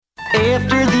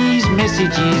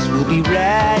messages. We'll be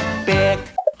right back.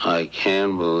 I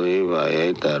can't believe I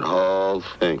ate that whole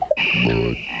thing.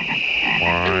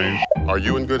 Are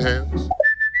you in good hands?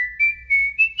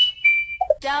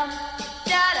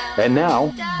 And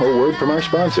now, a word from our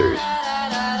sponsors.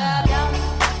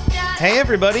 Hey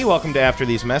everybody, welcome to After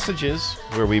These Messages,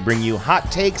 where we bring you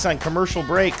hot takes on commercial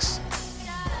breaks.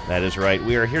 That is right,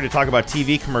 we are here to talk about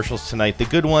TV commercials tonight. The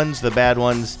good ones, the bad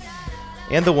ones,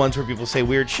 and the ones where people say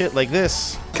weird shit like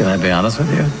this. Can I be honest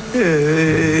with you?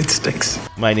 It stinks.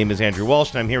 My name is Andrew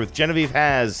Walsh, and I'm here with Genevieve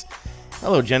Has.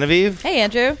 Hello, Genevieve. Hey,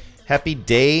 Andrew. Happy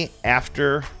day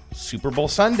after Super Bowl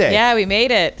Sunday. Yeah, we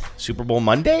made it. Super Bowl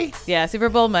Monday? Yeah, Super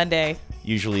Bowl Monday.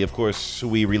 Usually, of course,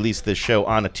 we release this show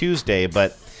on a Tuesday,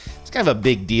 but it's kind of a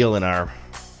big deal in our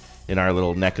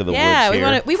little neck of the woods here. Yeah,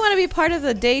 we want to be part of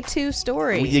the day two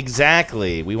story.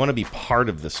 Exactly. We want to be part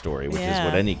of the story, which is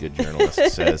what any good journalist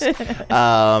says.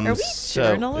 Are we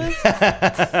journalists?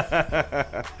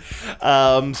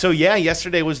 So yeah,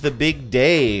 yesterday was the big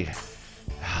day.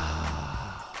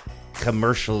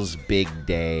 Commercials big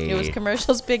day. It was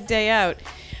commercials big day out.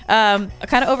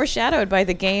 Kind of overshadowed by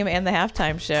the game and the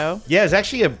halftime show. Yeah, it's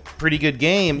actually a pretty good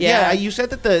game. Yeah, you said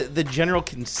that the general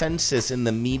consensus in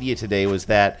the media today was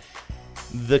that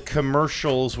the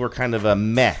commercials were kind of a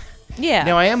meh. Yeah.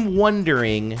 Now, I am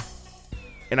wondering,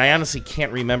 and I honestly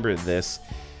can't remember this,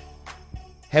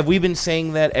 have we been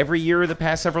saying that every year the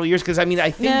past several years? Because, I mean,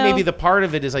 I think maybe the part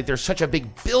of it is like there's such a big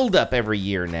buildup every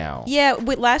year now. Yeah,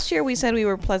 last year we said we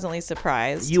were pleasantly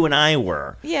surprised. You and I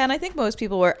were. Yeah, and I think most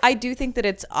people were. I do think that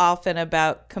it's often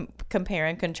about compare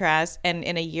and contrast, and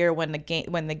in a year when the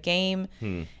game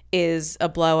is a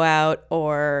blowout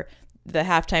or the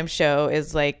halftime show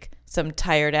is like some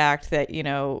tired act that, you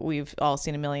know, we've all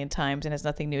seen a million times and has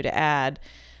nothing new to add.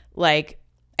 Like,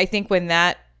 I think when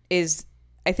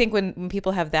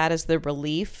people have that as the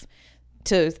relief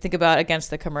to think about against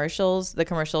the commercials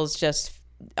just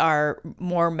are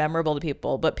more memorable to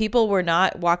people. But people were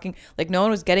not walking, like no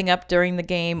one was getting up during the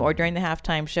game or during the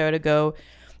halftime show to go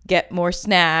get more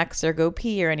snacks or go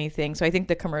pee or anything. So I think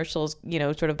the commercials, you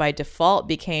know, sort of by default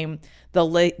became the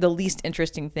least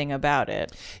interesting thing about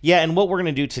it. Yeah, and what we're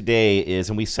going to do today is,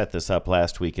 and we set this up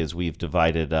last week, is we've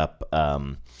divided up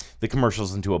the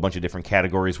commercials into a bunch of different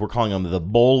categories. We're calling them the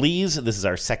Bowlies. This is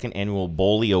our second annual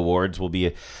Bowlie Awards. We'll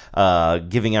be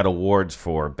giving out awards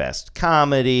for Best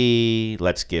Comedy,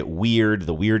 Let's Get Weird,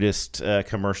 the weirdest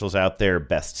commercials out there,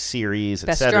 Best Series,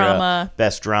 etc.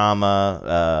 Best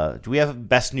Drama. Do we have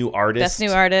Best New Artist? Best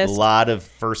New Artist. A lot of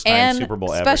first-time Super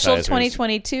Bowl advertisers. Special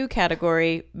 2022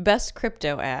 category, Best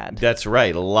Crypto Ad. That's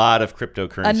right. A lot of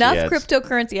cryptocurrency ads. Enough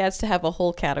cryptocurrency ads to have a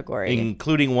whole category.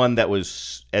 Including one that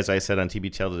was, as I said on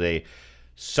TBTL today,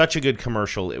 such a good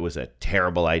commercial, it was a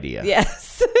terrible idea.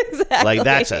 Yes, exactly. Like,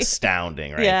 that's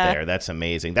astounding there. That's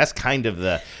amazing. That's kind of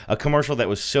a commercial that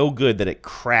was so good that it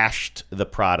crashed the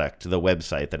product, the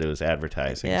website that it was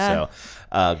advertising. Yeah.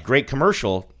 So, great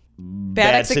commercial.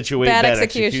 Bad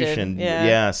execution.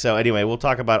 Yeah. So anyway, we'll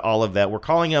talk about all of that. We're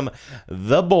calling them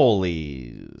the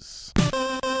Bowlies.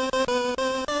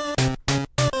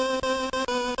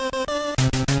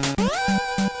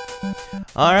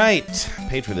 All right,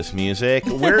 paid for this music.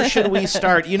 Where should we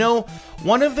start? You know,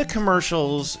 one of the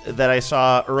commercials that I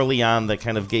saw early on that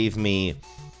kind of gave me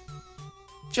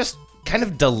just kind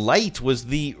of delight was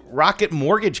the Rocket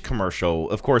Mortgage commercial,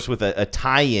 of course, with a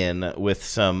tie-in with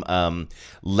some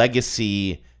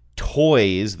legacy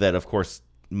toys that, of course,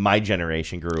 my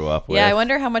generation grew up with. Yeah, I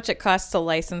wonder how much it costs to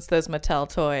license those Mattel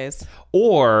toys.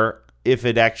 Or if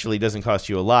it actually doesn't cost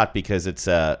you a lot because it's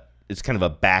kind of a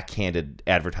backhanded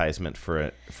advertisement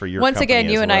for your Once company again,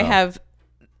 you as and well. I have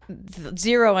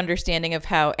zero understanding of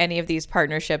how any of these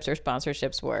partnerships or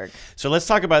sponsorships work. So let's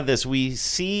talk about this. We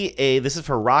see this is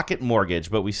for Rocket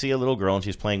Mortgage, but we see a little girl and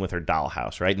she's playing with her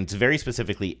dollhouse, right? And it's very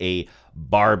specifically a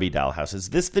Barbie dollhouse.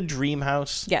 Is this the dream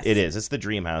house? Yes. It is. It's the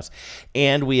dream house.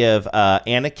 And we have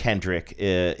Anna Kendrick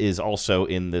is also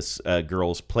in this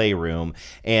girl's playroom.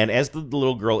 And as the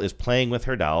little girl is playing with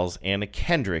her dolls, Anna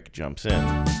Kendrick jumps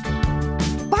in.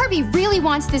 Barbie really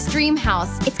wants this dream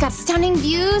house. It's got stunning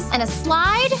views and a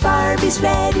slide. Barbie's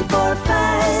ready for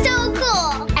fun. So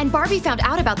cool! And Barbie found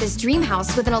out about this dream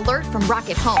house with an alert from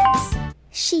Rocket Homes.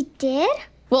 She did?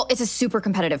 Well, it's a super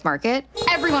competitive market.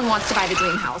 Everyone wants to buy the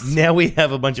dream house. Now we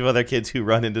have a bunch of other kids who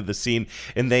run into the scene,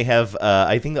 and they have,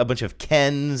 I think, a bunch of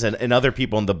Kens and other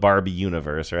people in the Barbie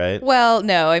universe, right? Well,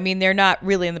 no. I mean, they're not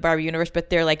really in the Barbie universe, but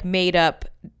they're like made up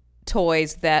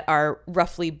toys that are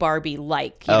roughly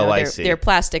Barbie-like. You know, I see. They're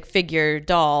plastic figure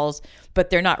dolls, but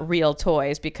they're not real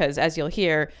toys because, as you'll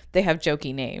hear, they have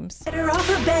jokey names. Better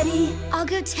offer Betty. I'll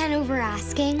go 10 over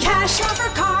asking. Cash offer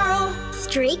Carl.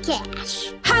 stray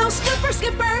cash. House flipper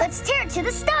skipper. Let's tear it to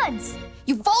the studs.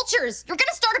 You vultures! You're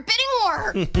gonna start a bidding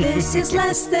war! This is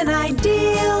less than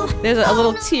ideal. There's a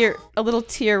little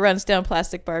tear runs down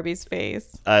Plastic Barbie's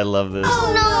face. I love this.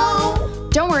 Oh no!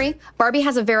 Don't worry, Barbie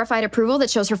has a verified approval that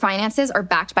shows her finances are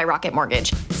backed by Rocket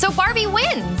Mortgage. So Barbie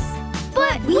wins!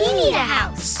 But we need a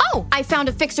house. Oh, I found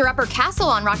a fixer-upper castle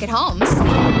on Rocket Homes.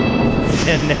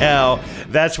 And now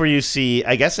that's where you see,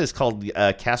 I guess it's called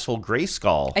Castle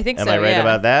Grayskull. I think so, Am I right yeah.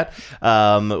 about that?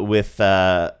 With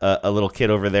a little kid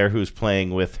over there who's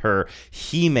playing with her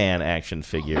He-Man action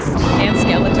figures. And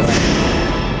Skeletor.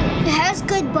 It has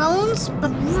good bones,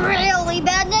 but really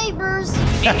bad neighbors.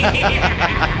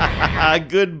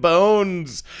 Good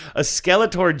bones. A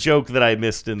Skeletor joke that I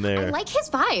missed in there. I like his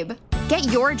vibe. Get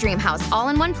your dream house all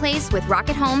in one place with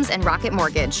Rocket Homes and Rocket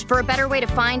Mortgage. For a better way to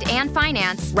find and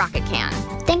finance, Rocket can.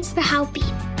 Thanks for helping.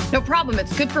 No problem,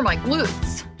 it's good for my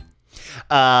glutes.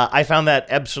 I found that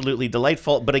absolutely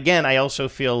delightful. But again, I also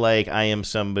feel like I am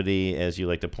somebody, as you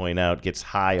like to point out, gets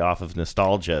high off of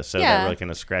nostalgia. So that really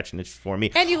kind of scratched an itch for me.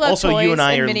 And you love also, toys you and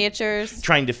I and are miniatures.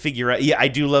 Trying to figure out. Yeah, I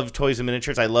do love toys and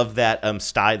miniatures. I love that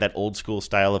style, that old school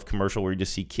style of commercial where you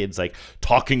just see kids like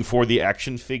talking for the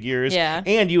action figures. Yeah.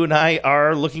 And you and I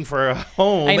are looking for a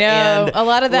home. I know. And a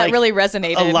lot of that really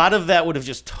resonated. A lot of that would have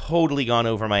just totally gone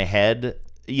over my head.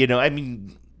 You know, I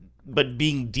mean... But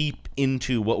being deep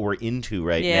into what we're into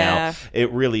right now,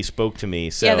 it really spoke to me.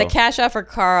 So the cash offer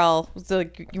Carl was a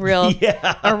real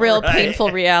painful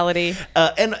reality.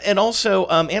 And also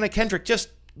Anna Kendrick, just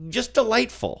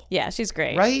delightful. Yeah, she's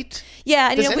great. Right? Yeah.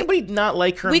 And, Does anybody not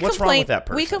like her? And what's wrong with that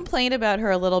person? We complained about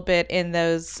her a little bit in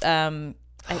those.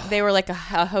 They were like a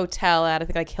hotel at, I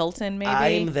think, like Hilton, maybe.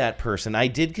 I'm that person. I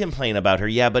did complain about her.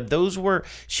 Yeah, but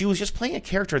she was just playing a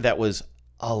character that was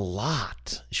a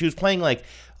lot. She was playing like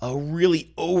a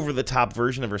really over-the-top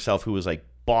version of herself who was like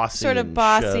bossy, sort of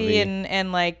bossy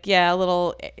and like a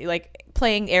little like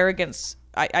playing arrogance.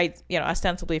 I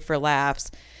ostensibly for laughs.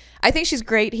 I think she's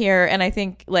great here, and I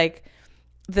think like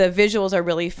the visuals are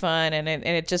really fun, and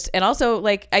it just and also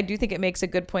like I do think it makes a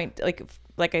good point.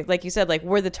 Like you said, like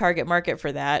we're the target market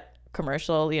for that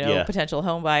commercial. Potential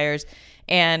home buyers,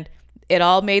 and it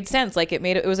all made sense. Like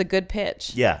it was a good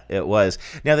pitch. Yeah, it was.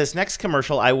 Now this next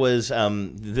commercial, I was,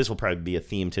 this will probably be a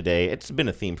theme today. It's been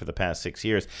a theme for the past 6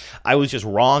 years. I was just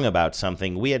wrong about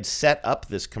something. We had set up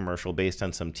this commercial based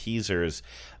on some teasers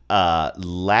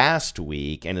last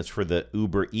week, and it's for the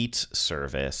Uber Eats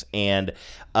service. And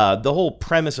the whole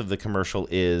premise of the commercial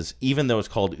is, even though it's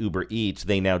called Uber Eats,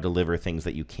 they now deliver things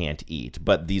that you can't eat.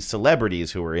 But these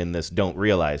celebrities who are in this don't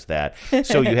realize that.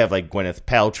 So you have like Gwyneth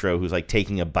Paltrow, who's like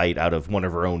taking a bite out of one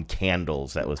of her own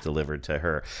candles that was delivered to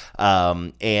her.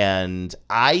 And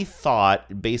I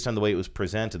thought, based on the way it was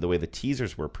presented, the way the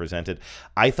teasers were presented,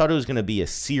 I thought it was going to be a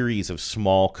series of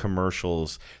small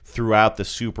commercials throughout the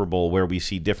Super Bowl where we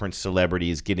see different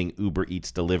celebrities getting Uber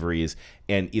Eats deliveries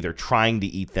and either trying to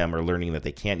eat them or learning that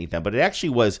they can't eat them. But it actually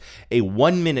was a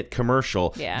 1-minute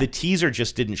commercial. Yeah. The teaser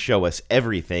just didn't show us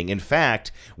everything. In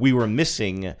fact, we were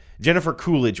missing... Jennifer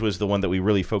Coolidge was the one that we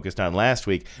really focused on last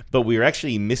week, but we were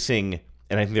actually missing...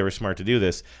 And I think they were smart to do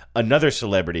this. Another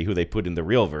celebrity who they put in the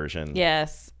real version.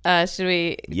 Yes. Should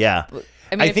we? Yeah.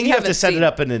 I think you have to set it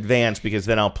up in advance because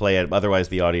then I'll play it. Otherwise,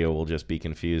 the audio will just be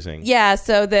confusing. Yeah.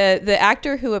 So the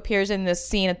actor who appears in this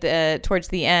scene at towards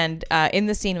the end, in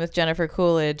the scene with Jennifer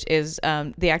Coolidge, is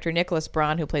the actor Nicholas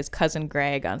Braun, who plays Cousin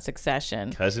Greg on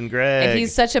Succession. Cousin Greg. And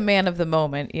he's such a man of the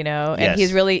moment, And Yes.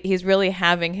 he's really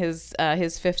having his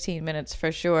 15 minutes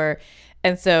for sure.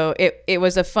 And so it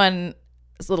was a fun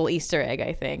little Easter egg,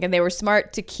 I think, and they were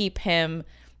smart to keep him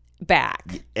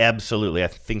back. Absolutely, I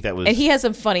think that was. And he has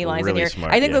some funny lines really in here.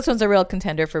 smart, I think this one's a real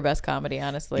contender for best comedy,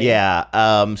 honestly.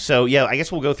 Yeah. So yeah, I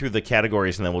guess we'll go through the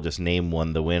categories and then we'll just name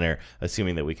one the winner,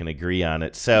 assuming that we can agree on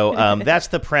it. So that's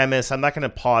the premise. I'm not going to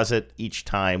pause it each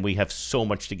time. We have so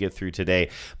much to get through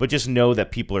today, but just know that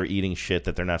people are eating shit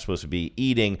that they're not supposed to be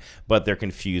eating, but they're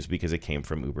confused because it came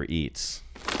from Uber Eats.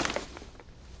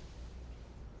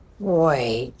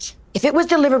 Wait. If it was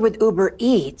delivered with Uber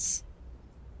Eats,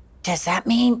 does that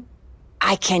mean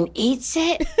I can eat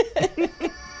it?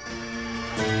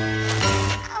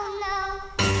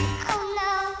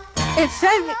 It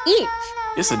says eat.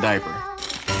 It's a diaper.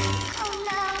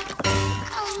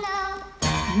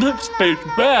 This tastes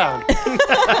bad.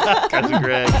 Cousin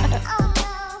Greg.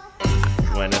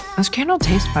 Gwyneth. This candle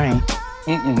tastes funny.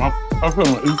 I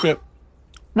couldn't eat it.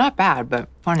 Not bad, but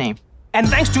funny. And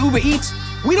thanks to Uber Eats,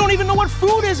 we don't even know what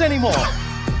food is anymore.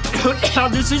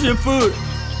 This isn't food.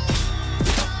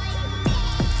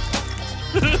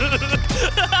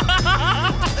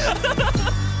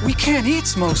 We can't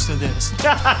eat most of this.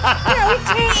 No, we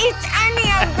can't eat any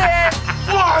of this.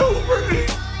 Why, Wolverine?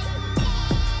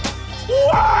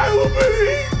 Why,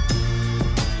 Wolverine?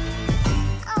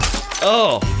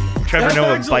 Oh, Trevor That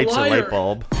Noah bag's a bites a liar. light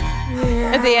bulb.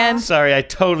 At the end. Sorry, I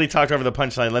totally talked over the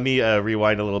punchline. Let me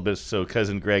rewind a little bit so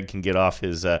Cousin Greg can get off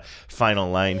his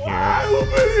final line here. Why,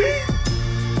 Wolverine?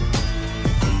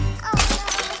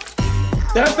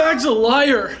 That bag's a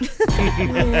liar.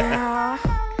 Yeah.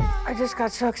 I just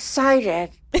got so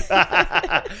excited. The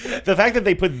fact that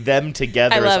they put them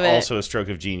together I is love it. also a stroke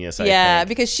of genius, I Yeah, think.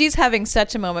 because she's having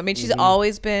such a moment. I mean, she's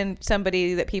always been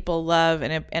somebody that people love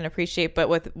and appreciate, but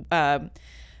with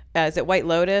is it White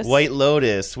Lotus? White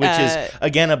Lotus, which is,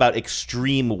 again, about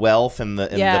extreme wealth and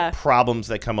the problems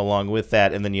that come along with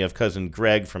that. And then you have Cousin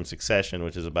Greg from Succession,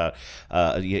 which is about,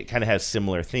 it kind of has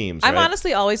similar themes, I'm right?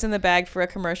 honestly always in the bag for a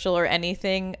commercial or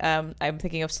anything. I'm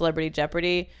thinking of Celebrity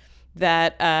Jeopardy,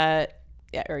 that,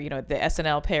 or, the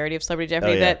SNL parody of Celebrity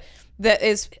Jeopardy, that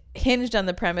is hinged on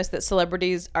the premise that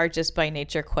celebrities are just by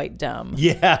nature quite dumb.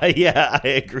 Yeah, I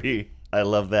agree. I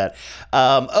love that.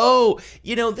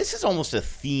 This is almost a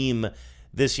theme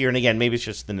this year. And again, maybe it's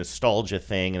just the nostalgia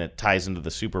thing and it ties into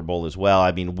the Super Bowl as well.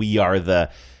 I mean, we are the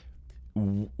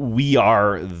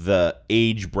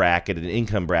age bracket and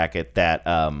income bracket that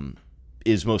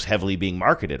is most heavily being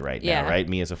marketed right now, right?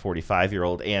 Me as a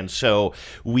 45-year-old. And so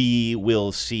we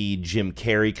will see Jim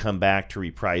Carrey come back to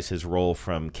reprise his role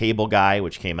from Cable Guy,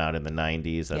 which came out in the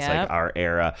 90s. That's like our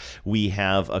era. We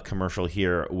have a commercial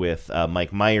here with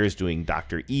Mike Myers doing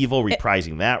Dr. Evil,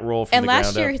 reprising that role from the ground up.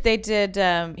 And last year they did,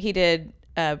 he did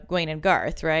Wayne and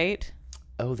Garth, right?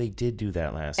 Oh, they did do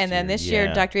that last year. And then this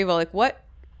year, Dr. Evil, like what?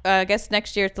 I guess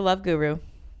next year it's The Love Guru.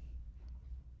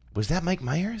 Was that Mike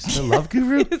Myers, the Love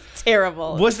Guru? It's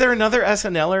terrible. Was there another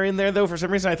SNLer in there, though? For some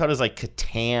reason, I thought it was like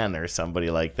Catan or somebody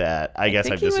like that. I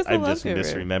guess I'm just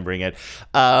misremembering it.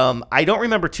 I don't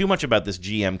remember too much about this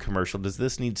GM commercial. Does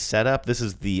this need setup? This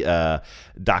is the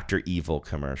Dr. Evil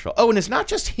commercial. Oh, and it's not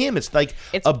just him. It's like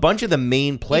a bunch of the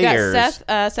main players. You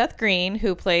got Seth Green,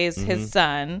 who plays his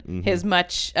son, his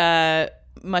much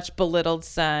belittled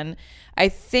son. I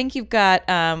think you've got,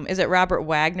 is it Robert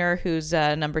Wagner, who's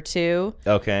number 2?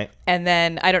 Okay. And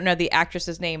then, I don't know the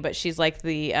actress's name, but she's like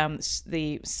the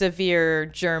severe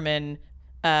German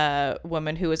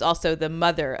woman who is also the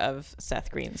mother of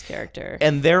Seth Green's character.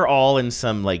 And they're all in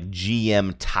some like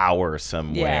GM tower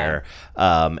somewhere.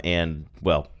 And,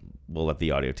 well, we'll let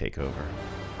the audio take over.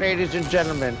 Ladies and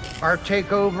gentlemen, our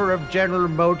takeover of General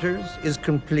Motors is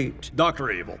complete.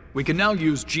 Dr. Evil, we can now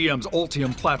use GM's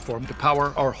Ultium platform to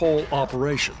power our whole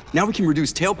operation. Now we can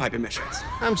reduce tailpipe emissions.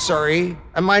 I'm sorry.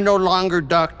 Am I no longer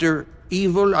Dr.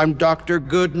 Evil? I'm Dr.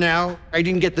 Good now? I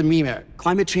didn't get the meme.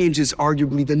 Climate change is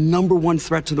arguably the #1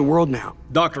 threat to the world now.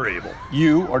 Dr. Evil,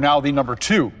 you are now the #2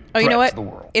 threat you know what? to the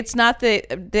world. It's not they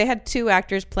had 2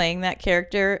 actors playing that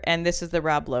character, and this is the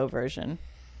Rob Lowe version.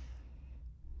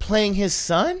 Playing his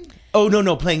son? Oh,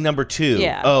 no, playing number 2.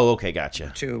 Yeah. Oh, okay,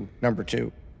 gotcha. Number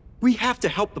 2. We have to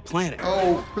help the planet.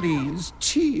 Oh, please,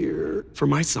 cheer for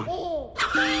my son.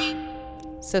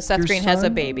 So Seth Your Green has a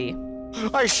son? baby.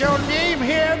 I shall name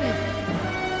him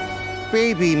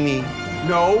Baby Me.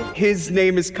 No, his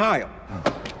name is Kyle.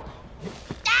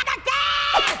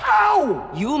 Ow!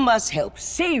 You must help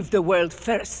save the world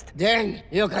first. Then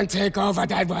you can take over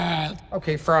that world.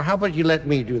 Okay, Frau, how about you let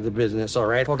me do the business, all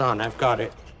right? Hold on, I've got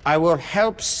it. I will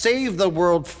help save the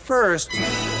world first,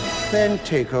 then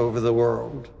take over the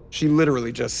world. She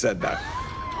literally just said that.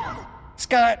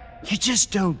 Scott, you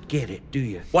just don't get it, do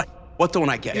you? What? What don't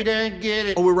I get? You don't get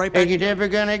it. Oh, we're right back. And you're never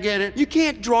gonna get it. You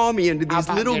can't draw me into these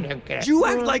little... You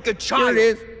act like a child.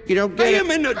 Here it is. You don't get it. I am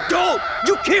an adult.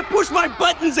 You can't push my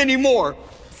buttons anymore.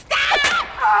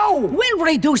 Ow! We'll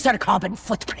reduce our carbon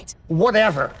footprint.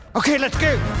 Whatever. Okay, let's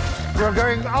go. We're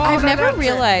going all I've the never nuts in.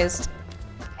 realized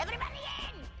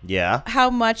Yeah.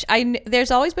 how much there's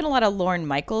always been a lot of Lorne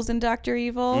Michaels in Dr.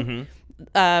 Evil. Mm-hmm.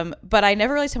 But I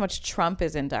never realized how much Trump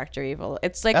is in Dr. Evil.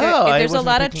 It's like wasn't there's a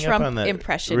lot of picking up on Trump that.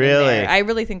 impression Really? in there. I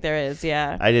really think there is,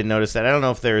 yeah. I didn't notice that. I don't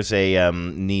know if there's a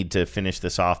need to finish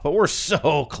this off, but we're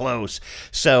so close.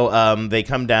 So they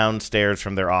come downstairs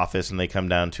from their office and they come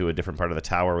down to a different part of the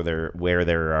tower where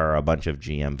there are a bunch of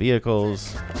GM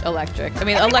vehicles. Electric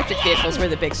vehicles were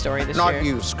the big story this year. Not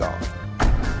you, Scott.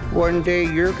 One day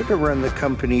you're gonna run the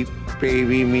company,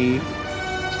 Baby Me.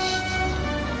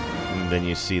 Then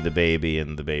you see the baby,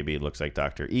 and the baby looks like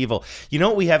Dr. Evil. You know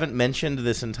what we haven't mentioned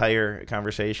this entire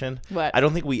conversation? What? I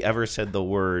don't think we ever said the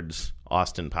words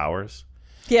Austin Powers.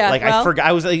 Yeah, like well, I forgot.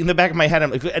 I was like, in the back of my head.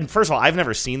 I'm like, and first of all, I've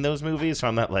never seen those movies, so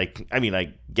I'm not like. I mean,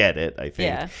 I get it. I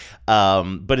think. Yeah.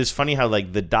 But it's funny how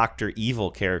like the Dr.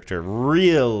 Evil character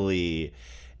really.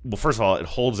 Well, first of all, it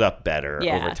holds up better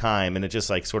over time, and it just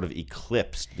like sort of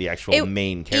eclipsed the actual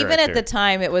main character. Even at the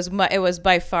time, it was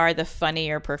by far the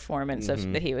funnier performance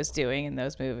that he was doing in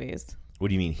those movies. What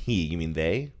do you mean he? You mean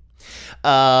they?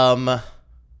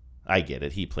 I get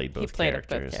it. He played both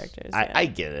characters. Yeah. I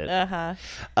get it.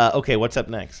 Uh-huh. Okay, what's up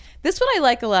next? This one I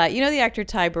like a lot. You know the actor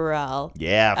Ty Burrell?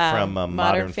 Yeah, from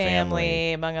Modern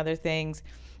Family, among other things.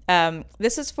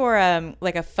 This is for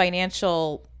like a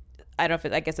financial, I don't know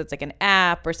if I guess it's like an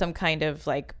app or some kind of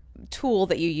like tool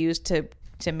that you use to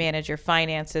manage your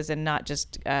finances and not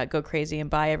just go crazy and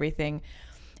buy everything.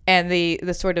 And the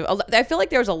sort of, I feel like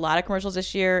there was a lot of commercials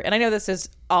this year, and I know this is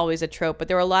always a trope, but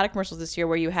there were a lot of commercials this year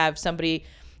where you have somebody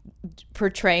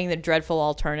portraying the dreadful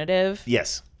alternative.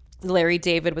 Yes. Larry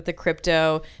David with the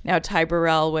crypto, now Ty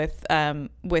Burrell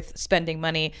with spending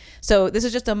money. So this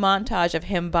is just a montage of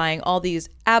him buying all these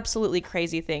absolutely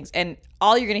crazy things, and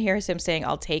all you're going to hear is him saying,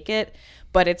 "I'll take it,"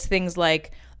 but it's things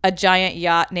like a giant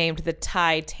yacht named the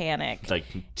Titanic, like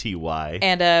TY,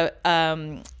 and a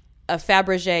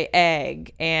Fabergé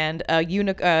egg, and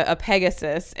a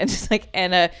Pegasus, and just like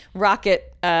a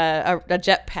rocket, a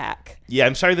jetpack. Yeah,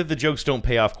 I'm sorry that the jokes don't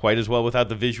pay off quite as well without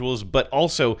the visuals, but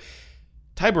also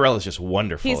Ty Burrell is just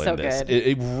wonderful. He's so in this. good.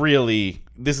 It really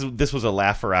this was a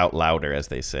laugher out louder, as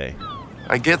they say.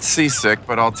 I get seasick,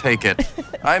 but I'll take it.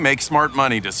 I make smart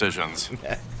money decisions.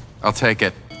 I'll take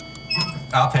it.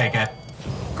 I'll take it.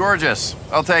 Gorgeous.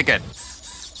 I'll take it.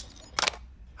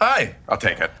 Hi. I'll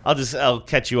take it. I'll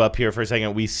catch you up here for a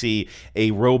second. We see a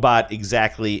robot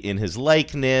exactly in his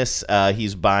likeness.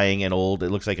 He's buying an old, it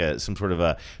looks like some sort of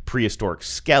a prehistoric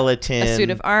skeleton. A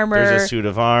suit of armor. There's a suit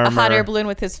of armor. A hot air balloon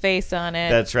with his face on it.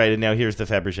 That's right. And now here's the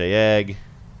Fabergé egg.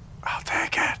 I'll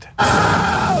take it.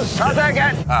 I'll take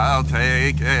it. I'll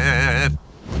take it.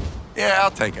 Yeah,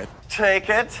 I'll take it. Take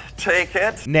it. Take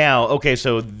it. Now, okay,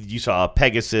 so you saw a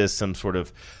Pegasus, some sort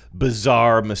of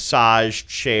bizarre massage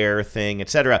chair thing,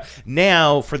 etc.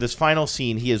 Now, for this final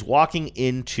scene, he is walking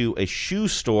into a shoe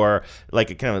store, like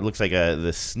it kind of looks like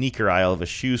the sneaker aisle of a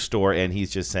shoe store, and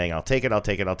he's just saying, "I'll take it, I'll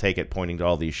take it, I'll take it," pointing to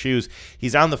all these shoes.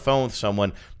 He's on the phone with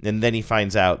someone, and then he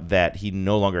finds out that he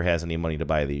no longer has any money to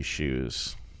buy these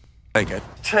shoes. Take it.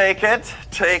 Take it.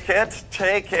 Take it.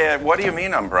 Take it. What do you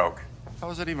mean I'm broke? How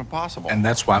is it even possible? And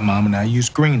that's why Mom and I use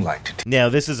Greenlight. Now,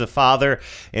 this is a father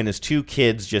and his two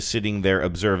kids just sitting there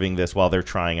observing this while they're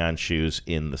trying on shoes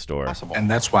in the store. And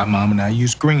that's why Mom and I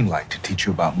use Greenlight to teach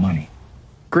you about money.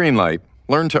 Greenlight.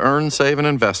 Learn to earn, save, and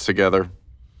invest together.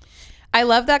 I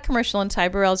love that commercial, and Ty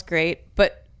Burrell's great,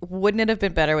 but wouldn't it have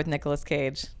been better with Nicolas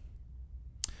Cage?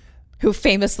 Who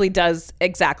famously does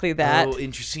exactly that. Oh,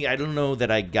 interesting. I don't know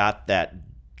that I got that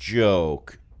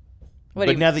joke.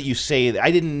 But now that you say it,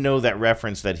 I didn't know that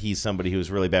reference that he's somebody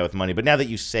who's really bad with money. But now that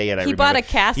you say it, I remember. He bought a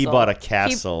castle. He bought a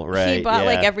castle, right? He bought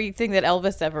like everything that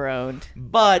Elvis ever owned.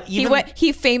 But even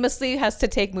he famously has to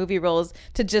take movie roles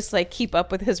to just like keep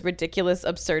up with his ridiculous,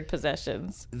 absurd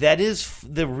possessions. That is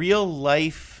the real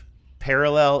life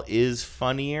parallel is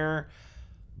funnier.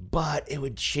 But it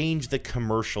would change the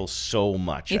commercial so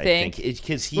much. You think?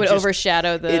 Because he would just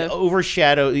overshadow the. It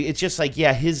overshadow. It's just like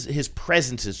his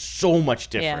presence is so much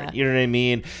different. Yeah. You know what I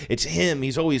mean? It's him.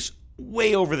 He's always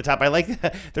way over the top. I like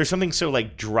that. There's something so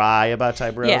like dry about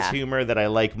Ty Burrell's humor that I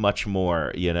like much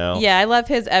more. You know? Yeah, I love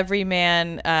his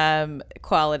everyman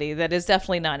quality. That is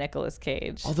definitely not Nicolas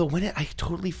Cage. Although I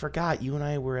totally forgot. You and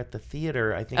I were at the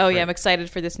theater. I think. Oh yeah, I'm excited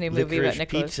for this new movie about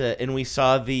Nicolas. Pizza, and we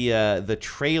saw the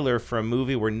trailer for a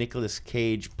movie where Nicolas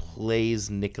Cage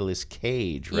plays Nicolas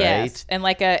Cage, right? Yes, and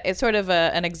like it's sort of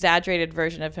an exaggerated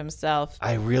version of himself.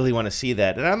 I really want to see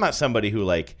that, and I'm not somebody who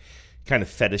like kind of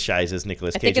fetishizes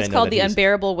Nicolas Cage. I think it's called The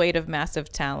Unbearable Weight of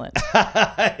Massive Talent.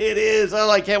 It is. Oh,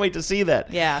 I can't wait to see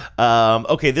that. Yeah.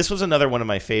 Okay, this was another one of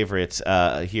my favorites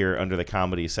here under the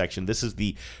comedy section. This is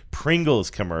the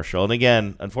Pringles commercial. And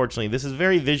again, unfortunately, this is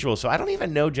very visual, so I don't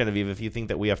even know, Genevieve, if you think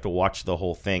that we have to watch the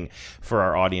whole thing for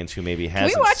our audience who maybe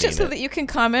hasn't seen it. Can we watch it so that you can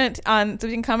comment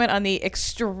on the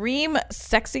extreme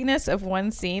sexiness of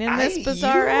one scene in this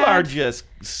bizarre ad?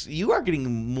 You are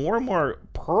getting more and more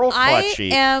pearl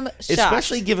clutchy. I am shocked.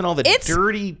 Especially given all the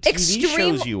dirty TV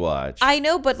shows you watch. I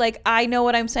know, but like I know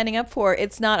what I'm signing up for.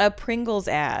 It's not a Pringles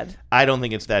ad. I don't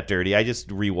think it's that dirty. I just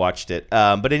rewatched it.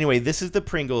 But anyway, this is the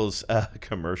Pringles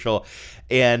commercial.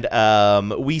 And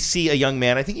we see a young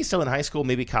man. I think he's still in high school,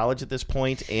 maybe college at this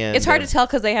point. And it's hard to tell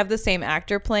because they have the same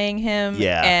actor playing him.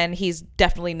 Yeah. And he's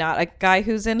definitely not a guy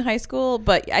who's in high school,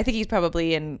 but I think he's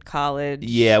probably in college.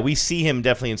 Yeah, we see him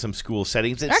definitely in some school setting.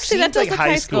 setting. It Actually, seems that does like look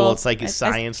high school. It's like a I-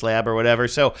 science lab or whatever.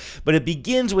 So, but it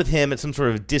begins with him at some sort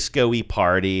of disco-y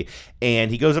party,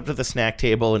 and he goes up to the snack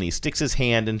table and he sticks his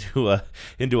hand into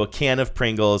a can of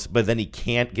Pringles, but then he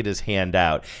can't get his hand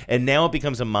out. And now it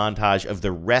becomes a montage of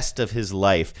the rest of his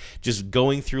life, just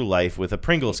going through life with a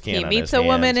Pringles can He on meets his a hand.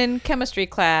 woman in chemistry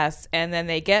class, and then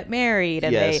they get married,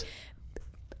 and Yes. they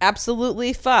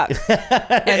absolutely fuck.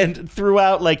 And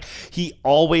throughout, like, he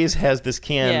always has this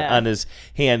can Yeah. on his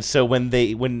hand. So when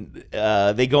they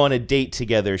go on a date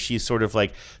together, she's sort of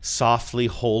like softly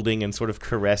holding and sort of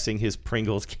caressing his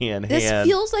Pringles can This hand.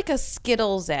 feels like a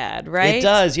Skittles ad, right? It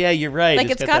does, yeah, you're right.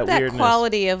 Like it's got that weirdness.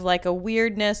 quality of like a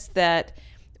weirdness that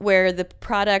where the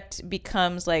product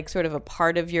becomes like sort of a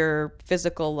part of your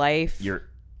physical life. You're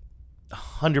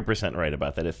 100% right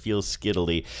about that. It feels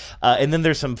skittly. And then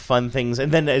there's some fun things. And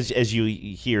then as you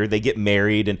hear, they get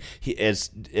married, and as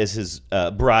his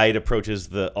bride approaches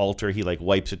the altar, he like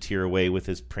wipes a tear away with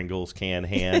his Pringles can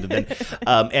hand. And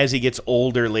then as he gets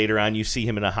older later on, you see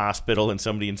him in a hospital and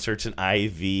somebody inserts an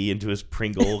IV into his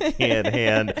Pringle can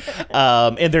hand.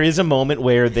 And there is a moment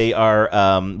where they are,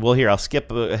 well, here, I'll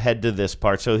skip ahead to this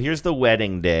part. So here's the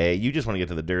wedding day. You just want to get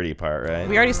to the dirty part, right?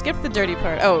 We already skipped the dirty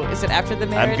part. Oh, is it after the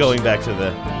marriage? I'm going back to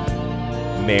the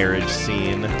marriage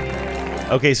scene.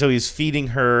 Okay, so he's feeding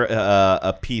her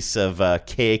a piece of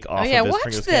cake off of his watch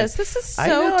Pringles this. can. This is so I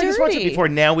know, dirty. I just watched it before.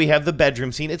 Now we have the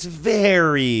bedroom scene. It's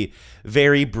very,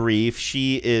 very brief.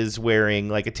 She is wearing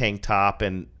like a tank top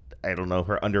and I don't know,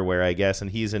 her underwear, I guess, and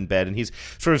he's in bed and he's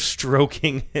sort of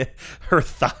stroking her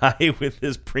thigh with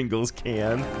his Pringles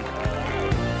can.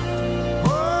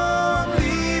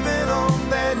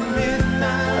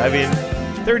 I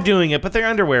mean, they're doing it, but their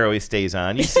underwear always stays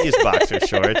on. You see his boxer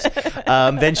shorts.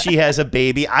 Then she has a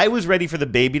baby. I was ready for the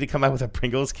baby to come out with a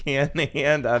Pringles can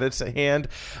hand on its hand,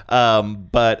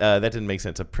 but that didn't make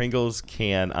sense. A Pringles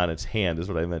can on its hand is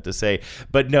what I meant to say.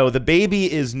 But no, the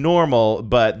baby is normal,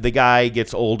 but the guy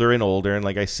gets older and older, and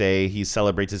like I say, he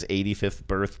celebrates his 85th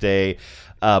birthday,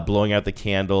 blowing out the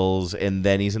candles, and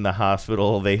then he's in the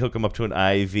hospital. They hook him up to an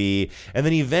IV, and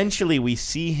then eventually we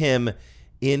see him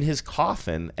in his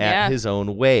coffin at his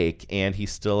own wake, and he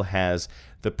still has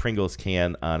the Pringles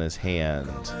can on his hand.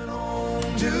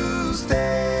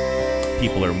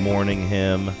 People are mourning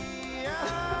him.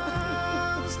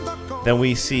 Then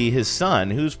we see his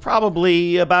son, who's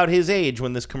probably about his age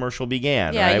when this commercial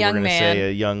began. Yeah, right? young We're going to man. say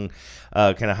a young,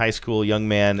 kind of high school young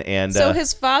man. And So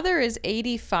his father is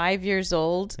 85 years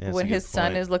old That's when a good his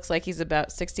son point. looks like he's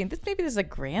about 16. Maybe this is a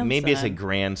grandson. maybe it's a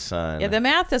grandson. Yeah, the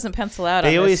math doesn't pencil out.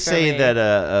 They on always this for say me. that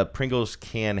a Pringles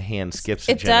can hand skips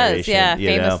a It does, generation. yeah,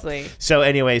 you know? famously. So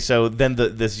anyway, so then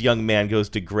this young man goes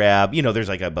to grab. You know, there's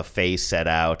like a buffet set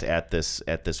out at this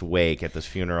wake, at this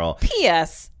funeral.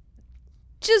 P.S.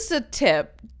 Just a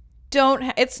tip.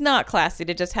 It's not classy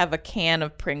to just have a can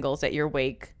of Pringles at your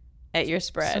wake, at your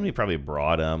spread. Somebody probably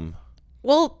brought them.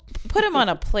 Well, put them on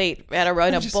a plate in a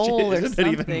bowl or Isn't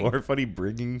something. that even more funny?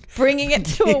 Bringing it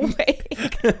to a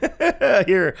wake.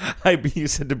 Here, you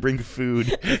said to bring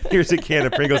food. Here's a can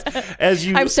of Pringles.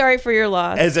 I'm sorry for your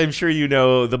loss. As I'm sure you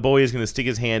know, the boy is going to stick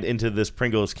his hand into this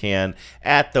Pringles can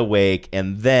at the wake,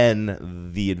 and then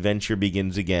the adventure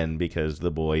begins again because the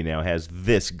boy now has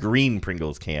this green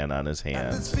Pringles can on his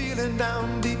hand. This feeling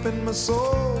down deep in my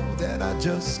soul that I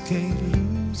just can't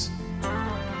lose.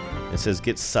 It says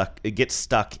get stuck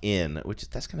in, which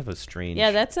that's kind of a strange.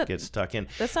 Yeah, get stuck in.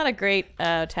 That's not a great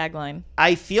tagline.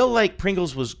 I feel like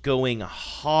Pringles was going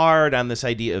hard on this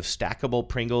idea of stackable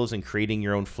Pringles and creating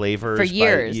your own flavors For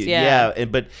years, yeah.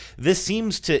 But this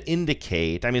seems to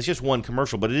indicate. I mean, it's just one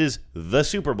commercial, but it is the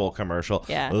Super Bowl commercial,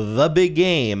 the big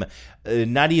game.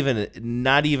 Not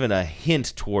even a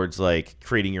hint towards like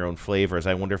creating your own flavors.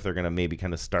 I wonder if they're going to maybe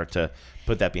kind of start to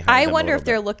put that behind. I them wonder a if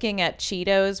they're looking at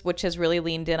Cheetos, which has really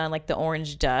leaned in on like the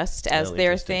orange dust as really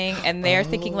their thing, and they're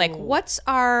thinking like, what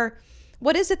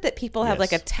is it that people have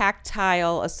like a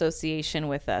tactile association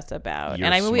with us about? You're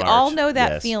and I mean, we smart. all know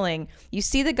that Yes. feeling. You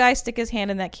see the guy stick his hand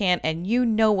in that can, and you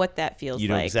know what that feels You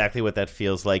know like. exactly what that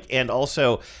feels like, and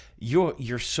also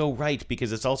you're so right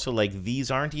because it's also like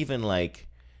these aren't even like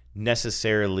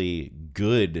necessarily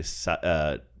good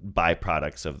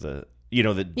byproducts of the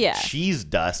cheese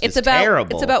dust. It's is about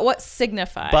terrible. It's about what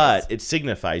signifies. But it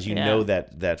signifies, you Yeah. know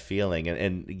that feeling,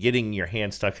 and getting your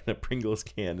hand stuck in a Pringles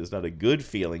can is not a good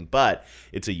feeling, but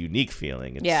it's a unique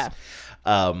feeling. It's,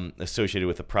 associated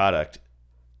with the product.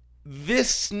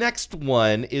 This next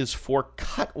one is for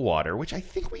Cutwater, which I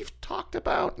think we've talked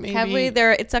about. Maybe have we?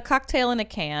 It's a cocktail in a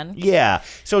can. Yeah,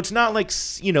 so it's not like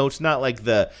it's not like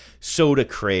the soda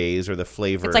craze or the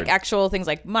flavor. It's like actual things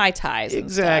like Mai Tais.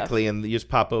 Exactly, and you just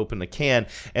pop open the can,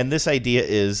 and this idea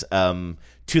is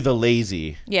to the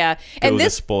lazy. Yeah, and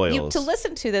this spoils. To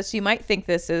listen to this, you might think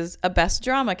this is a best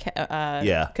drama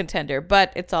contender,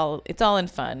 but it's all in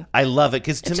fun. I love it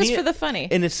because to me, just for the funny,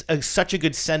 and it's such a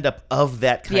good send up of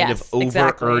that kind of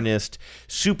over earnest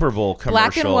Super Bowl commercial.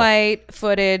 Black and white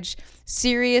footage,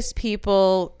 serious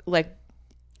people like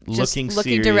just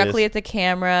looking directly at the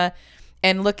camera.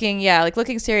 And looking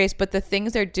serious, but the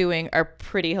things they're doing are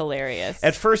pretty hilarious.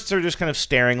 At first, they're just kind of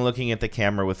staring, looking at the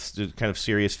camera with kind of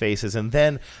serious faces. And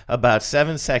then about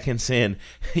 7 seconds in,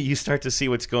 you start to see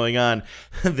what's going on.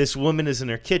 This woman is in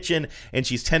her kitchen, and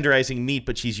she's tenderizing meat,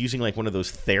 but she's using like one of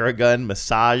those Theragun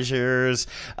massagers.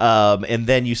 And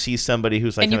then you see somebody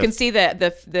who's like... And you can see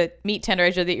the meat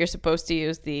tenderizer that you're supposed to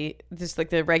use, the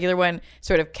regular one,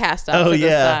 sort of cast off to the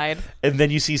side. And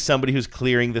then you see somebody who's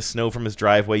clearing the snow from his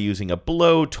driveway using a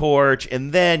blowtorch,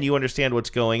 and then you understand what's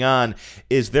going on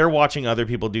is they're watching other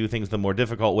people do things the more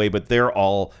difficult way, but they're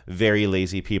all very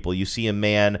lazy people. You see a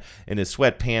man in his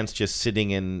sweatpants just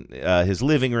sitting in his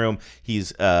living room.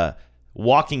 He's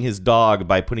walking his dog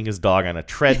by putting his dog on a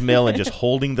treadmill and just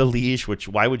holding the leash, which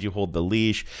why would you hold the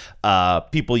leash?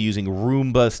 People using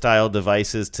Roomba-style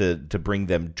devices to bring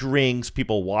them drinks,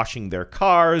 people washing their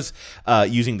cars,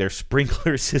 using their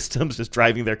sprinkler systems, just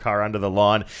driving their car onto the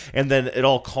lawn. And then it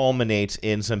all culminates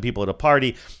in some people at a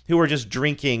party who are just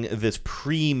drinking this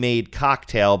pre-made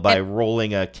cocktail by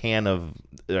rolling a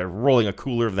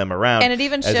cooler of them around, and it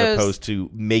even shows, as opposed to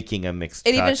making a mixed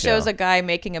cocktail. It even shows a guy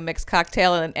making a mixed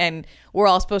cocktail, and we're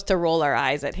all supposed to roll our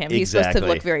eyes at him. Exactly. He's supposed to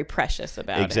look very precious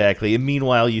about it. Exactly. And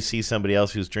meanwhile, you see somebody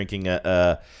else who's drinking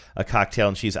a cocktail,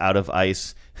 and she's out of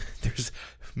ice. There's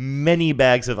many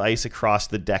bags of ice across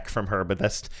the deck from her, but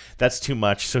that's too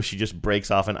much. So she just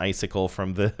breaks off an icicle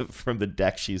from the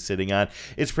deck she's sitting on.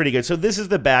 It's pretty good. So this is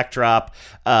the backdrop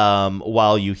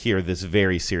while you hear this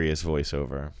very serious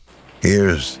voiceover.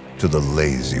 Here's to the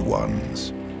lazy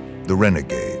ones, the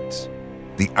renegades,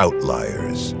 the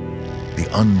outliers, the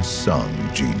unsung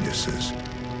geniuses,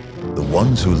 the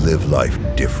ones who live life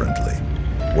differently,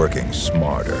 working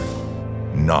smarter,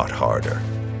 not harder.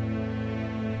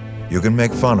 You can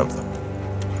make fun of them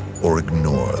or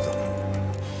ignore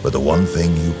them, but the one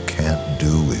thing you can't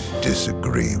do is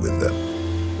disagree with them,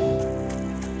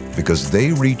 because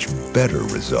they reach better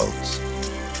results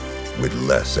with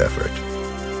less effort.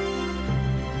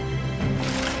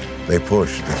 They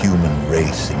push the human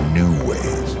race in new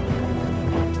ways.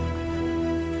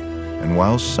 And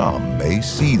while some may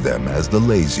see them as the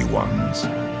lazy ones,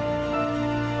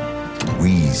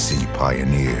 we see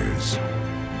pioneers.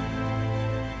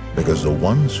 Because the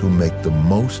ones who make the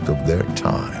most of their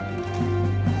time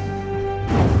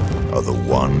are the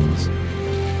ones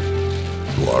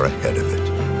who are ahead of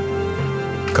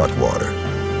it. Cutwater.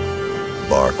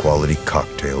 Bar quality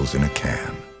cocktails in a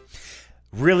can.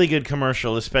 Really good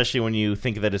commercial, especially when you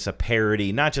think that it's a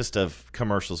parody, not just of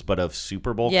commercials, but of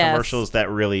Super Bowl commercials. That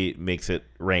really makes it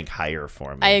rank higher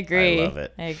for me. I agree. I love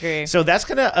it. I agree. So that's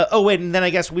going to... and then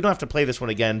I guess we don't have to play this one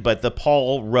again, but the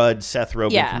Paul Rudd, Seth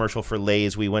Rogen commercial for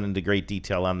Lay's, we went into great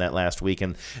detail on that last week,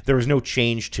 and there was no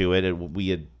change to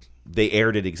it. They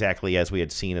aired it exactly as we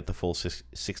had seen at the full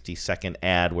 60-second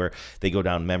ad, where they go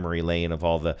down memory lane of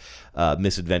all the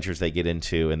misadventures they get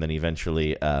into, and then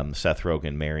eventually Seth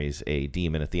Rogen marries a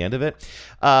demon at the end of it.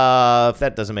 If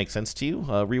that doesn't make sense to you,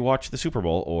 rewatch the Super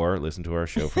Bowl or listen to our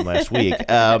show from last week.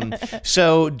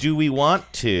 So do we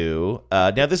want to...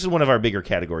 now, this is one of our bigger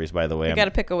categories, by the way. We got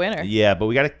to pick a winner. Yeah, but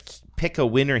we got to pick a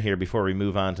winner here before we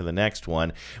move on to the next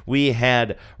one. We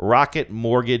had Rocket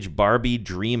Mortgage Barbie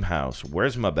Dreamhouse.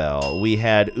 Where's my bell? We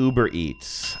had Uber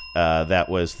Eats. That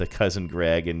was the Cousin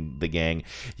Greg and the gang.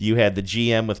 You had the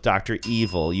GM with Dr.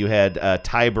 Evil. You had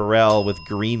Ty Burrell with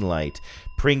Greenlight.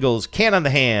 Pringles, Can on the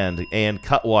Hand, and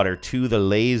Cutwater, To the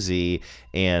Lazy,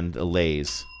 and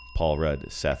Lay's. Paul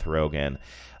Rudd, Seth Rogen.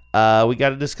 We got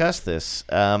to discuss this.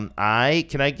 Can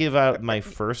I give out my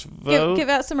first vote? Give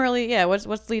out some early. Yeah,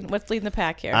 what's leading the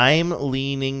pack here? I'm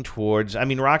leaning towards. I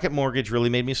mean, Rocket Mortgage really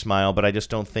made me smile, but I just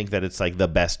don't think that it's like the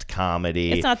best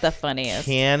comedy. It's not the funniest.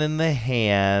 Can in the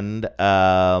Hand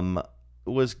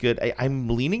was good. I'm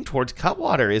leaning towards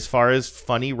Cutwater as far as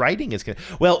funny writing is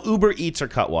concerned. Well, Uber Eats or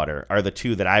Cutwater are the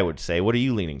two that I would say. What are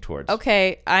you leaning towards?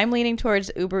 Okay, I'm leaning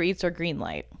towards Uber Eats or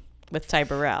Greenlight with Ty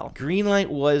Burrell. Greenlight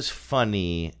was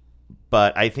funny.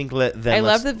 But I think I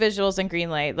love the visuals in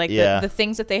Greenlight. Like the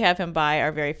things that they have him buy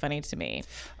are very funny to me.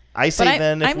 I say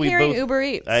then if I'm we hearing both, Uber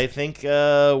Eats. I think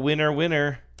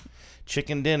winner,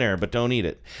 chicken dinner, but don't eat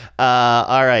it.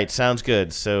 All right, sounds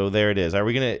good. So there it is.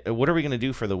 What are we gonna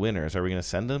do for the winners? Are we gonna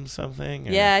send them something?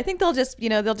 Or? Yeah, I think they'll just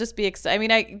be excited. I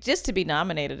mean, just to be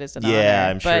nominated is an honor. Yeah,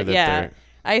 I'm sure that they're.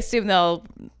 I assume they'll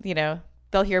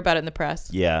hear about it in the press.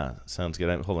 Yeah, sounds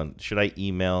good. Hold on. Should I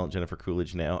email Jennifer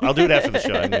Coolidge now? I'll do it after the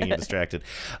show. I'm going to get distracted.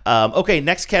 Okay,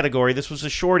 next category. This was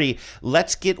a shorty.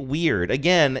 Let's get weird.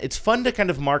 Again, it's fun to kind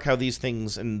of mark how these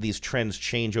things and these trends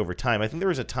change over time. I think there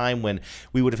was a time when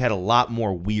we would have had a lot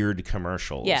more weird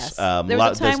commercials. Yes. There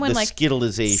was a time when like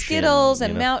Skittleization. Skittles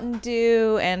and Mountain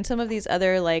Dew and some of these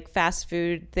other like fast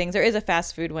food things. There is a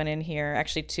fast food one in here.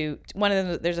 Actually, one of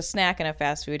them, there's a snack and a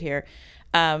fast food here.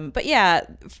 But yeah,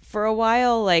 for a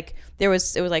while, like it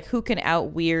was like who can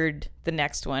out weird the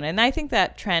next one, and I think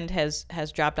that trend has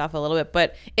dropped off a little bit,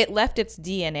 but it left its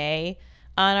DNA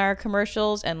on our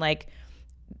commercials, and like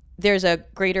there's a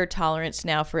greater tolerance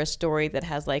now for a story that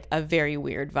has like a very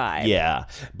weird vibe. Yeah,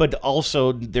 but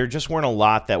also there just weren't a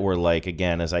lot that were like,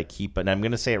 again, as I keep, and I'm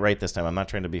going to say it right this time. I'm not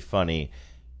trying to be funny.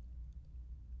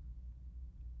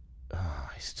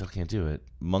 Still can't do it.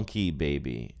 Monkey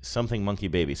baby. Something monkey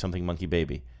baby. Something monkey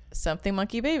baby. Something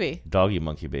monkey baby. Doggy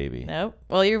monkey baby. Nope.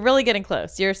 Well, you're really getting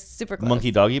close. You're super close. Monkey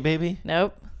doggy baby?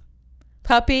 Nope.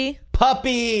 Puppy.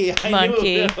 Puppy.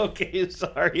 Monkey. Okay,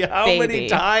 sorry. How many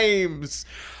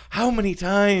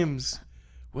times?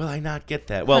 Will I not get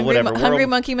that? Well, whatever. Hungry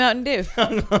Monkey Mountain Dew.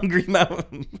 Hungry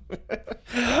Mountain.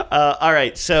 All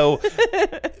right, so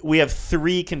we have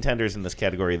 3 contenders in this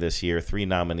category this year, 3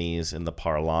 nominees in the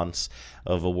parlance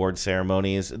of award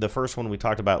ceremonies. The first one we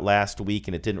talked about last week,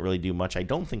 and it didn't really do much, I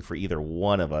don't think, for either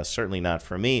one of us, certainly not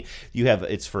for me.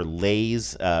 It's for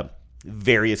Lay's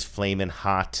various flamin'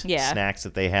 hot snacks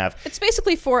that they have. It's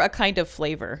basically for a kind of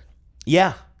flavor.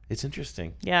 Yeah. It's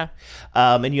interesting. Yeah.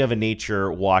 And you have a nature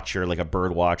watcher, like a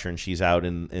bird watcher, and she's out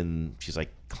and she's like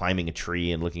climbing a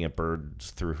tree and looking at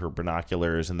birds through her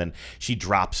binoculars, and then she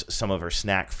drops some of her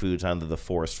snack foods onto the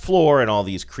forest floor, and all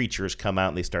these creatures come out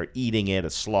and they start eating it, a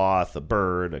sloth, a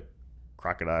bird, a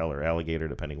crocodile or alligator,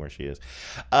 depending where she is.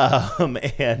 I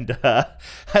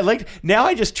now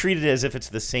I just treat it as if it's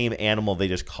the same animal. They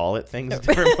just call it things in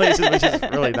different places, which is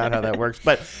really not how that works.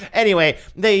 But anyway,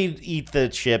 they eat the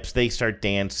chips. They start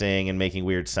dancing and making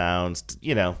weird sounds,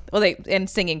 Well, and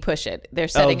singing Push It. They're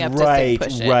setting up to sing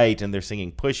Push It. Right, and they're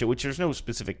singing Push It, which there's no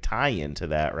specific tie-in to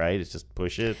that, right? It's just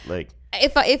Push It, like...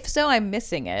 If so, I'm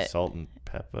missing it. Salt and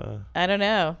pepper. I don't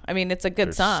know. I mean, it's a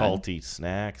good song. Salty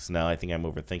snacks. No, I think I'm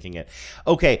overthinking it.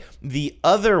 Okay, the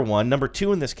other one, number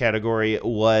 2 in this category,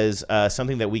 was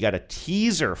something that we got a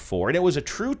teaser for, and it was a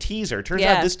true teaser. It turns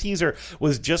out this teaser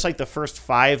was just like the first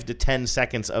 5 to 10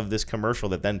 seconds of this commercial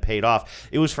that then paid off.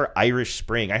 It was for Irish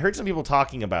Spring. I heard some people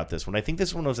talking about this one. I think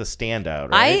this one was a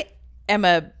standout, right? I am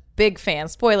a big fan.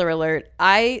 Spoiler alert.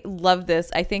 I love this.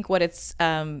 I think what it's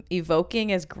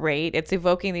evoking is great. It's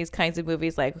evoking these kinds of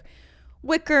movies like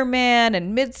Wicker Man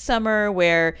and Midsummer,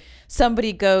 where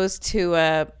somebody goes to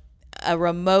a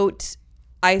remote,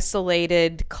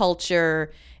 isolated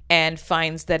culture and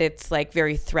finds that it's like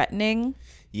very threatening.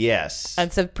 Yes. And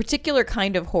it's a particular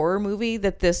kind of horror movie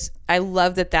I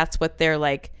love that that's what they're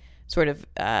like sort of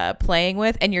playing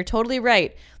with. And you're totally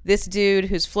right. This dude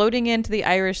who's floating into the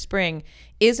Irish Spring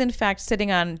is in fact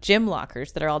sitting on gym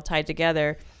lockers that are all tied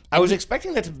together. I was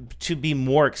expecting that to be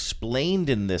more explained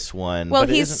in this one. Well, but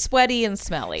he's sweaty and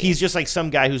smelly. He's just like some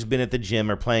guy who's been at the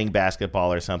gym or playing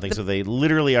basketball or something. So they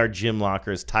literally are gym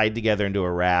lockers tied together into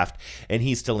a raft, and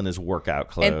he's still in his workout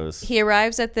clothes. And he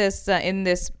arrives at this in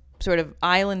this sort of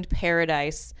island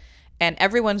paradise, and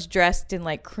everyone's dressed in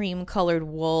like cream-colored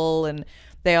wool, and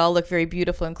they all look very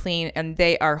beautiful and clean, and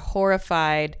they are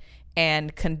horrified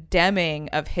and condemning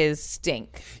of his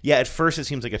stink. Yeah, at first it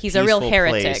seems like he's peaceful a real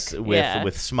heretic place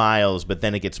with smiles, but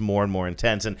then it gets more and more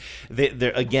intense. And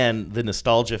again, the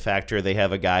nostalgia factor, they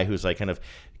have a guy who's like kind of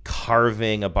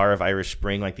carving a bar of Irish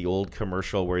Spring, like the old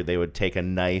commercial where they would take a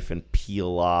knife and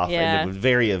peel off, and it was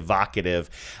very evocative.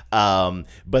 But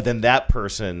then that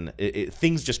person,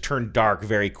 things just turn dark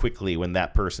very quickly when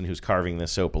that person who's carving the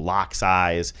soap locks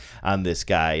eyes on this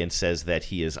guy and says that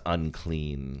he is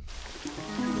unclean.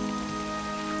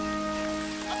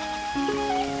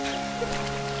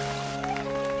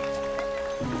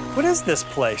 What is this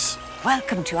place?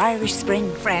 Welcome to Irish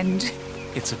Spring, friend.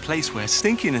 It's a place where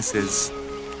stinkiness is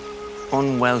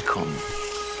unwelcome.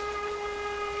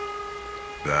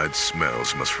 Bad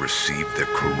smells must receive their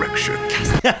correction.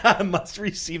 Must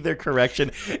receive their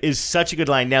correction is such a good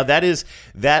line. Now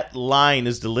that line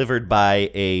is delivered by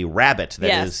a rabbit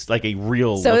that is like a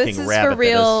real looking rabbit. So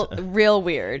this is for real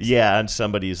weird. Yeah, on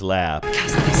somebody's lap.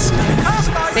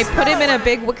 They put him in a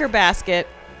big wicker basket,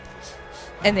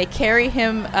 and they carry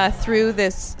him through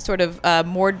this sort of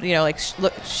more,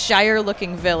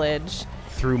 shire-looking village.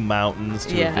 Through mountains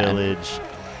to a village.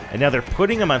 And now they're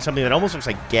putting him on something that almost looks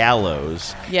like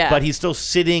gallows. Yeah. But he's still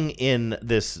sitting in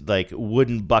this like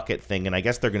wooden bucket thing, and I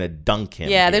guess they're gonna dunk him.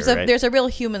 Yeah, here, there's a real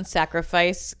human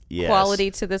sacrifice quality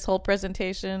to this whole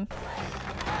presentation.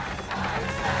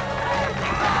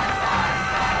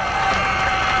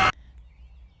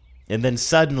 And then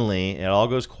suddenly it all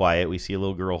goes quiet. We see a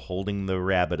little girl holding the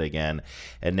rabbit again,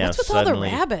 and now What's with suddenly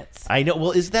all the rabbits? I know.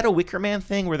 Well, is that a Wicker Man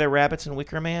thing? Were there rabbits in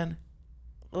Wicker Man?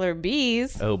 Well, they're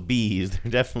bees. Oh, bees! They're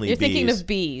definitely You're bees. thinking of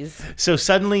bees. So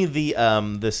suddenly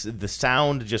the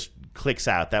sound just clicks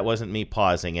out. That wasn't me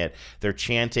pausing it. They're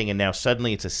chanting, and now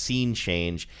suddenly it's a scene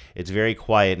change. It's very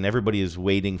quiet, and everybody is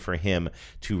waiting for him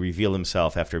to reveal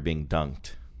himself after being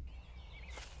dunked.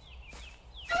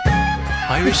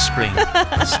 Irish Spring.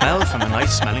 The smell from a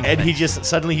nice smelling And place. he just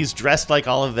suddenly he's dressed like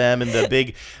all of them in the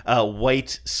big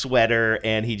white sweater,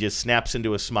 and he just snaps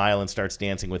into a smile and starts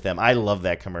dancing with them. I love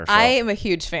that commercial. I am a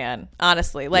huge fan,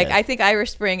 honestly. I think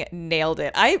Irish Spring nailed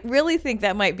it. I really think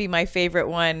that might be my favorite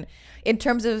one in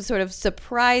terms of sort of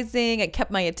surprising. It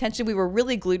kept my attention. We were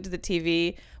really glued to the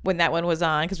TV when that one was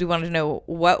on because we wanted to know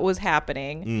what was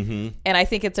happening. Mm-hmm. And I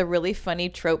think it's a really funny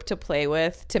trope to play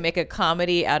with, to make a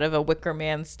comedy out of a Wicker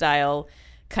Man style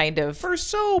kind of for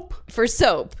soap.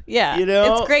 Yeah.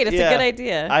 It's great. It's a good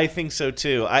idea. I think so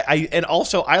too. And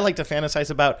also I like to fantasize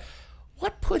about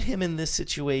what put him in this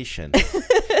situation.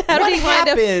 How did he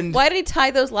happened? Why did he tie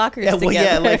those lockers together? Well,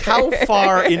 yeah, like how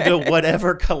far into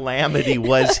whatever calamity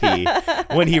was he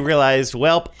when he realized,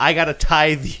 well, I gotta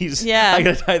tie these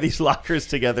lockers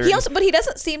together. But he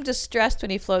doesn't seem distressed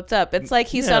when he floats up. It's like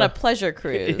he's on a pleasure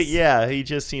cruise. Yeah, he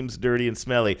just seems dirty and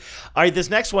smelly. All right, this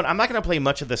next one, I'm not gonna play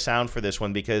much of the sound for this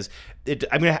one because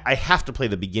I have to play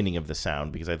the beginning of the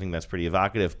sound because I think that's pretty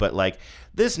evocative. But like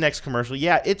this next commercial,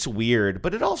 yeah, it's weird,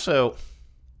 but it also,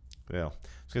 well,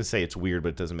 I was going to say it's weird, but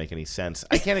it doesn't make any sense.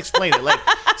 I can't explain it. Like,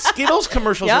 Skittles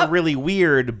commercials are really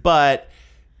weird, but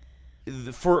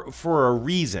for a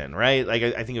reason, right? Like,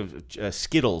 I think of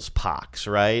Skittles Pox,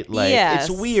 right? Like, it's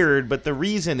weird, but the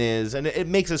reason is, and it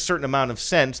makes a certain amount of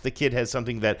sense, the kid has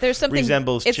something that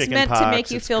resembles chicken pox. It's meant to make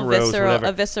you feel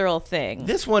a visceral thing.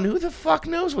 This one, who the fuck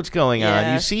knows what's going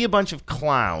on? You see a bunch of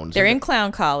clowns. They're in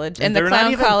clown college, and the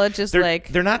clown college is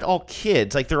they're not all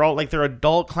kids. Like, they're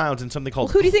adult clowns in something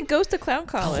called... Who do you think goes to clown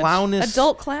college?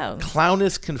 Adult clowns.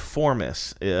 Clownus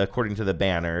conformis, according to the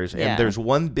banners. And there's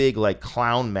one big, like,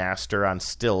 clown master on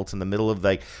stilts in the middle of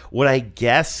like what I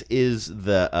guess is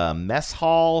the mess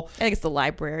hall. I think it's the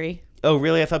library. Oh,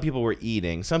 really? I thought people were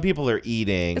eating. Some people are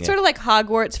eating. It's sort of like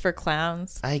Hogwarts for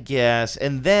clowns, I guess.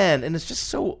 And it's just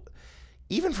so,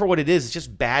 even for what it is, it's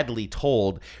just badly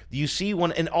told. You see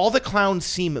one, and all the clowns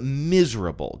seem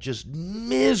miserable, just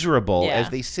miserable as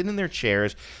they sit in their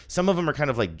chairs. Some of them are kind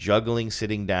of like juggling,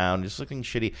 sitting down, just looking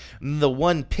shitty. And the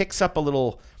one picks up a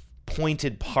little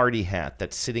pointed party hat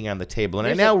that's sitting on the table. And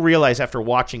I now realize after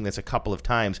watching this a couple of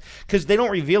times, because they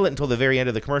don't reveal it until the very end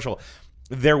of the commercial,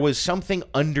 there was something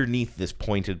underneath this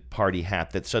pointed party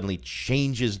hat that suddenly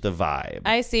changes the vibe.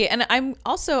 I see. And I'm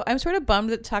sort of bummed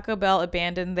that Taco Bell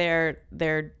abandoned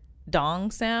their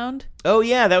dong sound. Oh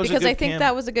yeah, that was because I think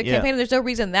that was a good campaign. There's no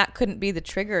reason that couldn't be the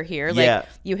trigger here. Like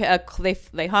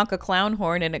they honk a clown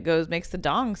horn and it makes the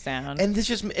dong sound. And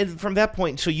this from that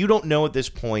point, so you don't know at this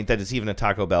point that it's even a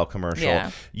Taco Bell commercial.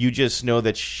 Yeah. You just know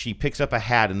that she picks up a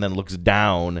hat and then looks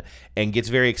down and gets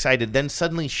very excited. Then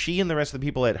suddenly she and the rest of the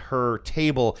people at her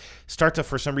table start to,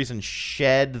 for some reason,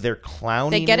 shed their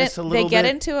clowniness a little bit. They get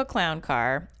into a clown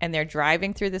car and they're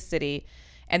driving through the city.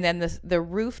 And then the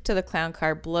roof to the clown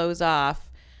car blows off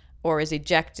or is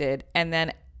ejected. And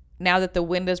then now that the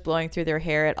wind is blowing through their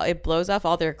hair, it blows off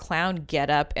all their clown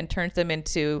getup and turns them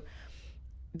into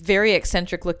very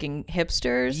eccentric looking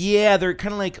hipsters. Yeah, they're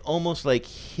kind of like almost like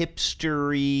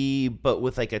hipstery, but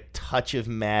with like a touch of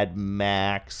Mad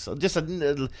Max. Just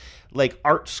like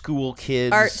art school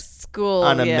kids.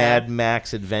 On a Mad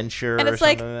Max adventure and it's or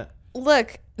something like, like that.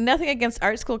 Look, nothing against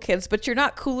art school kids, but you're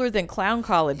not cooler than clown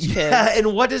college kids. Yeah,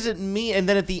 and what does it mean? And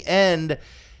then at the end,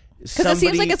 because it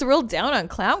seems like it's real down on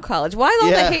clown college. Why all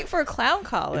the hate for clown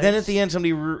college? Then at the end,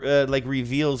 somebody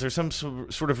reveals, or some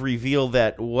sort of reveal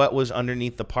that what was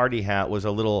underneath the party hat was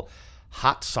a little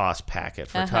hot sauce packet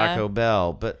for Taco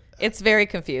Bell. But It's very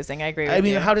confusing. I agree with you. I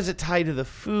mean, how does it tie to the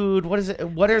food? What is it?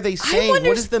 What are they saying? What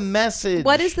is the message?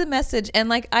 What is the message? And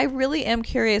like, I really am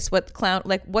curious what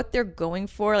what they're going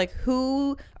for. Like,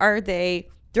 who are they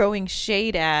throwing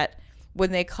shade at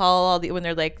when they when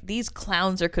they're like, these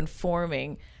clowns are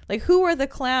conforming? Like, who are the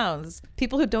clowns?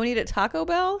 People who don't eat at Taco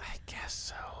Bell? I guess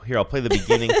so. Here, I'll play the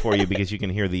beginning for you because you can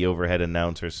hear the overhead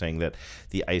announcer saying that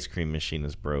the ice cream machine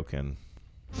is broken.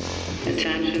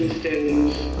 Attention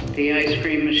students, the ice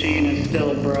cream machine is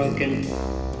still broken.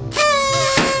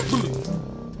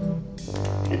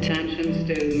 Attention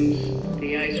students,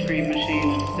 the ice cream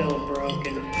machine is still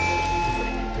broken.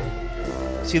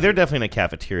 See, they're definitely in a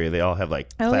cafeteria. They all have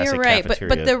like classic you're right.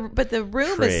 cafeteria But the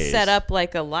room trays. is set up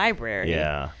like a library.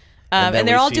 Yeah. And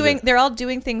they're all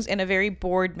doing things in a very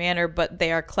bored manner, but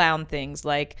they are clown things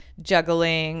like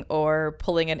juggling or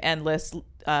pulling an endless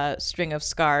string of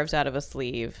scarves out of a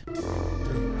sleeve.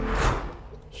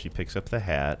 She picks up the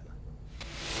hat.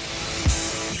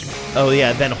 Oh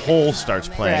yeah, then Hole starts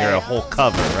playing, or a Hole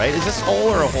cover, right? Is this Hole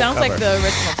or a Hole Sounds cover? like the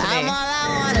original to me.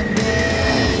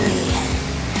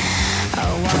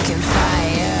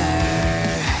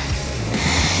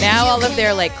 Now all of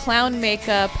their like clown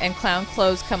makeup and clown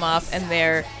clothes come off, and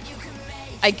they're,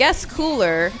 I guess,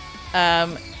 cooler,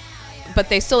 but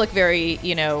they still look very,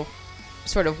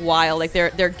 sort of wild. Like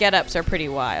their get-ups are pretty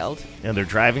wild. And they're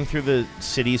driving through the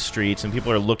city streets, and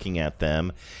people are looking at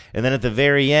them. And then at the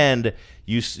very end,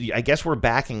 I guess we're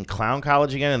back in Clown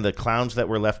College again, and the clowns that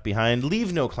were left behind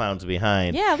leave no clowns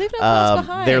behind. Yeah, leave no clowns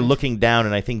behind. They're looking down,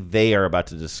 and I think they are about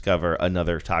to discover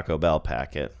another Taco Bell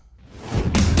packet.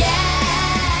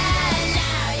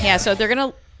 Yeah, so they're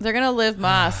gonna live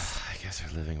Moss. I guess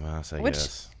they're living Moss. I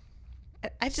guess.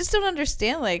 I just don't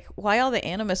understand, like, why all the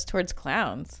animus towards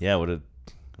clowns. Yeah, what did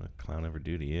a clown ever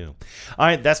do to you? All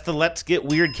right, that's the Let's Get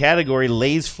Weird category.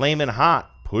 Lay's Flamin' Hot,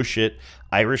 Push It,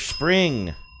 Irish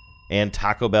Spring, and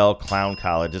Taco Bell Clown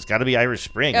College. It's got to be Irish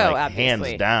Spring, obviously.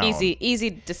 Hands down.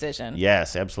 Easy decision.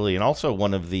 Yes, absolutely. And also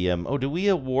one of the do we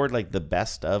award like the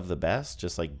best of the best,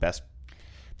 just like best?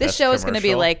 This show is going to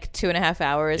be like 2.5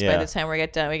 hours by the time we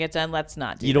get done. Let's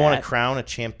not do that. You don't want to crown a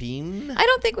champion? I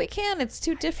don't think we can. It's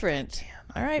too different.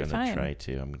 All right, fine. I'm going to try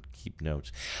to. I'm going to keep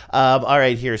notes. All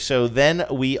right, here. So then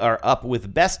we are up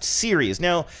with Best Series.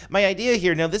 Now, my idea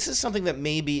here, this is something that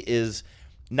maybe is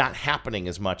not happening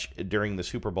as much during the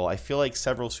Super Bowl. I feel like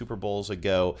several Super Bowls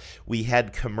ago, we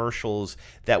had commercials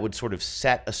that would sort of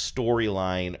set a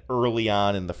storyline early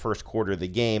on in the first quarter of the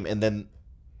game, and then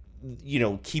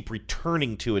keep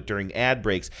returning to it during ad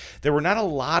breaks. There were not a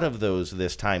lot of those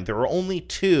this time. There were only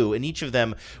 2, and each of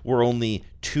them were only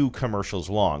 2 commercials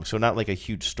long, so not like a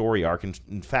huge story arc.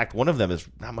 In fact, one of them is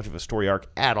not much of a story arc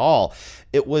at all.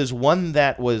 It was one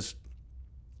that was,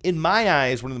 in my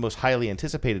eyes, one of the most highly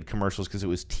anticipated commercials because it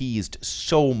was teased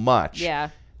so much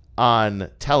on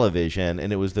television,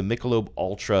 and it was the Michelob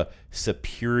Ultra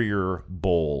Superior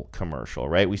Bowl commercial,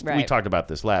 right? We talked about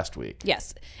this last week.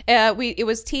 Yes. It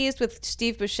was teased with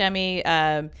Steve Buscemi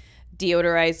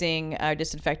deodorizing,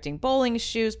 disinfecting bowling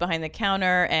shoes behind the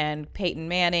counter, and Peyton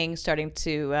Manning starting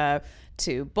to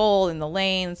bowl in the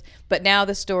lanes. But now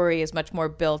the story is much more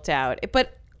built out.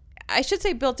 But I should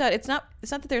say built out. It's not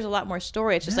that there's a lot more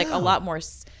story. It's just like a lot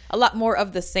more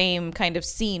of the same kind of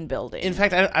scene building. In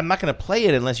fact, I'm not going to play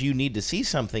it unless you need to see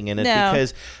something in it,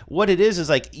 because what it is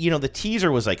like, the teaser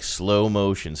was like slow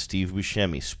motion, Steve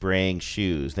Buscemi spraying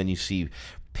shoes. Then you see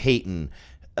Peyton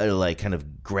like kind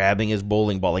of grabbing his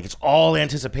bowling ball. Like, it's all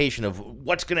anticipation of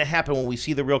what's going to happen when we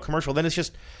see the real commercial. Then it's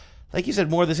just, like you said,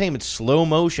 more of the same. It's slow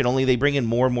motion, only they bring in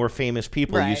more and more famous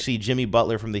people. Right. You see Jimmy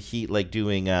Butler from the Heat like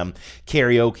doing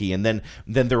karaoke, and then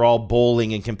they're all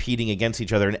bowling and competing against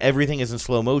each other, and everything is in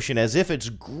slow motion as if it's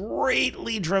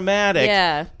greatly dramatic.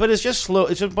 Yeah. But it's just slow.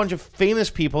 It's just a bunch of famous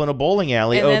people in a bowling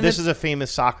alley. And this is a famous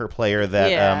soccer player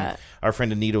that our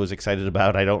friend Anita was excited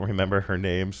about. I don't remember her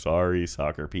name. Sorry,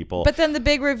 soccer people. But then the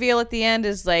big reveal at the end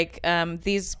is like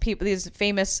these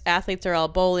famous athletes are all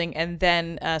bowling, and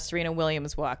then Serena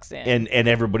Williams walks in. And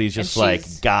everybody's just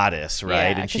like goddess,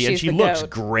 right? Yeah, and she looks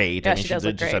great. Yeah, I mean, she's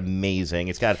just amazing.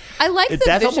 It's got. I like the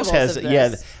visuals almost has, of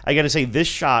this. I got to say, this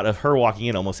shot of her walking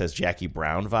in almost has Jackie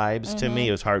Brown vibes to me.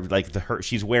 It was hard, like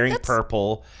she's wearing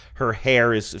purple. Her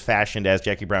hair is fashioned as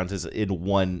Jackie Brown's is in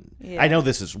one. Yeah. I know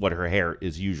this is what her hair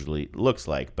is usually looks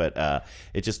like, but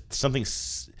it just something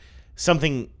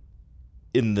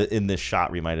in this shot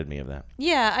reminded me of that.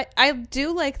 Yeah, I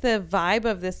do like the vibe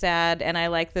of this ad, and I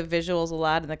like the visuals a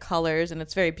lot and the colors, and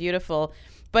it's very beautiful.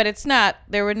 But it's not.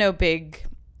 There were no big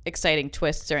exciting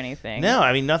twists or anything. No,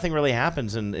 I mean, nothing really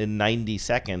happens in 90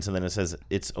 seconds, and then it says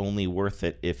it's only worth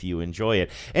it if you enjoy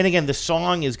it. And again, the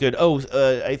song is good.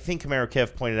 I think Camaro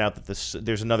Kev pointed out that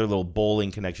there's another little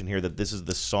bowling connection here, that this is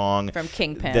the song from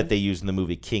Kingpin that they used in the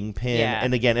movie Kingpin. Yeah.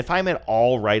 And again, if I'm at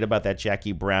all right about that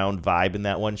Jackie Brown vibe in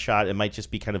that one shot, it might just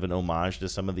be kind of an homage to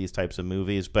some of these types of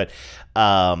movies. But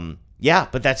yeah,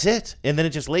 but that's it. And then it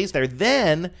just lays there.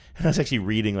 Then, and I was actually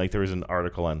reading, like, there was an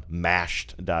article on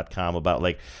mashed.com about,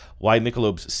 like, why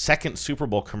Michelob's second Super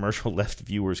Bowl commercial left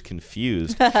viewers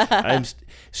confused.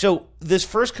 So this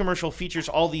first commercial features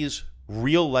all these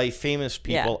real-life famous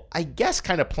people, I guess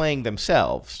kind of playing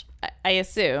themselves. I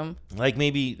assume. Like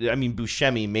maybe, I mean,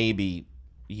 Buscemi, maybe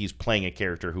he's playing a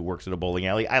character who works at a bowling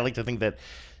alley. I like to think that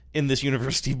in this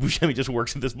universe, Steve Buscemi just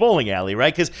works in this bowling alley,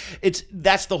 right? Because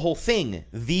that's the whole thing.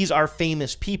 These are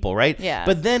famous people, right? Yeah.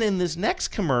 But then in this next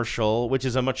commercial, which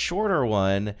is a much shorter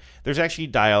one, there's actually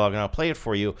dialogue, and I'll play it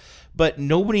for you. But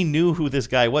nobody knew who this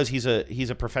guy was. He's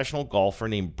a professional golfer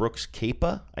named Brooks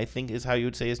Koepka, I think is how you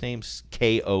would say his name.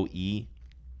 Koepka.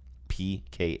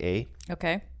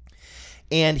 Okay.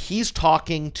 And he's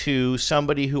talking to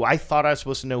somebody who I thought I was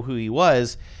supposed to know who he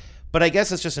was, but I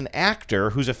guess it's just an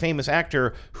actor who's a famous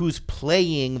actor who's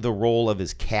playing the role of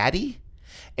his caddy.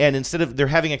 And instead of, they're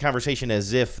having a conversation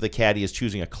as if the caddy is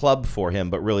choosing a club for him,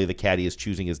 but really the caddy is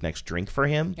choosing his next drink for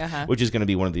him, which is going to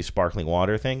be one of these sparkling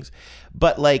water things.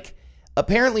 But like,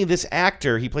 apparently this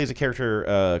actor, he plays a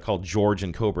character called George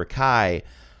in Cobra Kai,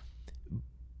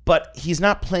 but he's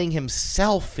not playing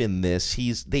himself in this.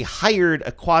 They hired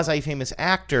a quasi-famous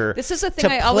actor. This is the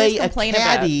thing I always complain about. To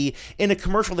play a caddy in a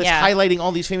commercial that's highlighting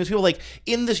all these famous people. Like,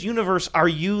 in this universe, are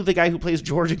you the guy who plays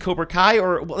George in Cobra Kai?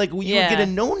 Or, like, you would get a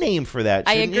no-name for that,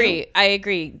 I agree. You? I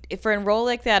agree. For a role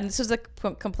like that, and this was a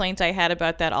complaint I had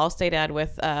about that Allstate ad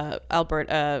with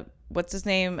Albert, what's his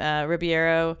name?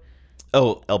 Ribeiro.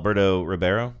 Oh, Alberto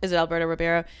Ribeiro? Is it Alberto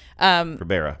Ribeiro?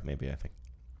 Ribera, maybe, I think.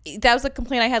 That was the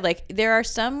complaint I had. Like, there are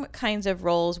some kinds of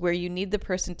roles where you need the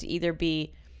person to either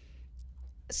be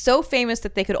so famous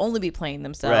that they could only be playing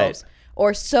themselves,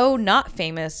 or so not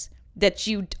famous that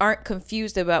you aren't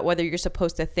confused about whether you're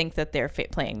supposed to think that they're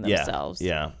playing themselves.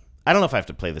 Yeah. I don't know if I have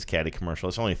to play this caddy commercial.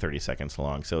 It's only 30 seconds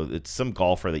long, so it's some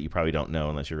golfer that you probably don't know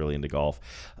unless you're really into golf,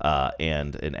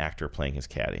 and an actor playing his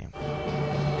caddy.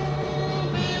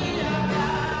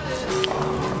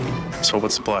 So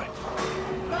what's the play?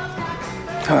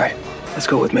 All right, let's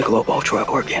go with Michelob Ultra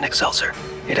Organic Seltzer.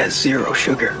 It has 0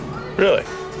 sugar. Really?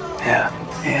 Yeah,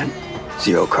 and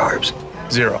 0 carbs.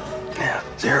 0? Yeah,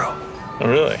 0. Oh,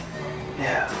 really?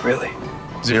 Yeah, really.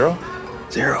 0?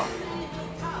 0.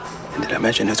 And did I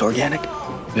mention it's organic?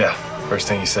 Yeah, first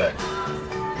thing you said.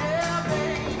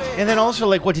 And then also,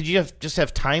 like, what, did you just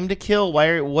have time to kill?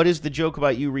 What is the joke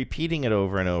about you repeating it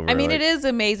over and over? I mean, like, it is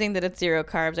amazing that it's 0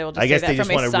 carbs. I will just say that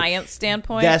from a science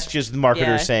standpoint. That's just the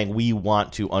marketer saying we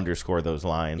want to underscore those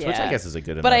lines, which I guess is a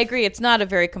good enough. But I agree, it's not a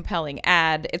very compelling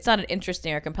ad. It's not an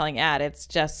interesting or compelling ad. It's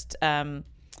just I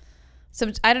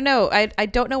don't know. I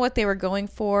don't know what they were going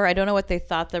for. I don't know what they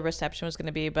thought the reception was going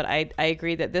to be, but I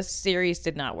agree that this series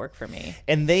did not work for me.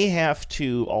 And they have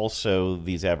to also,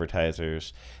 these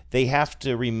advertisers, they have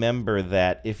to remember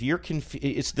that if you're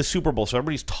it's the Super Bowl, so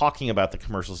everybody's talking about the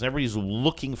commercials and everybody's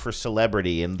looking for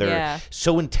celebrity, and they're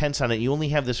so intense on it. You only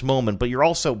have this moment, but you're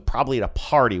also probably at a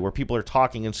party where people are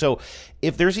talking, and so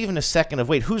if there's even a second of,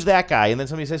 wait, who's that guy? And then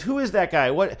somebody says, who is that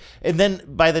guy? What? And then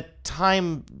by the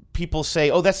time people say,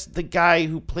 oh, that's the guy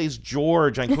who plays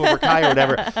George on Cobra Kai or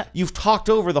whatever, you've talked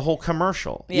over the whole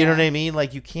commercial. You know what I mean?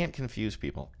 Like, you can't confuse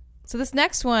people. So this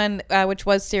next one, which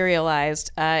was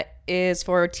serialized, is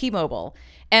for T-Mobile.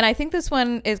 And I think this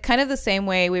one is kind of the same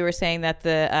way we were saying that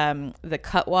the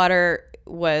Cutwater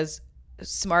was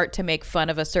smart to make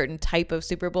fun of a certain type of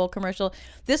Super Bowl commercial.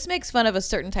 This makes fun of a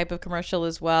certain type of commercial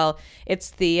as well. It's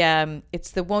the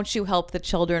won't you help the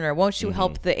children, or won't you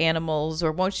help the animals,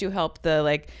 or won't you help the,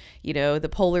 like, you know, the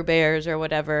polar bears or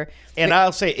whatever. And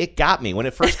I'll say it got me when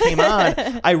it first came on.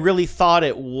 I really thought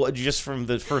it would, just from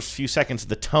the first few seconds,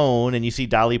 the tone, and you see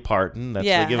Dolly Parton. That's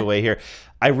the giveaway here.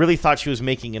 I really thought she was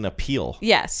making an appeal.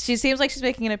 Yes, she seems like she's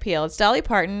making an appeal. It's Dolly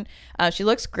Parton. She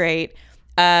looks great.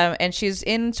 And she's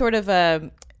in sort of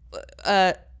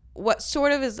what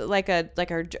sort of is like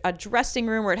a dressing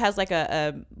room where it has like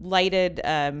a lighted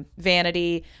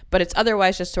vanity, but it's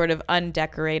otherwise just sort of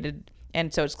undecorated,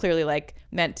 and so it's clearly like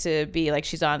meant to be like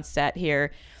she's on set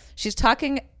here. She's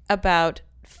talking about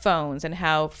phones and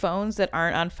how phones that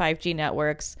aren't on 5G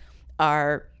networks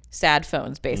are sad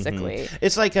phones, basically. Mm-hmm.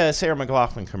 It's like a Sarah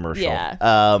McLachlan commercial. Yeah.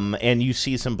 And you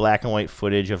see some black and white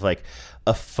footage of like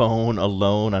a phone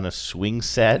alone on a swing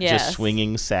set, just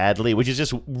swinging sadly, which is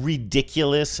just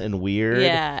ridiculous and weird.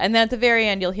 Yeah. And then at the very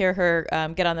end, you'll hear her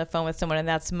get on the phone with someone, and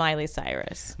that's Miley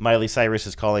Cyrus. Miley Cyrus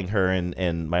is calling her,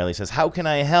 and Miley says, "How can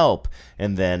I help?"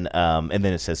 And then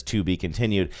it says, "To be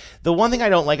continued." The one thing I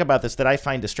don't like about this that I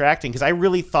find distracting, because I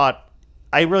really thought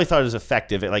it was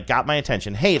effective. It like got my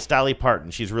attention. Hey, it's Dolly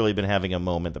Parton. She's really been having a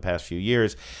moment the past few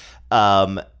years.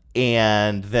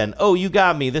 And then, oh, you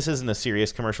got me. This isn't a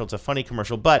serious commercial. It's a funny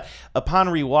commercial. But upon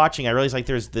rewatching, I realized like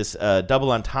there's this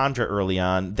double entendre early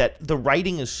on that the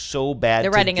writing is so bad. The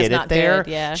writing to get is not it there.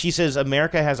 good, yeah. She says,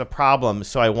 America has a problem,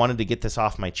 so I wanted to get this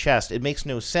off my chest. It makes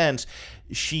no sense.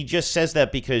 She just says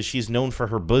that because she's known for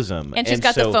her bosom. And she's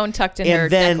got the phone tucked in her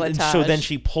decolletage. So then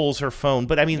she pulls her phone.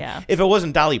 But I mean, if it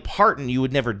wasn't Dolly Parton, you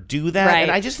would never do that. Right.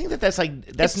 And I just think that's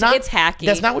not... It's hacky.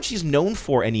 That's not what she's known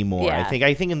for anymore. Yeah.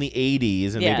 I think in the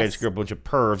 80s, and maybe I just grew up a bunch of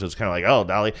pervs, it was kind of like, oh,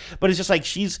 Dolly. But it's just like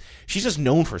she's just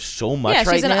known for so much right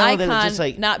now. Yeah, she's an icon, that it's just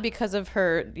like, not because of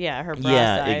her bra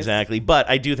yeah, size. exactly. But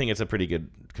I do think it's a pretty good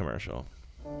commercial.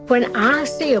 When I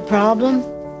see a problem,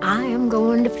 I am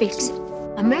going to fix it.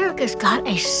 America's got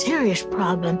a serious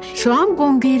problem, so I'm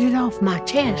going to get it off my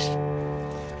chest.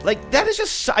 Like, that is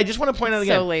just... I just want to point out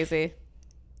again. So lazy.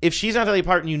 If she's not Dolly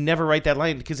Parton, you never write that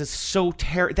line because it's so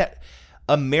terrible. That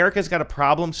America's got a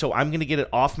problem, so I'm going to get it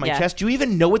off my chest. Do you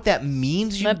even know what that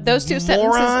means, you Those two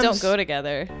sentences don't go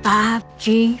together.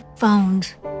 5G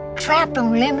phones, trapped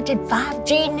on limited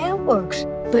 5G networks.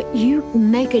 But you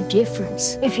can make a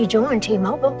difference. If you join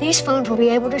T-Mobile, these phones will be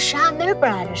able to shine their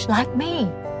brightest, like me.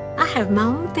 I have my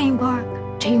own theme park.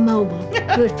 T-Mobile,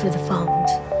 good for the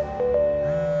phones.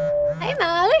 Hey,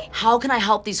 Molly. How can I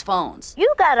help these phones?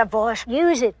 You got a voice.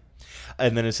 Use it.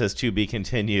 And then it says, to be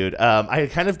continued. I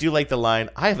kind of do like the line,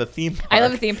 I have a theme park. I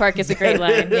love a theme park. It's a great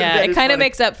line. Yeah, it kind of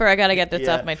makes up for I got to get this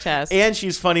off my chest. And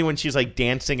she's funny when she's like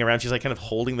dancing around. She's like kind of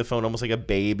holding the phone almost like a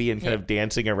baby and kind of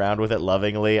dancing around with it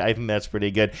lovingly. I think that's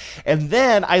pretty good. And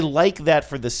then I like that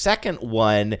for the second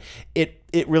one,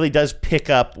 it really does pick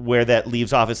up where that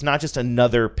leaves off. It's not just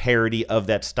another parody of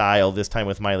that style, this time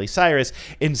with Miley Cyrus.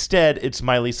 Instead, it's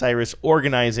Miley Cyrus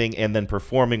organizing and then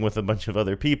performing with a bunch of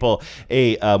other people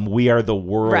a We Are the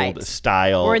World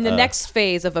style. We're in the next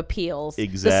phase of appeals.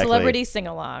 Exactly. The celebrity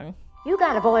sing-along. You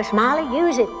got a voice, Molly.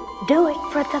 Use it. Do it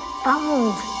for the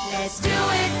phones. Let's do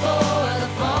it for the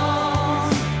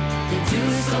phones. They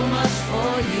do so much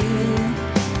for you.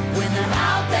 When they're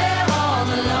out there all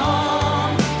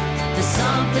alone, there's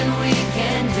something we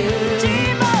can do.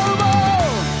 T-Mobile,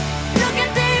 look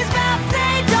at these maps,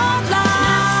 they don't lie.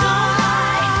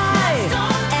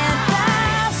 And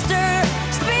faster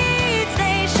speeds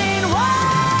nationwide.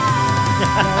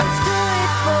 Let's do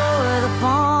it for the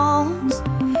phones.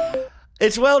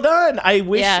 It's well done.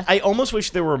 I almost wish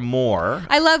there were more.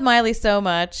 I love Miley so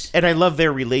much. And I love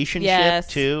their relationship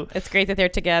too. It's great that they're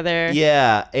together.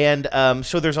 Yeah, and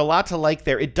so there's a lot to like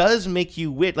there. It does make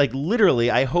you like literally,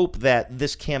 I hope that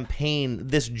this campaign,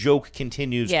 this joke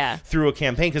continues through a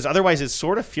campaign, because otherwise it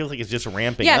sort of feels like it's just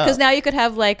ramping up. Yeah, because now you could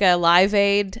have like a Live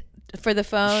Aid for the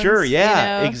phones. Sure,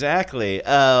 yeah, you know? exactly.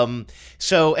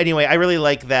 So anyway, I really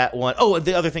like that one. Oh,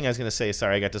 the other thing I was going to say,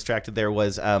 sorry, I got distracted there,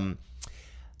 was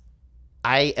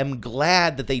I am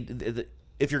glad that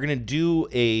if you're going to do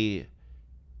a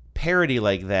parody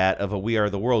like that of a We Are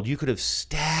the World, you could have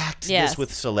stacked this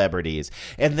with celebrities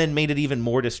and then made it even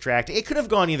more distracting. It could have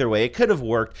gone either way. It could have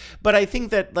worked. But I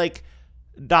think that like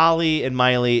Dolly and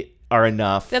Miley are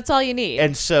enough. That's all you need.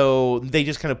 And so they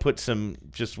just kind of put some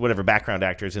just whatever background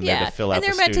actors in there to fill out the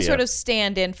studio. And they're meant to sort of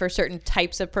stand in for certain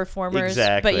types of performers.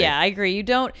 Exactly. But yeah, I agree. You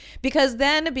don't, because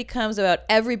then it becomes about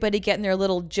everybody getting their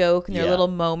little joke and their little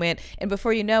moment. And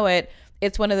before you know it,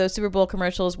 it's one of those Super Bowl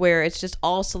commercials where it's just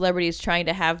all celebrities trying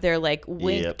to have their like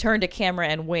wink, turn to camera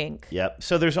and wink. Yep.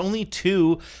 So there's only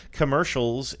 2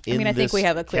 commercials in I think we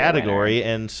have a clear category.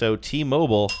 winner. And so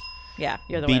T-Mobile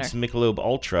you're the beats winner. Michelob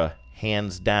Ultra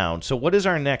hands down. So what is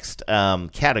our next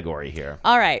category here?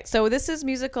 All right. So this is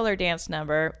musical or dance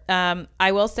number.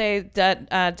 I will say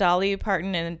that Dolly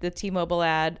Parton and the T-Mobile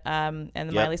ad and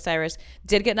the Miley Cyrus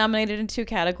did get nominated in 2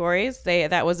 categories.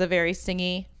 That was a very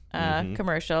singy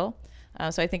commercial.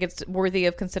 So I think it's worthy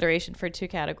of consideration for 2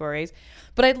 categories.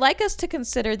 But I'd like us to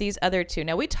consider these other 2.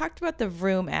 Now, we talked about the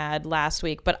Vroom ad last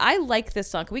week, but I like this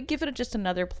song. Can we give it just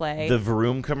another play? The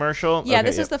Vroom commercial? Yeah,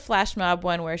 this is the Flash Mob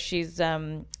one where she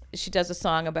does a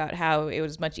song about how it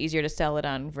was much easier to sell it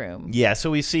on Vroom. Yeah,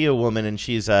 so we see a woman and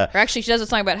she's... Or actually, she does a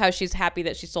song about how she's happy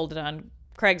that she sold it on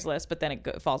Craigslist, but then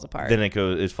it falls apart. Then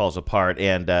it falls apart,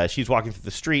 and she's walking through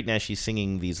the street, and as she's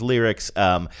singing these lyrics,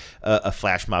 a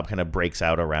flash mob kind of breaks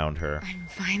out around her. I'm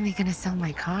finally gonna sell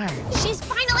my car. She's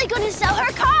finally gonna sell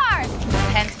her car.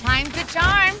 10 times the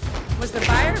charm. Was the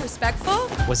buyer respectful?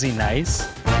 Was he nice?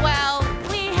 Well,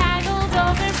 we haggled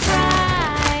over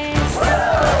price.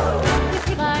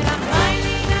 But I'm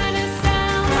finally gonna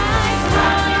sell my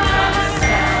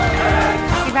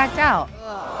car. He backed out.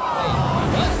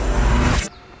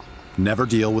 Never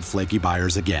deal with flaky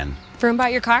buyers again. Vroom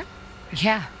bought your car?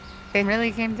 Yeah, they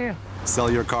really came through. Sell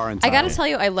your car in time. I gotta tell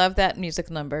you, I love that music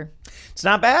number. It's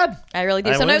not bad. I really do.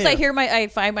 I'm Sometimes with you. I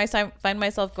find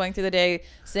myself going through the day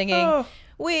singing,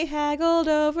 "We haggled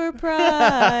over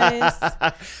price."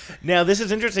 Now, this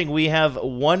is interesting. We have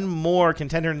one more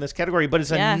contender in this category, but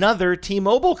it's another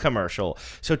T-Mobile commercial.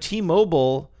 So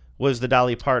T-Mobile was the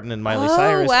Dolly Parton and Miley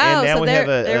Cyrus. Wow. And now so we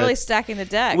they're have really stacking the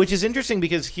deck. Which is interesting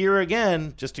because here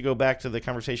again, just to go back to the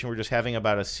conversation we we're just having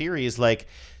about a series, like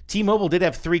T-Mobile did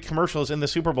have 3 commercials in the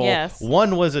Super Bowl. Yes.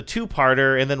 One was a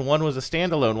 2-parter and then one was a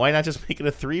standalone. Why not just make it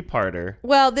a 3-parter?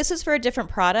 Well, this is for a different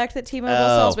product that T-Mobile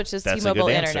sells, which is that's T-Mobile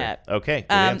a good answer. Internet. Okay,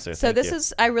 good answer. So Thank this you.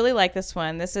 is, I really like this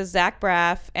one. This is Zach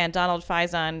Braff and Donald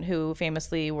Faison, who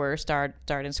famously were starred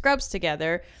in Scrubs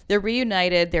together. They're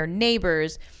reunited, they're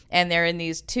neighbors, and they're in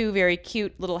these 2 very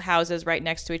cute little houses right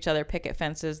next to each other, picket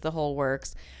fences, the whole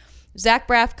works. Zach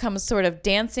Braff comes sort of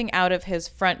dancing out of his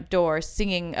front door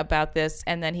singing about this,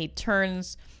 and then he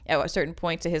turns at a certain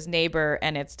point to his neighbor,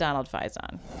 and it's Donald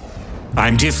Faison.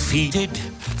 I'm defeated,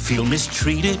 feel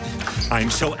mistreated. I'm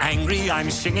so angry, I'm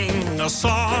singing a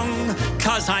song.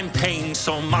 'Cause I'm paying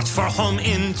so much for home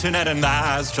internet, and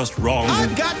that's just wrong.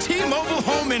 I've got T-Mobile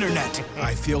home internet.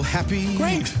 I feel happy.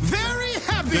 Great. Very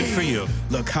happy. Good for you.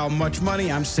 Look how much money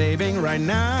I'm saving right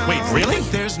now. Wait, really?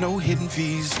 There's no hidden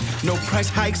fees, no price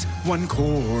hikes, one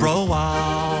core. Bro,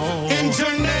 wow.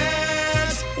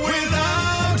 Internet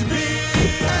without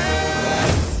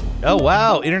BS. Oh,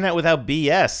 wow. Internet without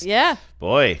BS. Yeah.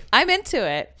 Boy. I'm into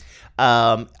it.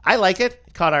 I like it.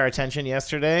 Caught our attention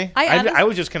yesterday. I I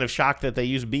was just kind of shocked that they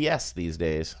use BS these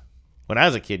days. When I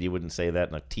was a kid, you wouldn't say that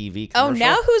in a TV commercial. Oh,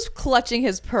 now who's clutching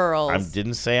his pearls? I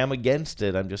didn't say I'm against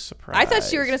it. I'm just surprised. I thought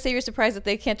you were going to say you're surprised that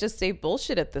they can't just say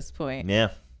bullshit at this point. Yeah.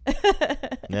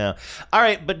 Yeah. All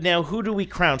right, but now who do we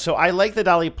crown? So I like the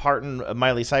Dolly Parton,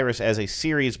 Miley Cyrus as a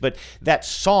series, but that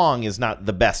song is not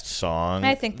the best song.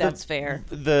 I think that's fair.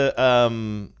 The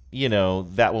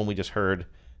that one we just heard,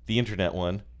 the internet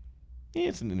one. Yeah,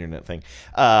 it's an internet thing.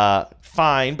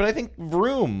 Fine, but I think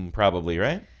Vroom probably,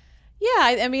 right?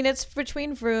 Yeah, I mean, it's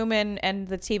between Vroom and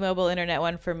the T-Mobile Internet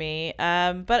one for me.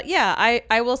 But yeah,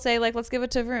 I will say, let's give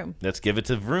it to Vroom. Let's give it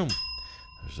to Vroom.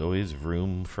 There's always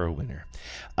room for a winner.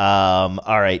 All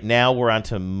right, now we're on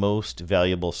to most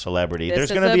valuable celebrity.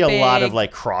 There's going to be a lot of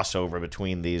crossover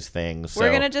between these things. We're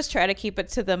going to just try to keep it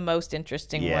to the most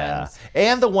interesting ones.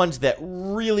 And the ones that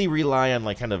really rely on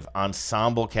kind of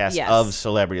ensemble cast of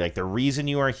celebrity. Like the reason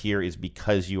you are here is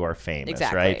because you are famous,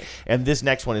 right? And this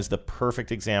next one is the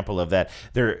perfect example of that.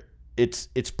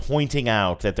 It's pointing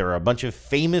out that there are a bunch of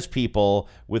famous people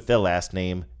with the last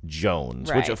name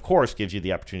Jones, which of course gives you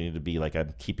the opportunity to be like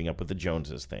a Keeping Up with the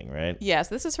Joneses thing, right? Yes,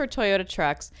 this is for Toyota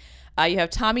trucks. You have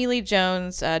Tommy Lee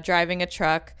Jones driving a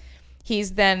truck.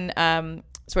 He's then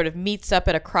sort of meets up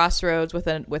at a crossroads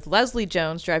with Leslie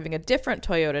Jones driving a different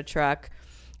Toyota truck,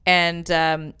 and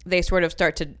they sort of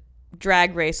start to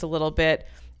drag race a little bit.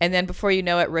 And then before you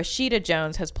know it, Rashida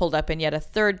Jones has pulled up in yet a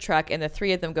third truck, and the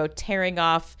three of them go tearing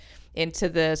off into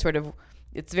the sort of,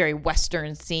 it's very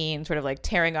Western scene, sort of like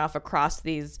tearing off across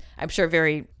these, I'm sure,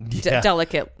 very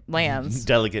delicate lands.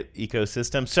 Delicate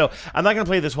ecosystem. So I'm not going to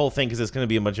play this whole thing because it's going to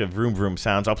be a bunch of vroom vroom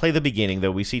sounds. I'll play the beginning,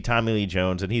 though. We see Tommy Lee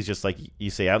Jones, and he's just like, you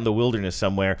say, out in the wilderness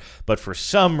somewhere. But for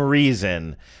some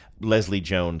reason, Leslie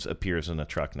Jones appears in a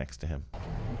truck next to him.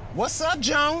 What's up,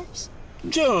 Jones?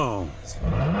 Jones.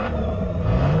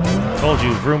 Told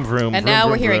you, vroom vroom. And vroom, now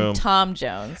vroom, we're hearing vroom. Tom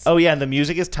Jones. Oh yeah, and the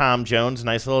music is Tom Jones.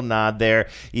 Nice little nod there.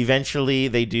 Eventually,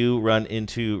 they do run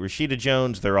into Rashida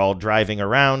Jones. They're all driving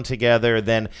around together.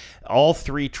 Then all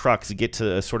three trucks get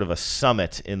to a sort of a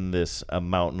summit in this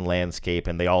mountain landscape,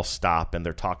 and they all stop and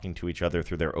they're talking to each other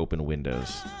through their open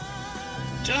windows.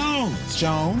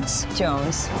 Jones.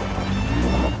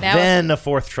 Now Then a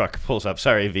fourth truck pulls up.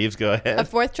 Sorry, Vives, go ahead. a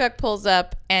fourth truck pulls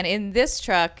up, and in this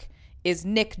truck is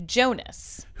Nick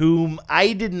Jonas. Whom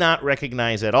I did not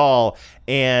recognize at all,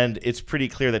 and it's pretty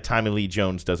clear that Tommy Lee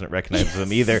Jones doesn't recognize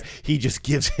him either. He just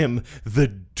gives him the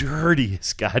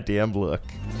dirtiest goddamn look.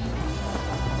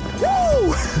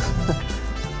 Woo!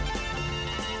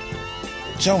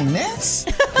 Jonas?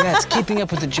 Yeah, it's Keeping Up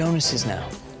with the Joneses now.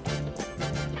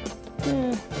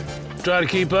 Try to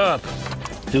keep up.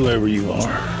 Whoever you are.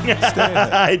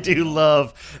 I do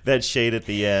love that shade at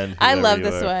the end. I love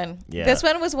whoever this you are. one. Yeah. This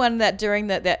one was one that during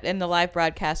that in the live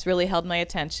broadcast really held my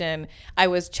attention. I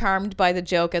was charmed by the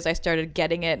joke as I started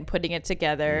getting it and putting it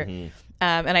together. Mm-hmm.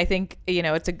 And I think,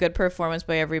 it's a good performance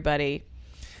by everybody.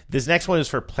 This next one is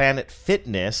for Planet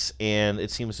Fitness, and it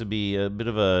seems to be a bit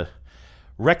of a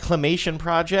reclamation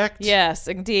project. Yes,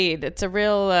 indeed. It's a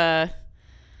real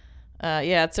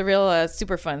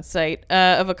super fun site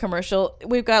of a commercial.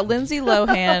 We've got Lindsay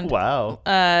Lohan. Wow.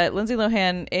 Lindsay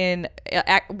Lohan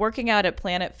working out at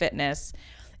Planet Fitness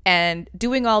and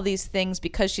doing all these things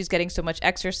because she's getting so much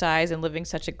exercise and living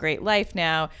such a great life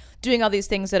now, doing all these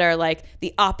things that are like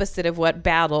the opposite of what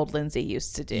bad old Lindsay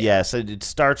used to do. Yes, it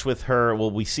starts with her.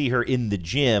 Well, we see her in the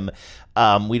gym.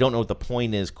 We don't know what the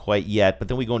point is quite yet, but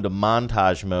then we go into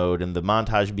montage mode, and the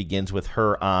montage begins with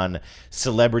her on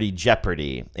Celebrity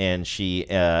Jeopardy, and she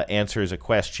answers a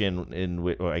question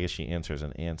I guess she answers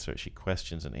an answer. She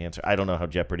questions an answer. I don't know how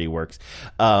Jeopardy works,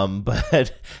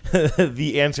 but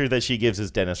the answer that she gives is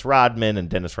Dennis Rodman, and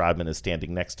Dennis Rodman is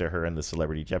standing next to her in the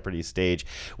Celebrity Jeopardy stage.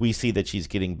 We see that she's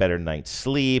getting better night's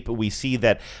sleep. We see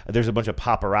that there's a bunch of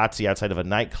paparazzi outside of a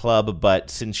nightclub, but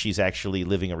since she's actually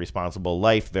living a responsible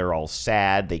life, they're all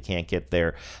sad. They can't get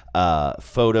their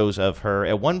photos of her.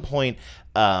 At one point,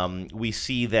 we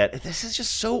see that this is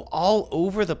just so all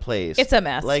over the place. It's a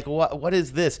mess. Like, what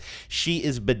is this? She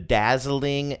is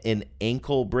bedazzling an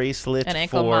ankle bracelet, an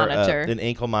ankle monitor, an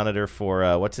ankle monitor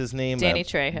for what's his name? Danny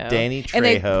Trejo. Danny Trejo.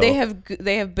 And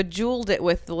they have bejeweled it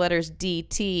with the letters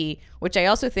DT, which I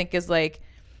also think is like,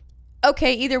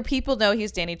 okay, either people know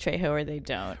he's Danny Trejo or they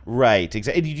don't. Right,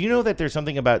 exactly. Did you know that there's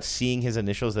something about seeing his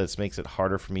initials that makes it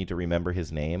harder for me to remember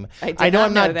his name? I know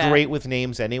I'm not that. great with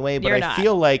names anyway, but You're I not.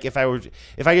 feel like if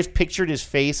I just pictured his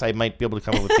face, I might be able to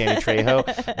come up with Danny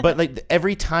Trejo. But like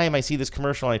every time I see this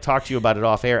commercial and I talk to you about it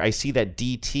off air, I see that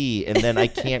DT, and then I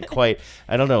can't quite.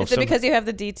 I don't know. Is it because you have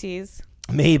the DTs?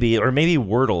 Maybe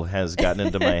Wordle has gotten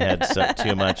into my head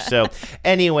too much. So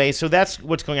anyway, so that's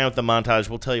what's going on with the montage.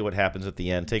 We'll tell you what happens at the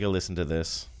end. Take a listen to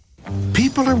this.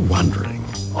 People are wondering.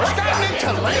 What's gotten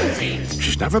into Lindsay?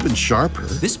 She's never been sharper.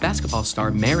 This basketball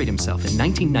star married himself in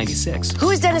 1996. Who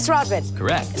is Dennis Rodman?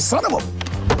 Correct. Son of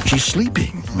a... She's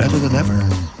sleeping better than ever,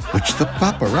 which the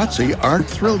paparazzi aren't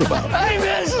thrilled about. I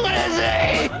miss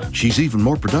Lindsay! She's even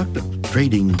more productive,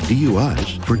 trading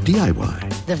DUIs for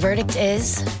DIY. The verdict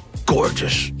is...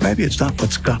 gorgeous. Maybe it's not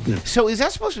what's gotten it. So is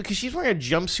that supposed to, because she's wearing a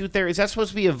jumpsuit there, is that supposed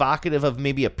to be evocative of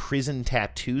maybe a prison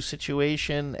tattoo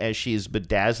situation as she's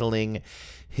bedazzling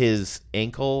his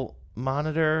ankle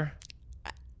monitor?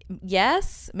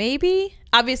 Yes, maybe.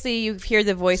 Obviously, you hear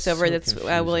the voiceover that's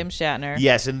William Shatner.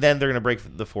 Yes, and then they're going to break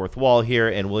the fourth wall here,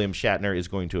 and William Shatner is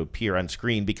going to appear on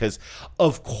screen because,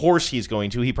 of course, he's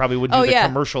going to. He probably wouldn't do the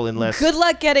commercial unless... Good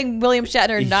luck getting William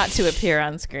Shatner not to appear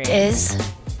on screen. Is...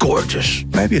 gorgeous.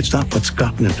 Maybe it's not what's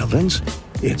gotten into Lindsay.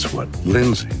 It's what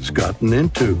Lindsay's gotten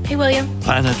into. Hey, William.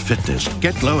 Planet Fitness.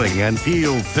 Get glowing and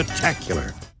feel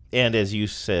spectacular. And as you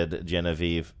said,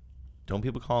 Genevieve, don't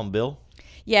people call him Bill?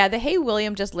 Yeah, the Hey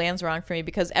William just lands wrong for me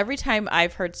because every time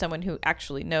I've heard someone who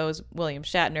actually knows William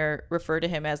Shatner refer to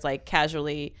him as like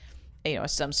casually,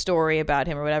 some story about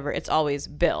him or whatever, it's always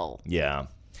Bill. Yeah.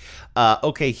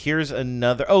 Okay, here's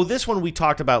another. Oh, this one we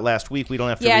talked about last week. We don't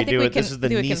have to redo it. This is the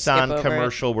Nissan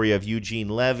commercial where you have Eugene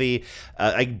Levy.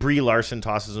 Brie Larson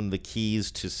tosses him the keys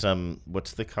to some.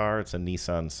 What's the car? It's a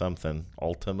Nissan something.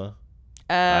 Altima?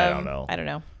 I don't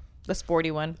know. The sporty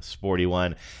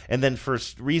one. And then for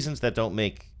reasons that don't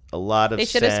make a lot of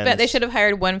sense. They should have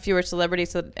hired one fewer celebrity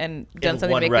and done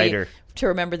something to make me to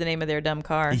remember the name of their dumb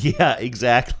car. Yeah,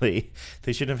 exactly.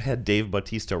 They should have had Dave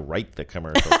Bautista write the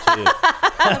commercial too.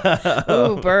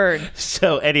 Ooh, burn.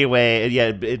 So anyway,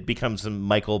 yeah, it becomes a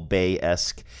Michael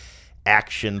Bay-esque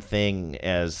action thing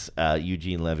as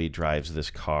Eugene Levy drives this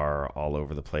car all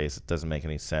over the place. It doesn't make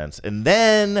any sense. And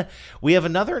then we have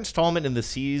another installment in the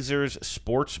Caesars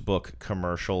Sportsbook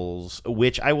commercials,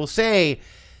 which I will say,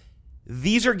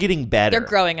 these are getting better. They're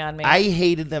growing on me. I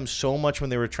hated them so much when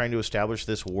they were trying to establish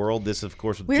this world. This, of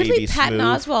course, with weirdly, J.B. Patton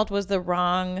Smoove. Oswalt was the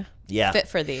wrong fit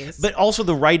for these. But also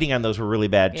the writing on those were really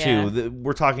bad, Yeah. too.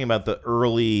 We're talking about the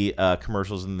early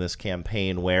commercials in this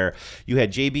campaign where you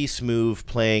had J.B. Smoove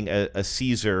playing a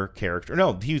Caesar character.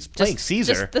 No, he was playing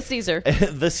Caesar. Just the Caesar.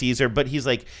 The Caesar, but he's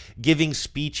like giving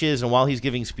speeches, and while he's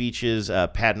giving speeches,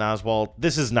 Patton Oswalt,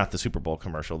 this is not the Super Bowl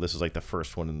commercial, this is like the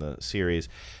first one in the series.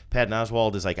 Patton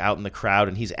Oswalt is like out in the crowd,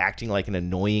 and he's acting like an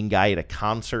annoying guy at a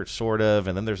concert, sort of,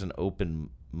 and then there's an open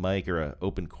mic or an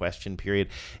open question period.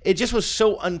 It just was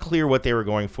so unclear clear what they were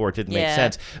going for. It didn't make Yeah.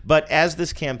 sense. But as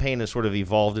this campaign has sort of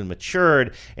evolved and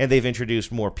matured, and they've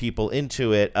introduced more people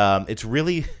into it, it's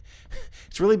really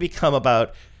become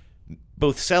about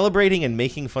both celebrating and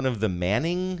making fun of the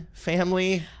Manning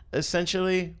family,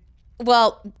 essentially.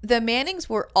 Well, the Mannings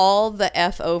were all the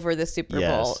F over the Super Bowl.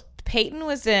 Yes. Peyton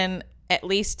was in at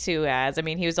least 2 ads. I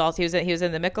mean, he was in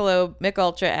the Michelob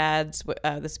Ultra ads,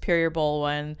 the Superior Bowl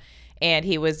one, and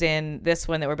he was in this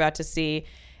one that we're about to see.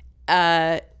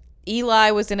 Eli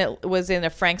was in a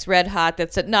Frank's Red Hot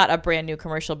that's not a brand new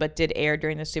commercial, but did air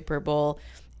during the Super Bowl.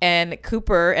 And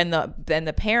Cooper and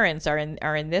the parents are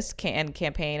in this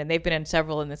campaign, and they've been in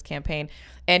several in this campaign.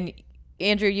 And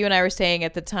Andrew, you and I were saying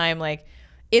at the time, like,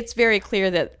 it's very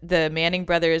clear that the Manning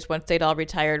brothers, once they'd all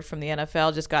retired from the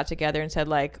NFL, just got together and said,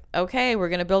 like, okay, we're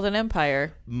going to build an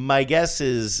empire. My guess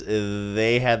is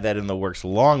they had that in the works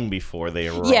long before they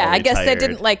were all I guess retired.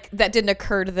 that didn't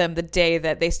occur to them the day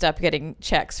that they stopped getting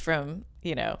checks from,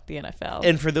 the NFL.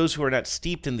 And for those who are not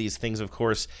steeped in these things, of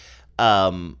course,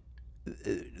 the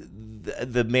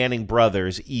Manning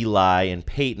brothers, Eli and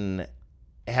Peyton,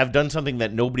 have done something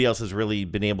that nobody else has really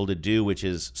been able to do, which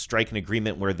is strike an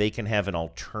agreement where they can have an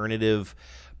alternative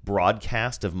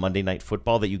broadcast of Monday Night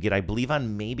Football that you get, I believe,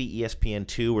 on maybe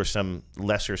ESPN2 or some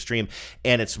lesser stream,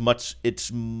 and it's much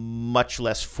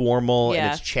less formal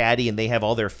and it's chatty, and they have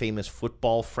all their famous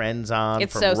football friends on,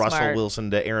 from Russell smart.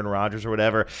 Wilson to Aaron Rodgers or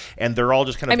whatever, and they're all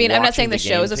just kind of I'm not watching saying the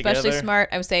show is especially together. smart.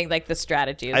 I'm saying like the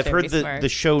strategy is I've very heard smart. the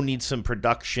show needs some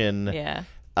production. Yeah.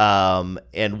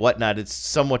 And whatnot. It's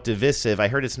somewhat divisive. I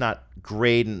heard it's not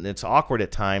great and it's awkward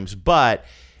at times, but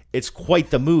it's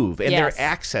quite the move. And Yes. their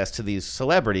access to these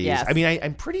celebrities. Yes. I mean,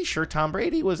 I'm pretty sure Tom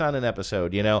Brady was on an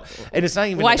episode, and it's not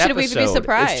even Why an should episode. we be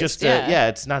surprised? It's just Yeah.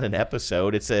 it's not an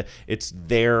episode. It's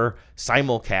their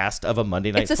simulcast of a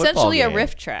Monday Night It's Football essentially game. a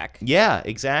riff track. Yeah,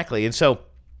 exactly. And so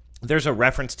there's a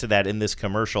reference to that in this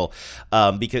commercial,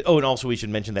 because and also we should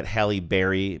mention that Halle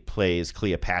Berry plays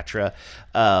Cleopatra.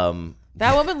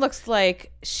 That woman looks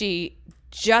like she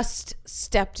just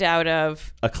stepped out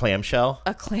of a clamshell.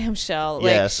 Like,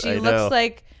 Yes, she I looks know.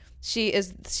 like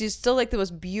she's still like the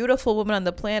most beautiful woman on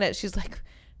the planet. She's like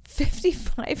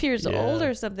 55 years old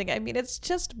or something. I mean, it's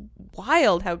just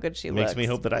wild how good she looks. Makes me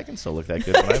hope that I can still look that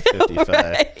good when I'm 55.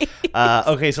 Right?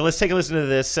 Okay, so let's take a listen to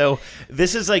this. So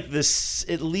this is like this,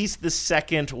 at least the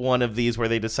second one of these where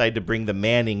they decide to bring the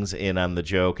Mannings in on the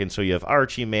joke. And so you have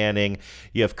Archie Manning,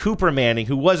 you have Cooper Manning,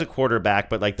 who was a quarterback,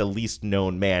 but like the least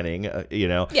known Manning,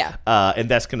 Yeah. And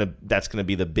that's gonna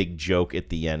be the big joke at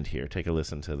the end here. Take a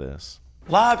listen to this.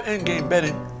 Live endgame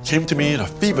betting came to me in a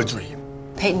fever dream.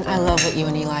 Peyton, I love what you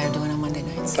and Eli are doing on Monday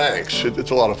nights. Thanks. It's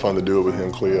a lot of fun to do it with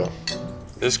him, Cleo.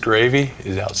 This gravy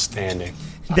is outstanding.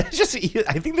 That's just,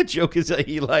 I think the joke is that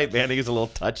Eli Manning is a little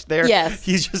touched there. Yes.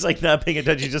 He's just like not paying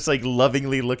attention. He's just like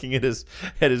lovingly looking at his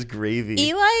gravy.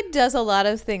 Eli does a lot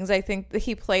of things. I think that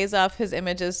he plays off his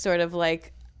images sort of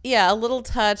like, a little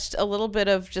touched, a little bit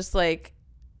of just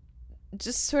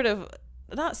sort of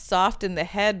not soft in the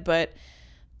head, but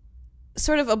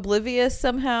sort of oblivious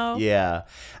somehow. Yeah.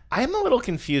 I'm a little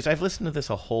confused. I've listened to this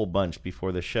a whole bunch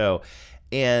before the show,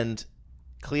 and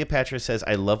Cleopatra says,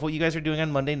 I love what you guys are doing on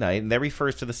Monday night, and that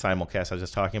refers to the simulcast I was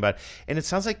just talking about. And it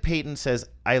sounds like Peyton says,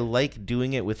 I like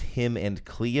doing it with him and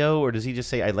Cleo, or does he just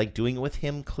say, I like doing it with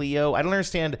him, Cleo? I don't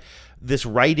understand this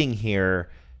writing here.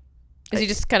 Is he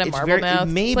just kind of It's marble mouth?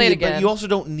 Maybe, Play it again. but you also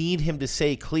don't need him to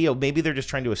say Cleo. Maybe they're just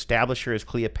trying to establish her as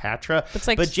Cleopatra. It's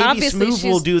like, but JD obviously Smoove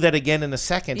will she's- do that again in a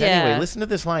second. Yeah. Anyway, listen to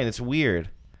this line. It's weird.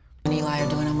 And Eli are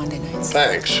doing on Monday nights.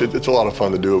 Thanks. It's a lot of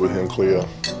fun to do it with him, Cleo.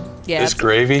 Yeah, This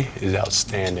gravy is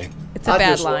outstanding. It's a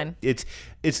bad line.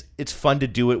 It's fun to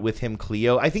do it with him,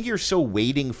 Cleo. I think you're so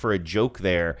waiting for a joke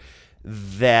there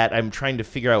that I'm trying to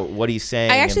figure out what he's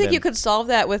saying. I actually think you could solve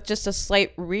that with just a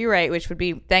slight rewrite, which would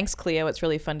be, thanks, Cleo. It's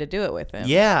really fun to do it with him.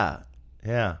 Yeah.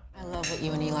 I love what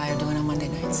you and Eli are doing on Monday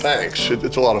nights. Thanks.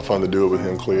 It's a lot of fun to do it with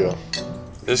him, Cleo.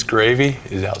 This gravy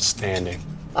is outstanding.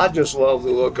 I just love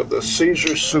the look of the Caesar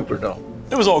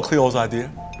Superdome. It was all Cleo's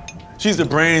idea. She's the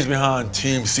brains behind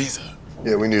Team Caesar.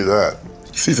 Yeah, we knew that.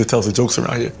 Caesar tells the jokes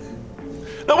around here.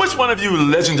 Now, which one of you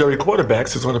legendary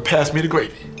quarterbacks is going to pass me the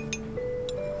gravy?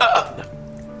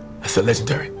 I said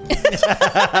legendary.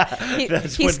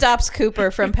 He stops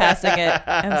Cooper from passing it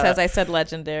and says, I said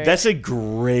legendary. That's a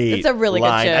great It's a really good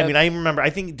line. I joke. mean, I remember,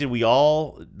 did we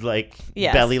all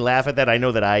Yes. belly laugh at that? I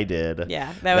know that I did.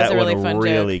 Yeah, that was a really one fun joke.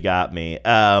 really got me.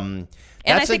 And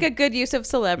I think a good use of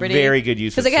celebrity. Very good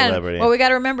use of celebrity. What we got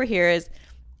to remember here is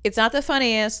it's not the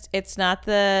funniest. It's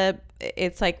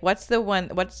like, what's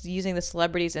using the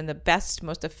celebrities in the best,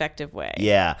 most effective way.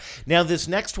 Yeah. Now, this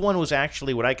next one was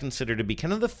actually what I consider to be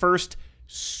kind of the first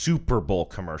Super Bowl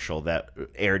commercial that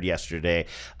aired yesterday,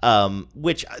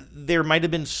 which there might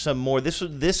have been some more.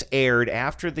 This aired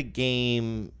after the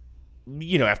game,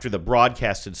 after the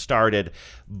broadcast had started,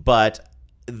 but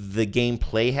the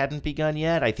gameplay hadn't begun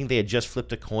yet. I think they had just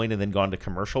flipped a coin and then gone to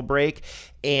commercial break.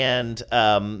 And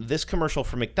this commercial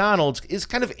for McDonald's is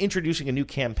kind of introducing a new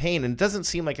campaign, and it doesn't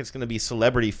seem like it's going to be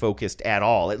celebrity-focused at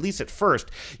all, at least at first.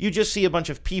 You just see a bunch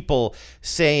of people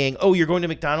saying, "Oh, you're going to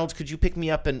McDonald's? Could you pick me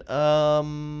up?" And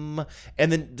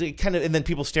then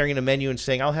people staring at a menu and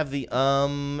saying, "I'll have the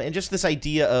and just this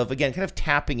idea of, again, kind of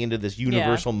tapping into this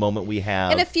universal moment we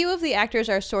have. And a few of the actors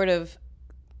are sort of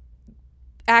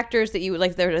actors that you would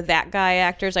like. They're that guy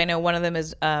actors. I know one of them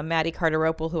is Matty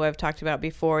Carteropoulos, who I've talked about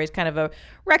before. He's kind of a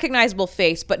recognizable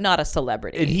face, but not a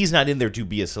celebrity. And he's not in there to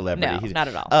be a celebrity. No, not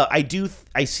at all.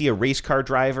 I see a race car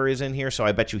driver is in here, so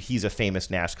I bet you he's a famous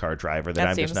NASCAR driver that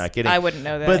I'm just not getting. I wouldn't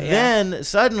know that. But then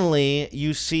suddenly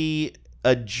you see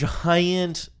a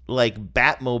giant, like,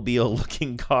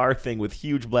 Batmobile-looking car thing with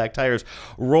huge black tires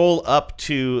roll up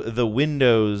to the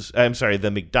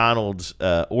the McDonald's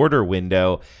order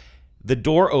window. The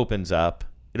door opens up.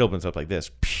 It opens up like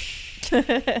this.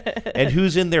 And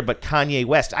who's in there but Kanye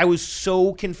West? I was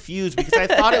so confused because I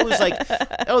thought it was like,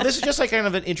 oh, this is just like kind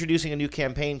of introducing a new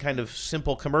campaign, kind of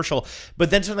simple commercial.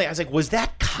 But then suddenly I was like, was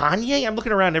that Kanye? I'm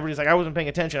looking around. Everybody's like, I wasn't paying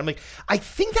attention. I'm like, I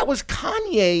think that was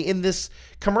Kanye in this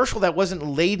commercial that wasn't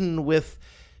laden with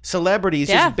celebrities,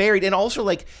 just buried. And also,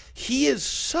 like, he is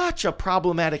such a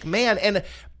problematic man. And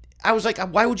I was like,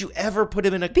 why would you ever put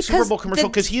him in a Super Bowl commercial?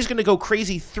 Because he's going to go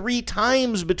crazy 3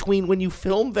 times between when you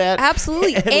filmed that.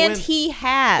 Absolutely. And he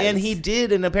has. And he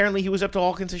did. And apparently he was up to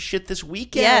all kinds of shit this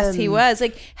weekend. Yes, he was.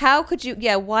 Like, how could you,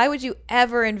 why would you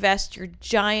ever invest your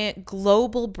giant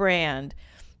global brand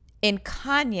in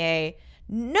Kanye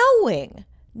knowing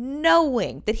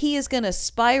that he is going to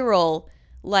spiral,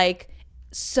 like,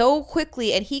 so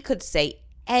quickly, and he could say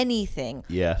anything.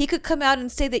 Yeah. He could come out and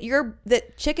say that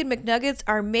chicken McNuggets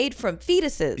are made from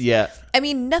fetuses. Yeah. I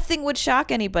mean, nothing would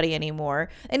shock anybody anymore.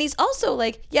 And he's also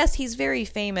like, yes, he's very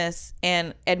famous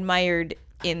and admired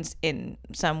in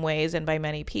some ways and by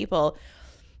many people.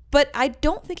 But I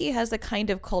don't think he has the kind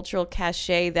of cultural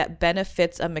cachet that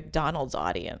benefits a McDonald's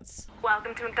audience.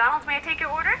 Welcome to McDonald's. May I take your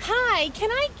order? Hi,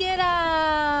 can I get a...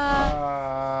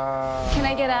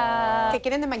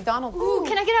 Get in the McDonald's. Ooh,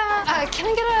 can I get a...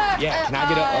 Yeah, can I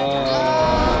get a...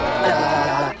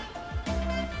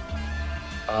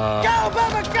 Go,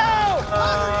 Bubba, go!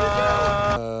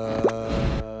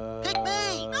 Pick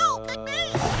me! No, pick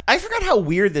me! I forgot how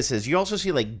weird this is. You also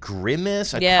see, like,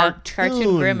 Grimace, a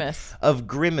cartoon Grimace. of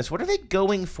Grimace. What are they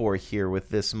going for here with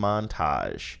this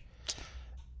montage?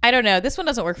 I don't know. This one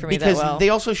doesn't work for me that well. Because they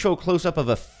also show a close-up of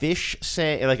a fish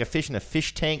saying, like a fish in a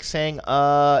fish tank saying,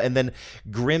 and then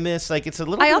Grimace. Like, it's a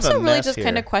little bit of a mess I also really just here.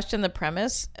 kind of question the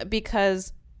premise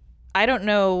because I don't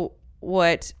know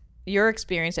what your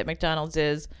experience at McDonald's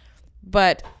is,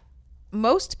 but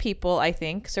most people, I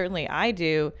think, certainly I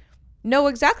do, know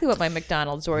exactly what my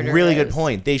McDonald's order Really is. good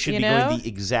point. They should be going the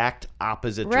exact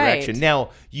opposite direction. Now,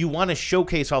 you want to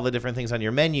showcase all the different things on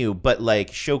your menu, but,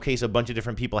 like, showcase a bunch of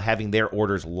different people having their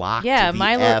orders locked. Yeah, to the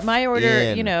my order,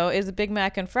 in. is a Big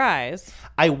Mac and fries.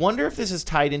 I wonder if this is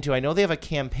tied into, I know they have a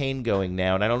campaign going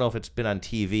now, and I don't know if it's been on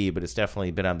TV, but it's definitely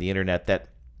been on the internet, that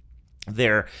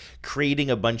they're creating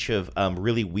a bunch of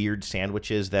really weird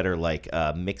sandwiches that are like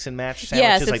mix and match sandwiches.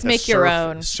 Yes, it's like make your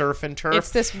own. Surf and turf. It's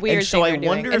this weird and so thing I they're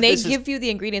wonder doing. if And they this give you the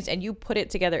ingredients and you put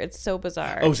it together. It's so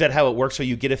bizarre. Oh, is that how it works? So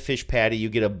you get a fish patty, you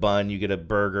get a bun, you get a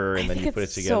burger, and then you put it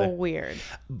together. So weird.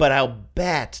 But I'll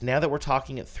bet, now that we're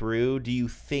talking it through, do you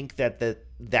think that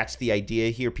that's the idea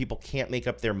here? People can't make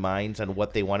up their minds on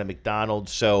what they want at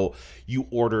McDonald's, so you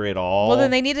order it all. Well,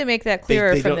 then they need to make that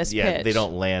clearer from this pitch. Yeah, they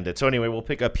don't land it. So anyway, we'll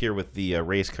pick up here with the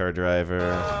race car driver.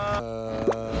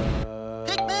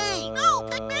 Pick me! No,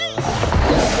 pick me!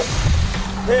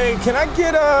 Hey, can I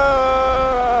get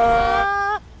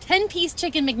a... 10-piece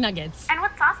chicken McNuggets. And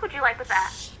what sauce would you like with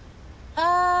that?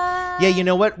 Yeah, you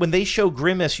know what? When they show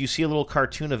Grimace, you see a little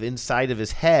cartoon of inside of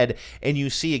his head, and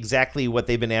you see exactly what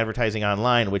they've been advertising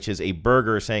online, which is a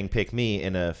burger saying "pick me"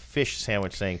 and a fish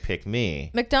sandwich saying "pick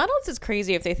me." McDonald's is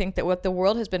crazy if they think that what the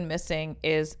world has been missing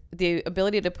is the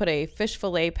ability to put a fish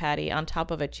fillet patty on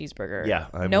top of a cheeseburger. Yeah,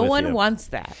 no one wants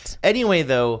that. Anyway,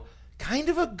 though, kind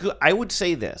of a good. I would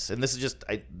say this, and this is just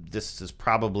this is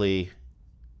probably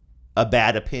a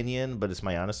bad opinion, but it's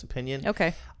my honest opinion.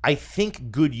 Okay. I think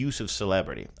good use of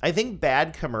celebrity. I think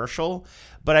bad commercial,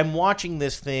 but I'm watching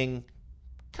this thing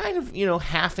kind of,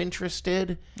 half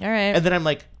interested. All right. And then I'm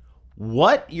like,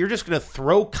 what? You're just going to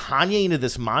throw Kanye into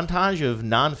this montage of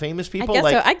non-famous people? I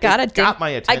guess so. I gotta got my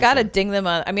attention. I gotta ding them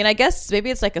on. I mean, I guess maybe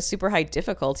it's like a super high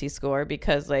difficulty score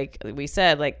because, like we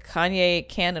said, like Kanye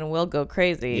can and will go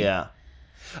crazy. Yeah.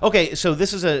 Okay, so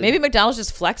this is maybe McDonald's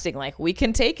just flexing, like we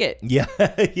can take it. Yeah,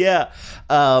 yeah.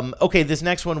 Okay, this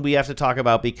next one we have to talk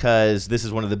about because this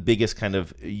is one of the biggest kind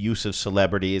of use of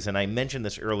celebrities, and I mentioned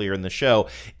this earlier in the show.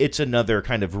 It's another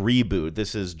kind of reboot.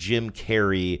 This is Jim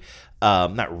Carrey.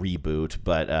 Not reboot,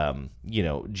 but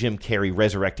Jim Carrey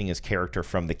resurrecting his character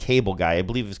from The Cable Guy. I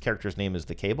believe his character's name is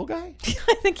The Cable Guy.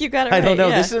 I think you got it right. I don't know.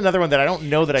 Yeah. This is another one that I don't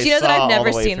know that I saw. You know that I've never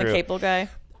all the way seen through. The Cable Guy.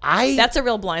 That's a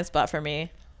real blind spot for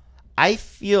me. I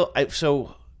feel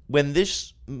so when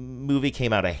this movie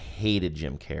came out, I hated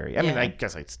Jim Carrey. I mean, I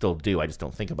guess I still do. I just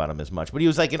don't think about him as much. But he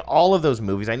was like in all of those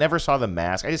movies. I never saw The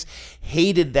Mask. I just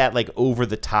hated that like over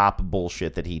the top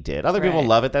bullshit that he did. Other people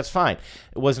love it. That's fine.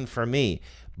 It wasn't for me.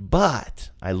 But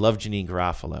I love Janeane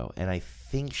Garofalo, and I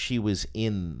think she was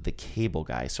in The Cable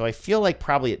Guy. So I feel like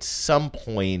probably at some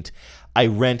point I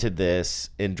rented this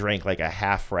and drank like a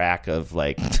half rack of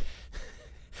like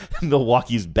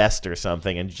Milwaukee's Best or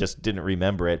something and just didn't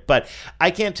remember it. But I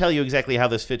can't tell you exactly how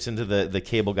this fits into the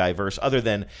Cable Guy verse other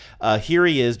than here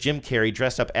he is, Jim Carrey,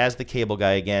 dressed up as the Cable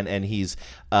Guy again, and he's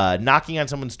knocking on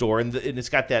someone's door, and it's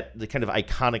got the kind of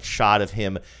iconic shot of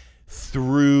him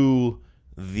through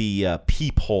the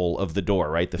peephole of the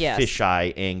door, right? The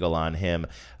fisheye angle on him.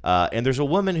 And there's a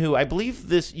woman who I believe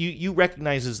this you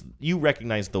recognize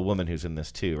the woman who's in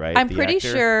this too, right? I'm pretty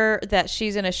sure that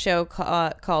she's in a show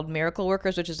called Miracle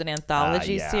Workers, which is an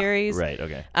anthology series. Right.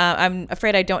 Okay. I'm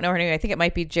afraid I don't know her name. I think it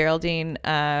might be Geraldine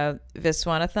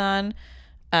Viswanathan,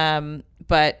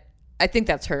 but I think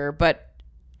that's her. But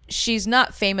she's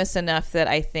not famous enough that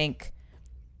I think.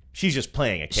 She's just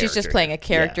playing a character. She's just playing a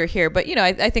character here. But,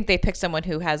 I think they picked someone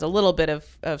who has a little bit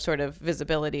of sort of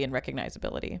visibility and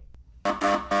recognizability.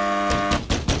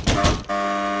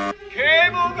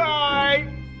 Cable Guy!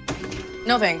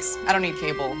 No thanks. I don't need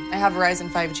cable. I have Verizon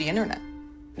 5G internet.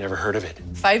 Never heard of it.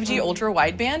 5G ultra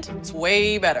wideband? It's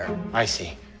way better. I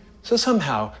see. So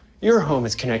somehow your home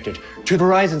is connected to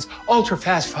Verizon's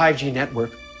ultra-fast 5G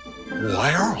network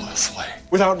wirelessly.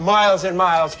 Without miles and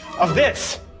miles of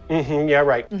this. Mm-hmm, yeah,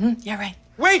 right. Mm-hmm, yeah, right.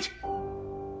 Wait!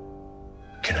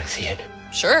 Can I see it?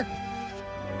 Sure.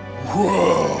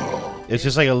 Whoa! It's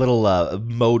just like a little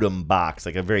modem box,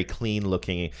 like a very clean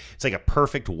looking. It's like a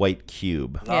perfect white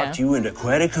cube. Locked you into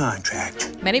quite a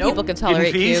contract. Many people can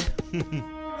tolerate cube.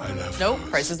 I love Nope,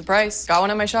 price is the price. Got one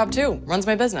at my shop too. Runs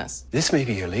my business. This may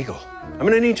be illegal. I'm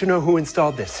gonna need to know who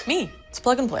installed this. Me. It's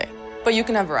plug and play. But you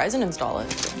can have Verizon install it.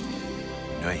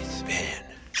 Nice van.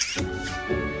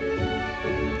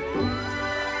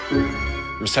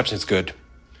 Reception's good.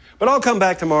 But I'll come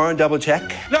back tomorrow and double check.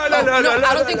 No, I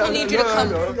don't think we'll need you to come.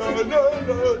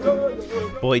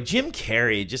 Boy, Jim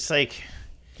Carrey, just like...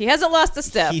 He hasn't lost a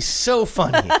step. He's so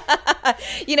funny.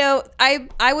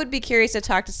 I would be curious to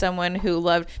talk to someone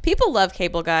who people love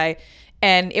Cable Guy,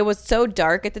 and it was so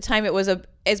dark at the time. It was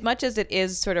as much as it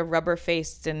is sort of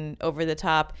rubber-faced and over the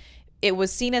top, it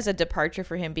was seen as a departure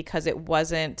for him because it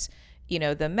wasn't...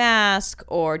 The Mask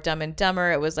or Dumb and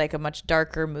Dumber. It was like a much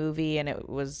darker movie, and it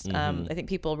was, I think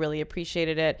people really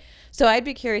appreciated it. So I'd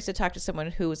be curious to talk to someone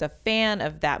who was a fan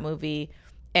of that movie,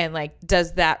 and like,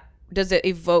 does it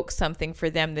evoke something for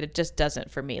them that it just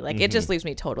doesn't for me? Like, it just leaves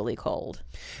me totally cold.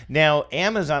 Now,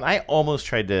 Amazon, I almost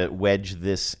tried to wedge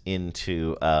this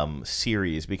into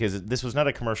series because this was not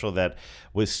a commercial that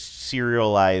was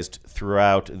serialized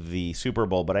throughout the Super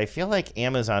Bowl, but I feel like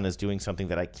Amazon is doing something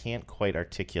that I can't quite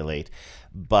articulate,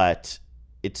 but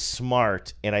it's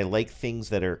smart, and I like things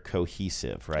that are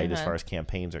cohesive, right, as far as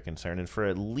campaigns are concerned. And for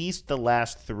at least the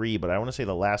last 3, but I want to say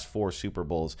the last 4 Super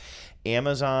Bowls,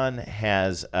 Amazon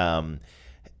has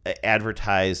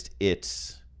advertised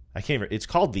it's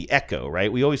called the Echo,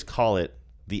 right? We always call it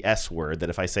the S word, that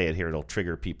if I say it here, it'll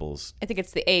trigger people's... I think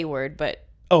it's the A word, but...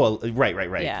 Oh,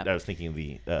 right. Yeah. I was thinking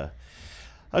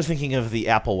of the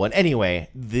Apple one. Anyway,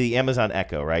 the Amazon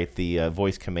Echo, right? The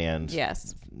voice command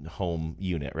home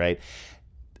unit, right?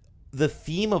 The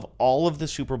theme of all of the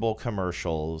Super Bowl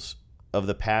commercials of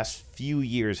the past few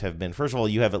years have been, first of all,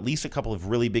 you have at least a couple of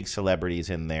really big celebrities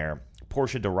in there.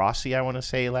 Portia de Rossi, I want to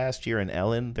say, last year, and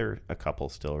Ellen. They're a couple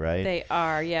still, right? They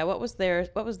are, yeah. What was their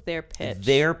pitch?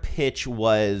 Their pitch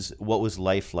was what was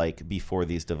life like before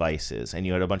these devices. And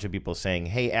you had a bunch of people saying,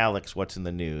 hey, Alex, what's in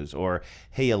the news? Or,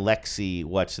 hey, Alexi,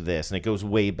 what's this? And it goes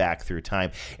way back through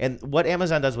time. And what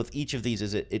Amazon does with each of these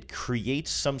is it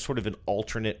creates some sort of an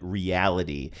alternate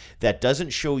reality that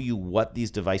doesn't show you what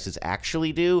these devices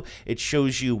actually do. It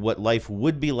shows you what life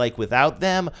would be like without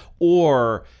them,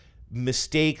 or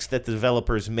mistakes that the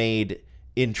developers made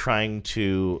in trying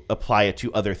to apply it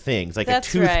to other things, like That's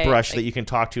a toothbrush right. that you can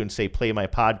talk to and say, play my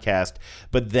podcast,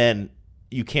 but then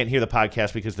you can't hear the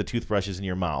podcast because the toothbrush is in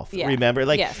your mouth. Yeah. Remember?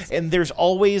 Like, Yes. and there's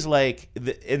always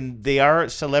and they are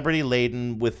celebrity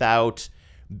laden without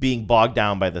being bogged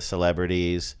down by the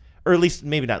celebrities, or at least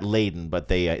maybe not laden, but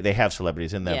they have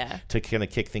celebrities in them Yeah. to kind of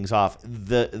kick things off.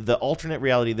 The alternate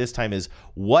reality this time is,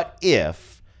 what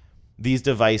if these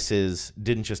devices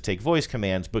didn't just take voice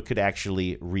commands, but could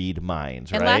actually read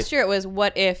minds, And right? last year it was,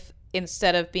 what if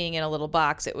instead of being in a little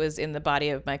box, it was in the body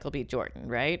of Michael B. Jordan,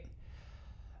 right?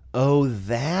 Oh,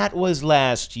 that was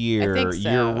last year. I think so.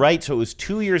 You're right. So it was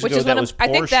 2 years Which ago. is That one was of,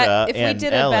 Portia I think that if we and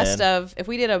did Ellen. a best of, if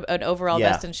we did an overall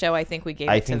Yeah. best in show, I think we gave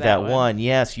I it to think that one.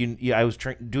 Yes, I was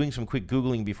doing some quick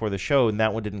Googling before the show, and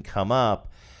that one didn't come up.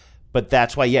 But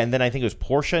that's why, yeah. And then I think it was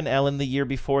Portia and Ellen the year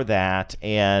before that,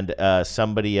 and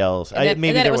somebody else. And then, Maybe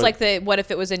and then there it was like the what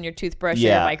if it was in your toothbrush or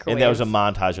your yeah, microwave? and that was a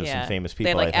montage of some famous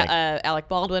people. They had like I think. Alec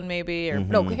Baldwin maybe, or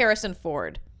no, Harrison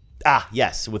Ford. Ah,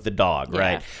 yes, with the dog, Yeah.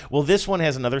 right? Well, this one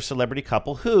has another celebrity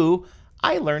couple who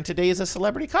I learned today is a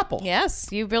celebrity couple. Yes,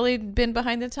 you've really been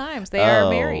behind the times. They are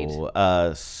married.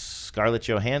 Scarlett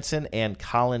Johansson and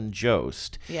Colin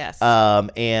Jost. Yes.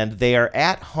 And they are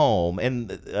at home, and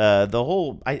the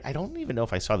whole I don't even know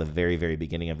if I saw the very, very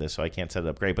beginning of this, so I can't set it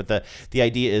up great. But the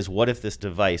idea is, what if this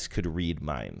device could read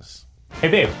minds? Hey,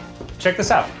 babe, check this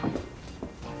out.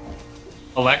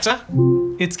 Alexa,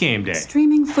 it's game day.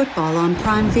 Streaming football on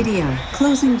Prime Video.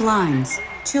 Closing blinds.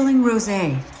 Chilling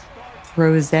rosé.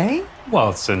 Rosé? Well,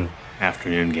 it's an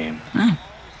afternoon game.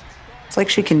 It's like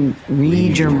she can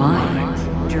read your mind.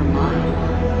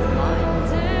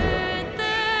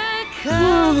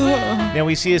 Now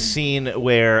we see a scene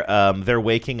where they're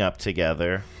waking up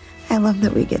together. I love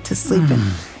that we get to sleep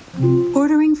in.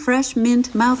 Ordering fresh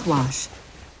mint mouthwash.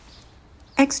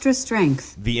 Extra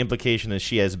strength. The implication is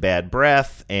she has bad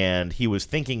breath, and he was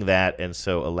thinking that, and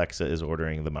so Alexa is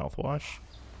ordering the mouthwash.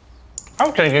 I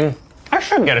was thinking I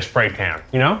should get a spray tan,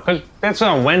 because that's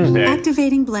on Wednesday.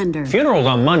 Activating blender. Funeral's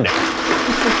on Monday.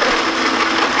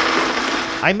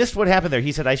 I missed what happened there.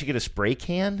 He said I should get a spray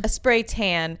can? A spray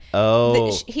tan.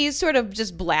 Oh. He's sort of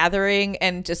just blathering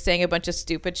and just saying a bunch of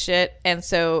stupid shit. And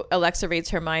so Alexa reads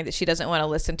her mind that she doesn't want to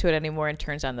listen to it anymore and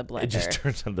turns on the blender. It just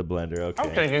turns on the blender, okay. I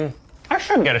was thinking I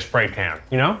should get a spray tan,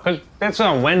 because that's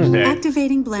on Wednesday.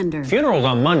 Activating blender. Funeral's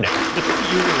on Monday.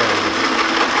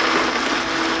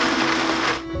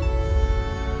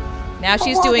 Now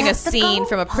she's doing a scene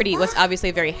from what's obviously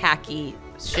a very hacky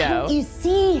show. You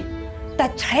see,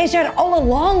 that treasure all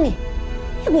along,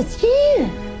 it was here.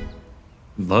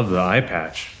 Love the eye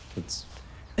patch.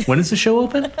 When does the show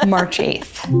open? March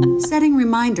 8th. Setting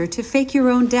reminder to fake your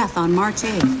own death on March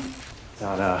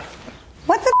 8th.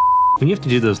 What the? When you have to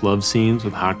do those love scenes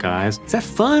with hot guys, is that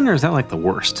fun or is that like the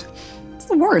worst? It's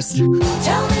the worst. Tell me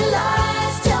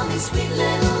lies, tell me sweet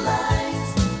little lies.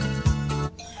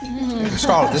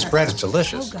 Scarlett, this bread is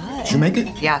delicious. Did you make it?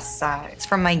 Yes, it's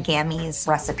from my Gammy's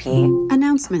recipe.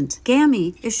 Announcement.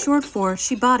 Gammy is short for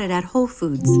she bought it at Whole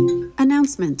Foods.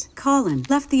 Announcement. Colin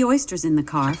left the oysters in the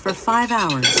car for 5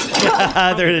 hours.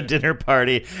 They're at a dinner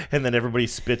party, and then everybody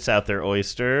spits out their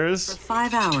oysters.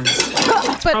 5 hours.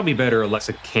 It's probably better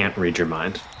Alexa can't read your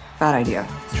mind. Bad idea.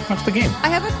 Watch the game. I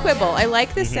have a quibble. I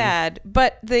like this ad,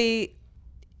 but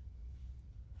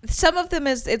some of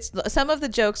the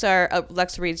jokes are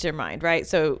Alexa reads your mind, right?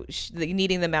 So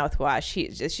needing the mouthwash,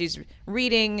 she's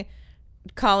reading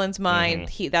Colin's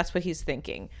mind. That's what he's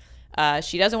thinking.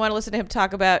 She doesn't want to listen to him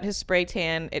talk about his spray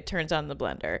tan. It turns on the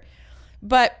blender,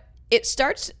 but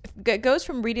it goes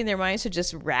from reading their minds to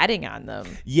just ratting on them.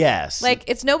 Yes. Like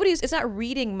it's not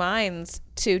reading minds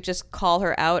to just call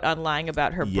her out on lying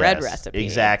about her bread recipe.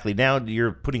 Exactly. Now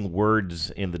you're putting words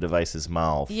in the device's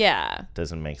mouth. Yeah.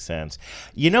 Doesn't make sense.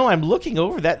 I'm looking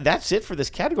over that. That's it for this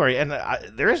category. And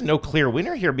there is no clear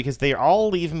winner here because they all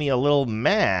leave me a little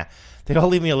meh. They all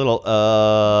leave me a little,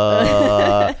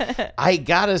 I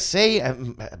gotta say,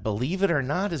 believe it or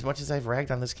not, as much as I've ragged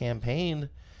on this campaign,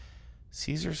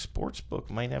 Caesars Sportsbook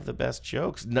might have the best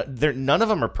jokes. None of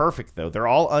them are perfect, though. They're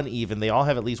all uneven. They all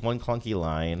have at least one clunky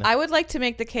line. I would like to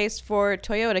make the case for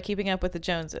Toyota keeping up with the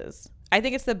Joneses. I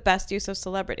think it's the best use of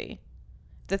celebrity.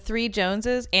 The three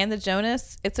Joneses and the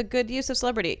Jonas, it's a good use of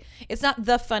celebrity. It's not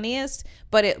the funniest,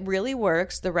 but it really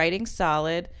works. The writing's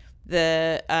solid.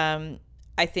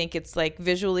 I think it's like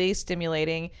visually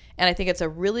stimulating, and I think it's a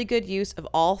really good use of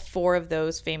all four of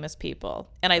those famous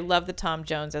people. And I love the Tom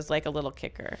Jones as like a little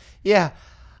kicker. Yeah.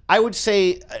 I would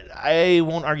say I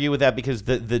won't argue with that because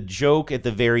the joke at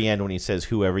the very end when he says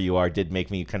 "whoever you are" did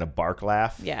make me kind of bark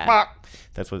laugh. Yeah,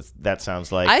 that's what that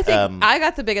sounds like. I think I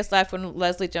got the biggest laugh when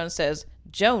Leslie Jones says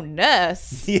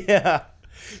Jonas. Yeah.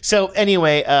 So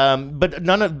anyway, but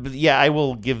I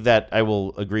will give that. I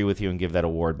will agree with you and give that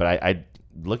award. But I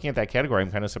looking at that category, I'm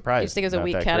kind of surprised. I just think it was a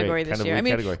weak category this year. I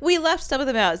mean, we left some of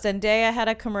them out. Zendaya had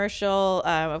a commercial.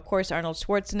 Of course, Arnold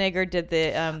Schwarzenegger did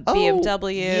the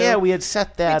BMW. Yeah, we had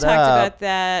set that up. We talked about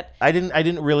that. I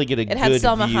didn't really get a good had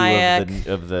Salma view Hayek.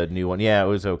 of the new one. Yeah, it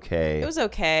was okay. It was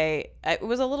okay. It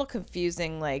was a little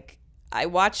confusing. Like, I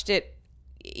watched it,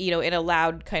 in a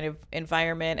loud kind of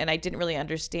environment, and I didn't really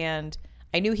understand.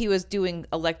 I knew he was doing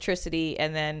electricity,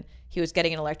 and then he was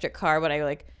getting an electric car, but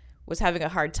I was having a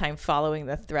hard time following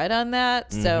the thread on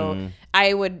that. So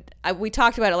we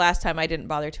talked about it last time. I didn't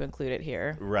bother to include it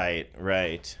here.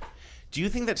 Right. Do you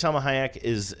think that Salma Hayek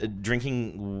is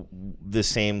drinking the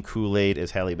same Kool-Aid as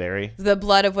Halle Berry? The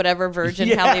blood of whatever virgin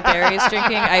Halle Berry is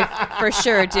drinking? I for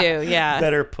sure do, yeah.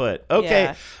 Better put. Okay.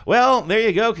 Yeah. Well, there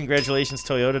you go. Congratulations,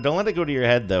 Toyota. Don't let it go to your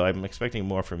head, though. I'm expecting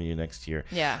more from you next year.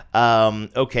 Yeah.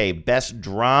 Okay, best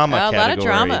drama category. A lot of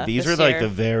drama These this are like year. the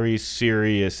very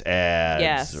serious ads,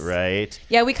 Yes. right?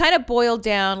 Yeah, we kind of boiled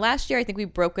down. Last year, I think we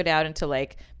broke it out into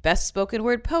best spoken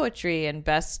word poetry and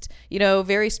best,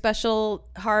 very special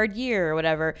hard year or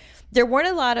whatever. There weren't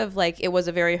a lot of it was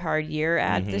a very hard year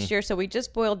ads this year. So we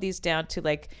just boiled these down to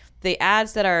the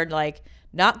ads that are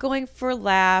not going for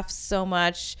laughs so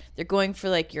much. They're going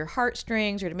for your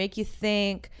heartstrings or to make you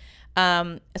think.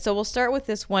 So we'll start with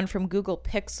this one from Google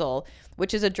Pixel,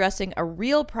 which is addressing a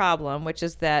real problem, which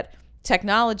is that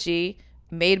technology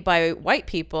made by white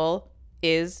people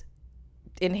is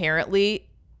inherently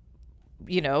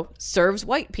serves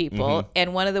white people.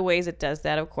 And one of the ways it does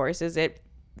that, of course, is it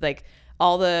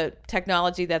all the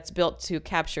technology that's built to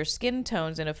capture skin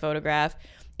tones in a photograph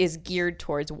is geared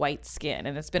towards white skin.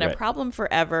 And it's been a problem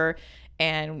forever.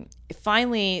 And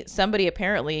finally, somebody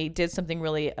apparently did something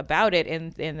really about it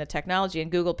in the technology. And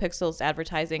Google Pixel's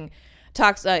advertising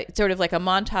talks sort of like a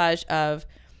montage of,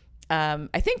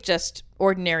 I think, just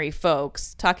ordinary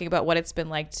folks talking about what it's been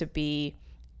like to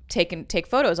take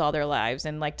photos all their lives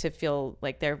and to feel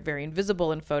like they're very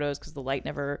invisible in photos because the light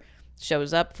never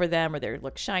shows up for them or they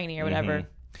look shiny or whatever.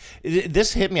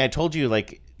 This hit me. I told you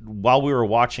while we were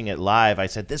watching it live, I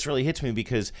said, this really hits me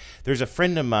because there's a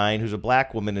friend of mine who's a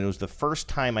black woman and it was the first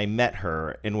time I met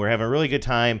her and we're having a really good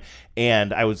time.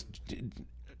 And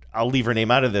I'll leave her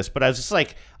name out of this, but I was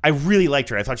just I really liked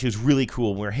her. I thought she was really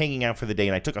cool. We were hanging out for the day,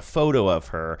 and I took a photo of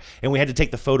her, and we had to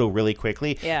take the photo really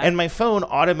quickly. Yeah. And my phone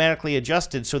automatically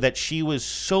adjusted so that she was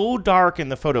so dark in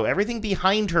the photo. Everything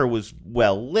behind her was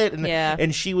well lit,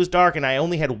 and she was dark, and I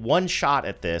only had one shot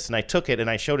at this, and I took it, and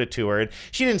I showed it to her, and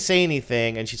she didn't say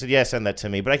anything, and she said, yeah, send that to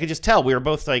me. But I could just tell we were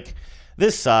both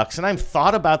this sucks. And I've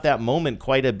thought about that moment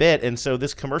quite a bit. And so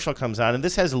this commercial comes on, and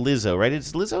this has Lizzo, right?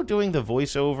 Is Lizzo doing the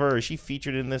voiceover? Or is she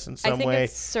featured in this in some way? I think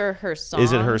it's her song.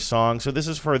 Is it her song? So this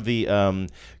is for the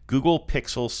Google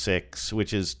Pixel 6,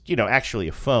 which is, actually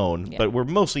a phone, but we're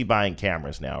mostly buying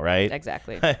cameras now, right?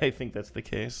 Exactly. I think that's the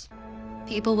case.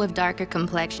 People with darker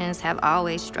complexions have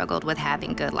always struggled with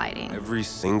having good lighting. Every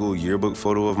single yearbook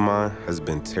photo of mine has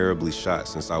been terribly shot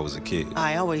since I was a kid.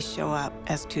 I always show up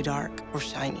as too dark or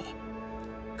shiny.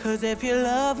 'Cause if you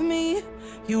love me,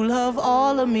 you love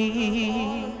all of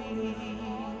me.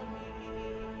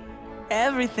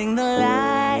 Everything the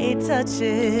light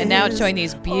touches. And now it's showing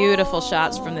these beautiful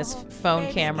shots from this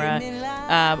phone camera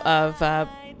of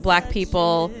black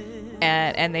people,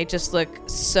 and they just look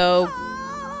so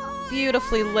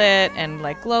beautifully lit and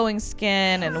glowing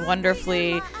skin and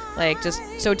wonderfully just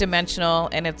so dimensional,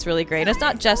 and it's really great. And it's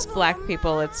not just black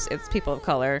people; it's people of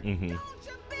color. Mm-hmm.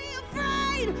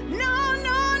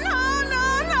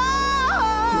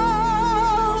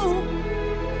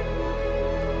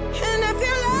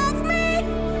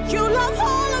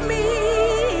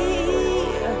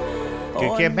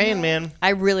 Good campaign, man. I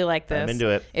really like this. I'm into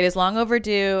it. It is long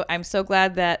overdue. I'm so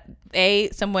glad that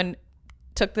someone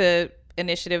took the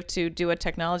initiative to do a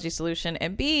technology solution,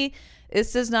 and B,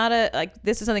 this is not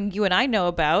this is something you and I know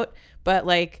about, but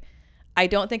I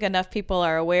don't think enough people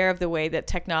are aware of the way that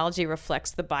technology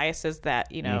reflects the biases that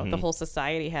the whole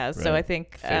society has. Right. So I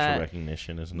think facial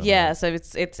recognition is another. Yeah, so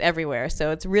it's everywhere.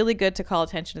 So it's really good to call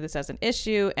attention to this as an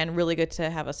issue, and really good to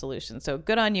have a solution. So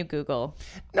good on you, Google.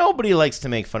 Nobody likes to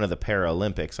make fun of the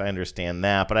Paralympics. I understand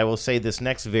that, but I will say this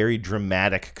next very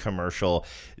dramatic commercial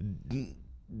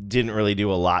didn't really do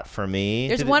a lot for me.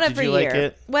 There's one every year. Like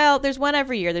it? Well, there's one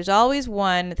every year. There's always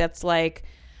one that's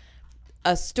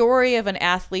a story of an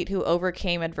athlete who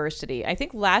overcame adversity. I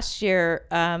think last year,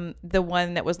 the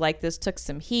one that was like this took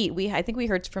some heat. I think we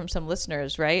heard from some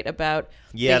listeners, right, about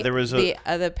there was the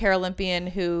Paralympian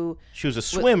who she was a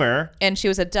swimmer and she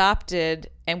was adopted,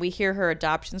 and we hear her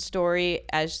adoption story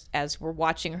as we're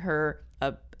watching her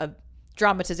a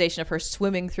dramatization of her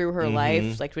swimming through her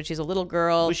life, like when she's a little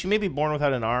girl. Was she maybe born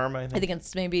without an arm? I think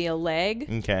it's maybe a leg.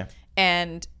 Okay,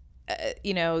 and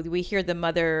we hear the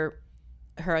mother.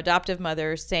 Her adoptive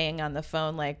mother saying on the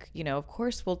phone, like, of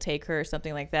course we'll take her, or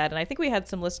something like that. And I think we had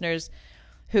some listeners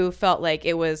who felt like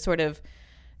it was sort of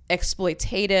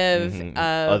exploitative,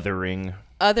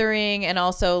 othering, and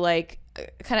also like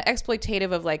kind of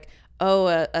exploitative of like,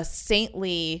 a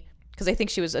saintly, because I think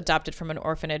she was adopted from an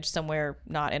orphanage somewhere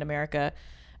not in America.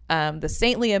 The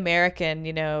saintly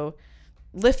American,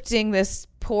 lifting this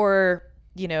poor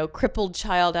crippled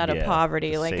child out of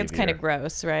poverty. Like, it's kind of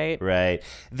gross, right? Right.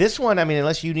 This one, I mean,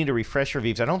 unless you need a refresher,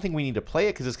 Vives, I don't think we need to play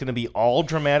it because it's going to be all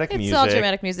dramatic music. It's all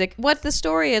dramatic music. What the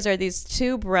story is are these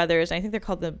two brothers. I think they're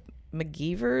called the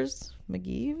McGeeves?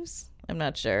 I'm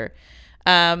not sure.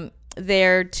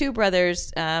 They're two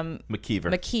brothers.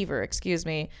 McKeever, excuse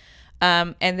me.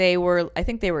 And I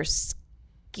think they were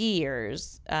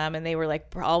skiers. And they were like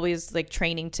always like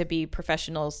training to be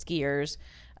professional skiers.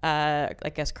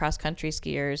 I guess cross-country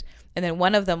skiers, and then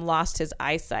one of them lost his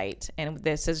eyesight, and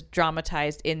this is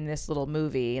dramatized in this little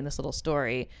movie, in this little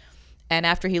story. And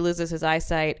after he loses his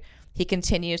eyesight, he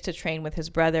continues to train with his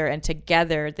brother, and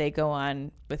together they go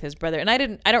on with his brother. And I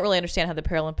don't really understand how the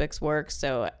Paralympics works,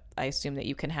 so I assume that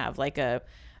you can have like a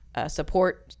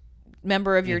support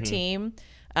member of your team.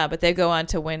 But they go on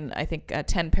to win, I think,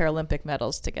 10 Paralympic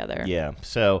medals together. Yeah,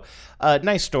 so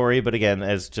nice story, but again,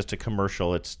 as just a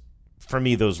commercial, it's, for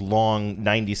me, those long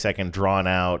 90-second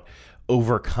drawn-out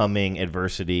overcoming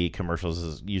adversity commercials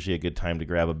is usually a good time to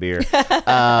grab a beer.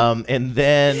 And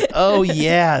then,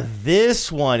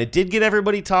 this one. It did get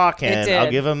everybody talking. It did.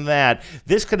 I'll give them that.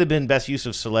 This could have been best use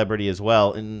of celebrity as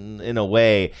well, in a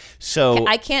way. So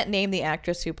I can't name the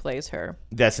actress who plays her.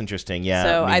 That's interesting, yeah.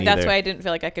 So that's why I didn't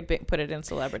feel like I could put it in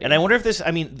celebrity. And I wonder if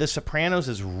The Sopranos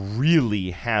is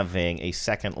really having a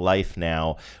second life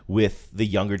now with the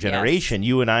younger generation. Yes.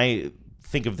 You and I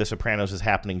think of The Sopranos as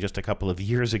happening just a couple of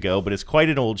years ago, but it's quite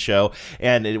an old show,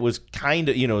 and it was kind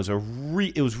of,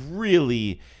 it was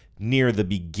really near the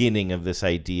beginning of this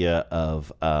idea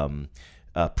of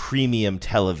premium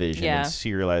television and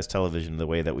serialized television, the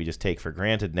way that we just take for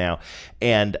granted now.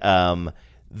 And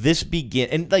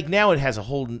and like now it has a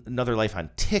whole another life on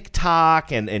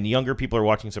TikTok, and younger people are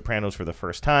watching Sopranos for the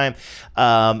first time,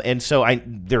 and so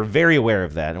they're very aware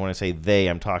of that. And when I say they,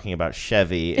 I'm talking about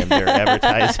Chevy, and they're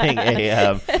advertising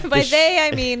by they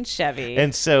I mean Chevy.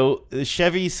 And so the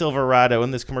Chevy Silverado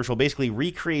in this commercial basically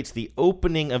recreates the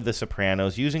opening of The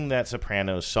Sopranos using that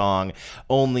Sopranos song,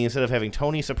 only instead of having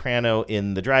Tony Soprano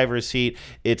in the driver's seat,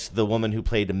 it's the woman who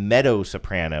played Meadow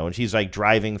Soprano, and she's like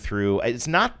driving through. It's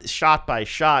not shot by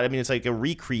shot. I mean, it's like a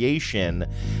recreation.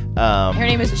 Her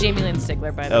name is Jamie Lynn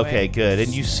Sigler, by the way. Okay, good. And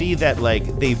you see that like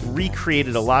they've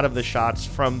recreated a lot of the shots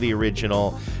from the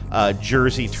original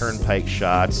Jersey Turnpike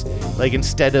shots. Like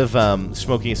instead of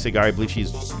smoking a cigar, I believe she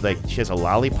has a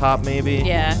lollipop, maybe.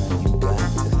 Yeah.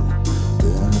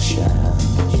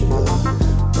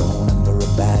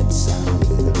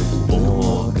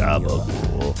 Oh, gobble.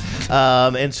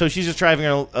 And so she's just driving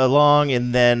along,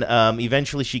 and then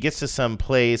eventually she gets to some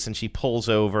place, and she pulls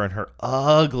over in her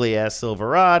ugly-ass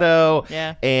Silverado.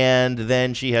 Yeah. And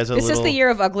then she has This is the year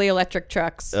of ugly electric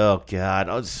trucks. Oh, God.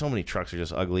 Oh, so many trucks are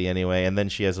just ugly anyway. And then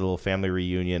she has a little family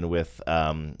reunion with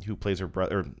who plays her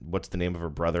brother, or what's the name of her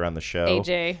brother on the show?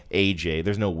 AJ.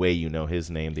 There's no way you know his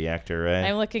name, the actor, right?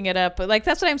 I'm looking it up. But, like,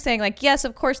 that's what I'm saying. Like, yes,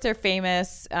 of course they're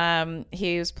famous.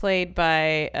 He was played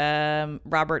by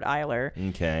Robert Eiler.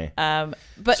 Okay.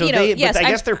 But so yes, but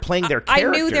I guess they're playing their characters.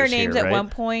 I knew their names here, right? at one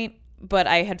point, but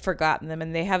I had forgotten them,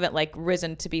 and they haven't like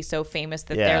risen to be so famous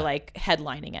that they're like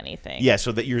headlining anything. Yeah,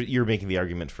 so that you're making the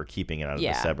argument for keeping it out of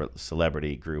the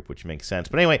celebrity group, which makes sense.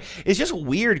 But anyway, it's just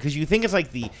weird because you think it's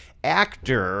like the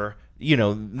actor.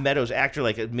 Meadows actor,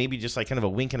 like maybe just like kind of a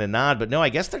wink and a nod, but no, I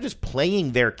guess they're just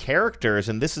playing their characters,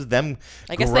 and this is them.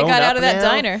 I guess they got out of that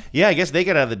diner. Yeah, I guess they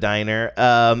got out of the diner,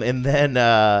 and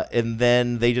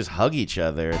then they just hug each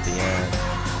other at the end.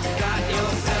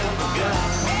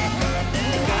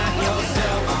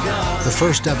 The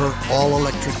first ever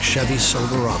all-electric Chevy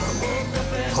Silverado,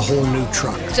 a whole new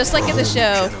truck. Just like in the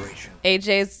show.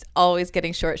 AJ's always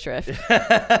getting short shrift.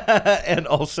 And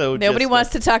also nobody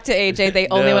wants to talk to AJ. They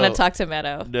only want to talk to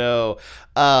Meadow. No.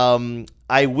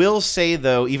 I will say,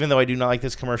 though, even though I do not like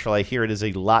this commercial, I hear it is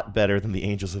a lot better than the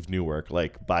Angels of Newark,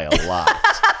 like by a lot.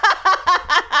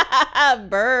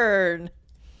 Burn.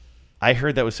 I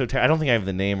heard that was so terrible. I don't think I have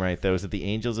the name right, though. Is it the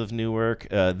Angels of Newark?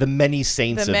 The Many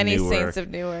Saints of Newark. The Many Saints of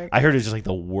Newark. I heard it was just like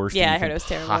the worst thing I you heard could it was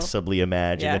terrible. possibly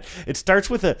imagine. Yeah. It starts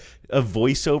with a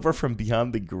voiceover from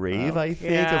Beyond the Grave, I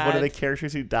think, of one of the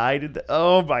characters who died. And,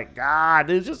 oh, my God.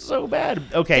 It's just so bad.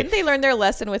 Okay. Didn't they learn their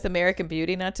lesson with American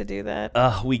Beauty not to do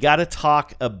that? We got to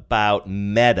talk about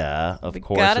Meta, of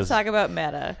course. We got to talk about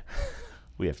Meta.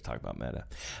 We have to talk about Meta.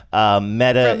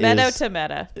 Meta From Meadow to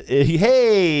Meta.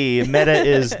 Hey, Meta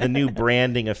is the new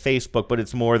branding of Facebook, but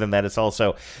it's more than that. It's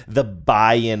also the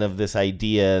buy-in of this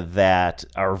idea that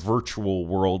our virtual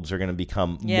worlds are going to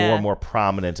become more and more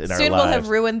prominent in our lives. Soon we'll have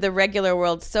ruined the regular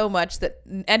world so much that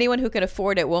anyone who can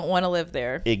afford it won't want to live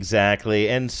there. Exactly.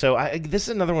 And so this is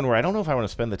another one where I don't know if I want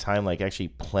to spend the time like actually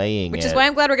playing Which is why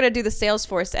I'm glad we're going to do the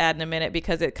Salesforce ad in a minute,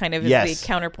 because it kind of is the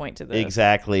counterpoint to this.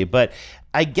 Exactly. But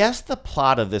I guess the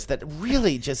plot of this that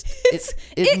really just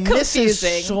it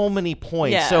misses so many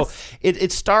points. Yes. So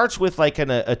it starts with like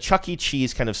a Chuck E.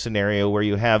 Cheese kind of scenario where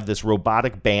you have this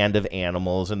robotic band of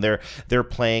animals and they're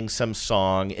playing some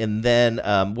song, and then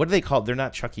what do they call it? They're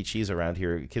not Chuck E. Cheese around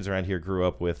here. Kids around here grew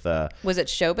up with was it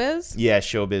Showbiz? Yeah,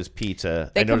 Showbiz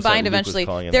Pizza. They combined eventually.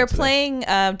 They're playing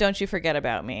Don't You Forget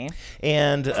About Me.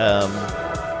 And then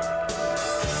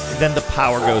the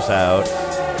power goes out.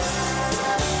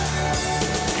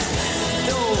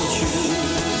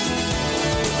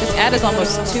 This ad is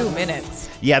almost 2 minutes.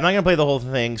 Yeah, I'm not going to play the whole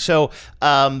thing. So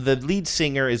the lead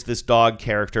singer is this dog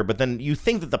character, but then you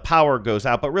think that the power goes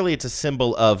out, but really it's a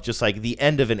symbol of just like the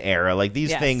end of an era. Like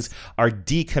these things are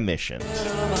decommissioned.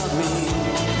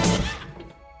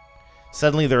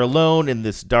 Suddenly they're alone in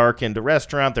this darkened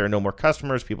restaurant. There are no more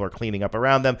customers. People are cleaning up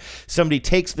around them. Somebody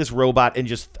takes this robot and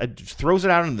just throws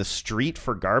it out on the street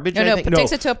for garbage.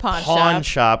 Takes it to a pawn shop. Pawn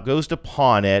shop, goes to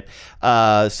pawn it.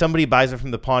 Somebody buys it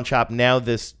from the pawn shop. Now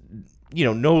this,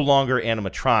 no longer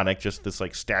animatronic, just this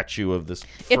like statue of this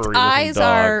furry its eyes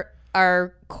dog.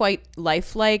 are quite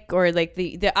lifelike, or like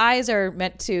the eyes are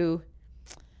meant to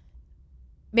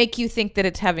make you think that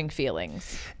it's having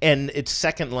feelings. And its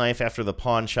second life after the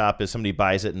pawn shop is somebody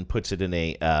buys it and puts it in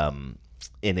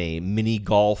a mini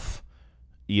golf,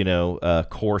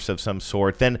 course of some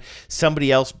sort. Then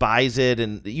somebody else buys it,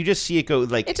 and you just see it go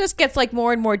like it just gets like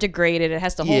more and more degraded. It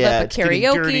has to hold up a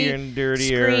karaoke dirtier and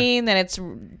dirtier screen, then it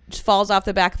falls off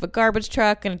the back of a garbage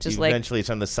truck, and it just eventually it's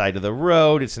on the side of the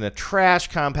road. It's in a trash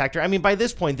compactor. I mean, by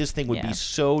this point, this thing would be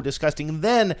so disgusting. And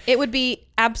then it would be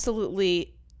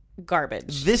absolutely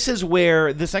garbage. This is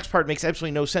where this next part makes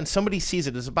absolutely no sense. Somebody sees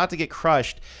it, it's about to get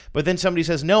crushed, but then somebody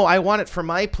says, no, I want it for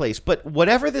my place. But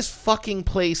whatever this fucking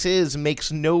place is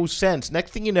makes no sense.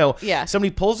 Next thing you know,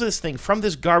 somebody pulls this thing from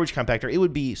this garbage compactor. It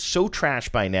would be so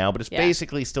trashed by now, but it's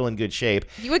basically still in good shape.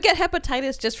 You would get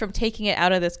hepatitis just from taking it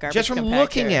out of this garbage just from compactor.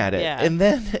 looking at it. Yeah. And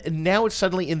then now it's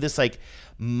suddenly in this like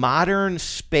modern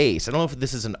space. I don't know if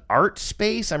this is an art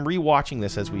space. I'm rewatching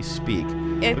this as we speak.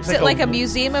 It's like a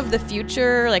museum of the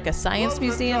future, like a science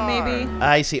museum, maybe.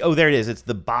 I see. Oh, there it is. It's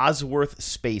the Bosworth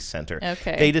Space Center.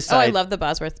 Okay. They decide. I love the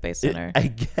Bosworth Space Center. I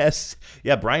guess.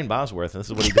 Yeah, Brian Bosworth. This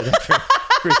is what he did after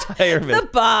retirement. The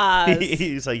Bos.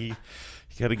 He's like, you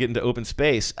got to get into open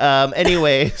space.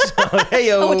 Anyway, so,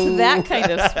 hey-o. It's that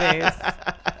kind of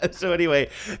space. So anyway,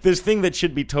 this thing that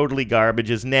should be totally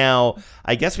garbage is now,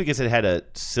 I guess because it had a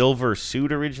silver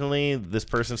suit originally, this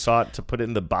person sought to put it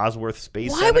in the Bosworth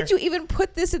Space Center. Why would you even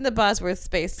put this in the Bosworth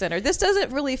Space Center? This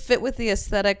doesn't really fit with the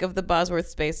aesthetic of the Bosworth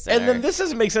Space Center. And then this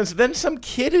doesn't make sense. Then some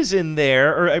kid is in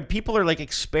there, or people are like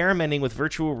experimenting with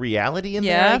virtual reality in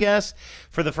there, I guess,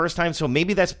 for the first time. So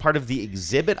maybe that's part of the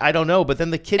exhibit. I don't know. But then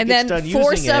the kid gets done using it.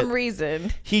 For some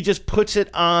reason, he just puts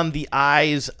it on the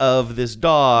eyes of this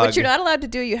dog. Which you're not allowed to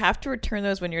do. You have to return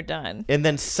those when you're done. And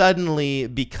then suddenly,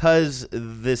 because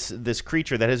this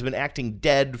creature that has been acting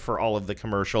dead for all of the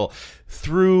commercial,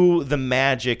 through the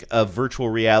magic of virtual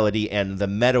reality and the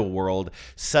meta world,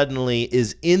 suddenly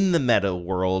is in the meta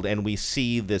world, and we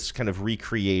see this kind of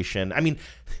recreation. I mean,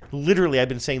 literally, I've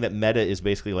been saying that Meta is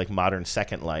basically like modern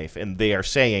Second Life, and they are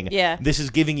saying this is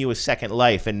giving you a second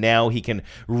life, and now he can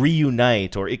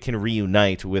reunite, or it can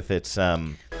reunite with its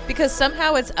because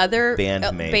somehow its other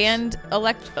bandmates.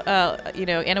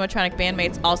 Animatronic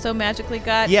bandmates also magically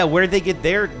got where'd they get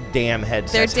their damn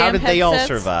headsets? How did they all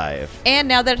survive? And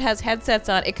now that it has headsets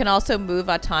on, it can also move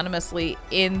autonomously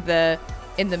in the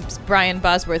Brian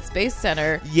Bosworth Space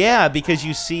Center. Yeah, because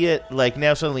you see it like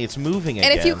now suddenly it's moving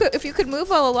again. And if you could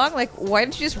move all along, like why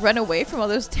didn't you just run away from all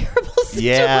those terrible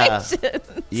situations?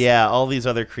 Yeah, all these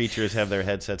other creatures have their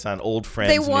headsets on. Old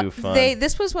friends, new fun.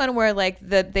 This was one where like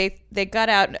they got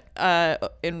out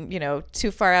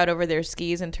too far out over their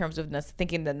skis in terms of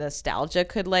thinking the nostalgia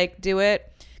could like do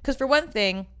it. Because for one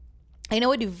thing, I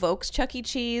know it evokes Chuck E.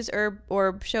 Cheese or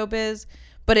Showbiz,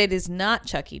 but it is not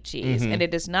Chuck E. Cheese and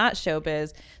it is not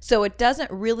Showbiz. So it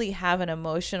doesn't really have an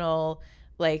emotional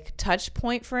like touch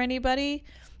point for anybody.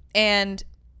 And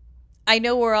I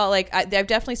know we're all like, I've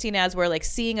definitely seen ads where like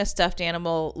seeing a stuffed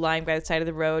animal lying by the side of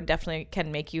the road definitely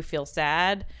can make you feel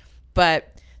sad.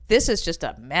 But this is just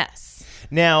a mess.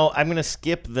 Now, I'm going to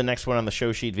skip the next one on the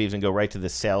show sheet, Vives, and go right to the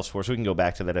Salesforce. We can go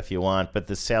back to that if you want. But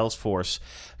the Salesforce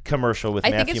commercial with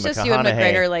Matthew McConaughey. I think it's just Ewan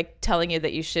McGregor like telling you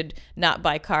that you should not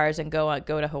buy cars and go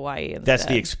to Hawaii instead. That's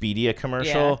the Expedia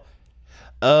commercial? Yeah.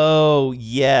 Oh,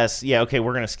 yes. Yeah, okay,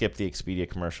 we're going to skip the Expedia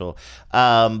commercial.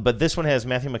 But this one has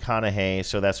Matthew McConaughey,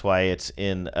 so that's why it's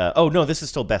in... oh, no, this is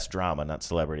still Best Drama, not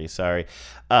Celebrity, sorry.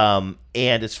 And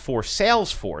it's for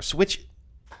Salesforce, which...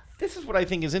 This is what I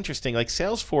think is interesting. Like,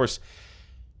 Salesforce...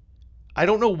 I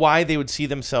don't know why they would see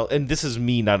themselves... And this is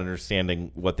me not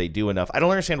understanding what they do enough. I don't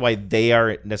understand why they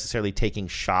are necessarily taking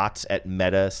shots at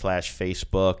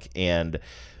Meta/Facebook and...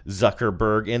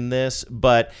 Zuckerberg in this,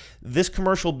 but this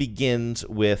commercial begins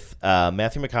with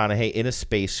Matthew McConaughey in a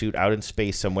spacesuit out in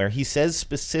space somewhere. He says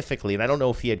specifically, and I don't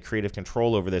know if he had creative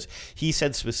control over this, he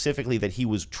said specifically that he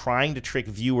was trying to trick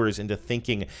viewers into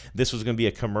thinking this was going to be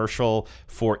a commercial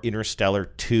for Interstellar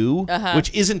 2,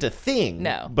 which isn't a thing,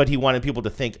 but he wanted people to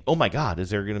think, oh my God,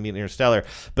 is there going to be an Interstellar?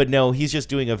 But no, he's just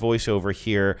doing a voiceover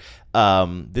here.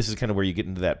 This is kind of where you get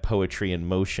into that poetry in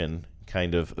motion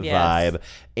kind of vibe.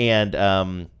 And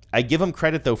I give him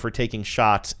credit, though, for taking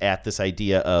shots at this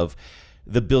idea of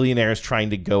the billionaires trying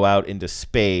to go out into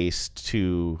space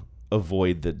to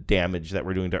avoid the damage that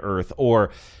we're doing to Earth,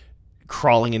 or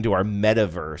crawling into our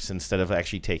metaverse instead of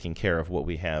actually taking care of what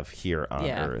we have here on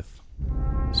Earth.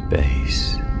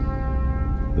 Space,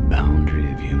 the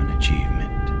boundary of human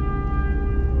achievement,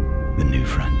 the new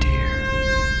frontier.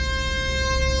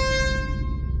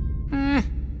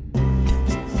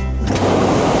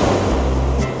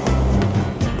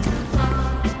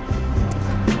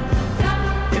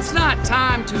 It's not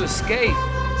time to escape.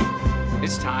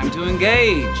 It's time to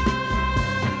engage.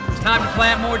 It's time to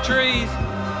plant more trees.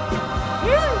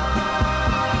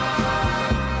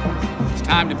 It's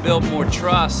time to build more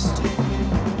trust.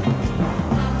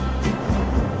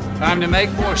 Time to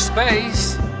make more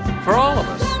space for all of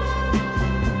us.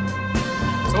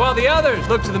 So while the others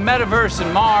look to the metaverse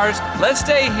and Mars, let's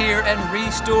stay here and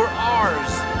restore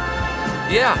ours.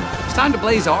 Yeah, it's time to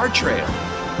blaze our trail.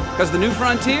 Because the new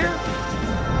frontier,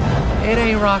 it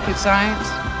ain't rocket science.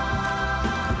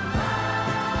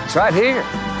 It's right here.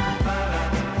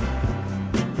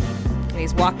 And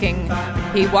he's walking.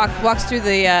 He walks through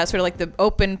the sort of like the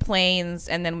open plains,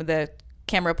 and then the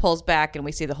camera pulls back, and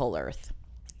we see the whole Earth.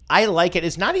 I like it.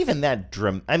 It's not even that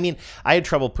I mean, I had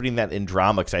trouble putting that in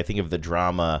drama because I think of the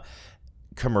drama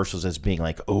commercials as being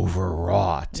like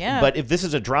overwrought. Yeah. But if this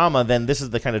is a drama, then this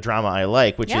is the kind of drama I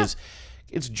like, which is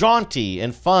it's jaunty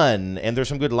and fun, and there's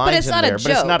some good lines in there, but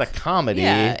it's not a comedy.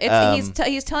 Yeah,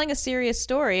 he's telling a serious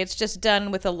story. It's just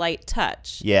done with a light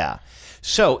touch. Yeah.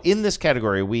 So in this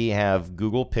category, we have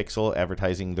Google Pixel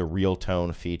advertising the Real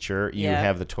Tone feature. You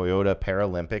have the Toyota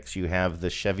Paralympics. You have the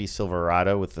Chevy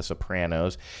Silverado with the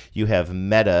Sopranos. You have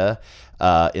Meta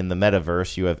in the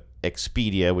metaverse. You have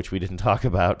Expedia, which we didn't talk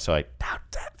about, so I doubt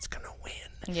that's going to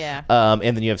win. Yeah.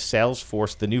 And then you have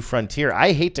Salesforce, the new frontier.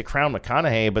 I hate to crown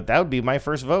McConaughey, but that would be my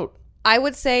first vote. I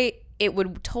would say it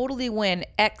would totally win,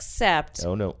 except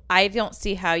I don't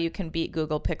see how you can beat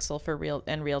Google Pixel for Real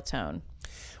Tone.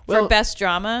 For best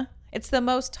drama, it's the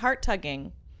most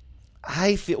heart-tugging.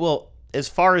 I feel, as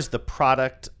far as the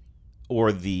product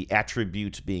or the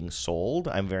attributes being sold,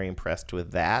 I'm very impressed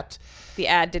with that. The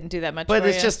ad didn't do that much but for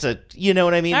it's you. just you know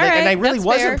what I mean? All right, and I really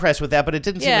was fair. impressed with that, but it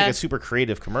didn't seem like a super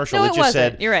creative commercial. No, it just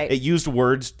wasn't. said, You're right. It used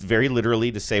words very literally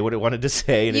to say what it wanted to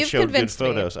say, and You've it showed good convinced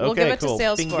photos. Me. We'll Okay, give it cool. to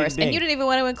Salesforce. Bing, bing, bing. And you didn't even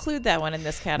want to include that one in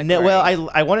this category. No, well,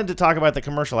 I wanted to talk about the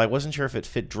commercial. I wasn't sure if it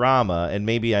fit drama, and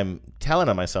maybe I'm telling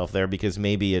on myself there because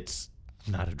maybe it's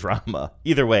not a drama.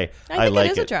 Either way, I like it.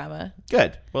 It is a drama.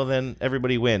 Good. Well, then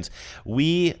everybody wins.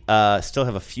 We still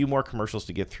have a few more commercials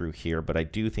to get through here, but I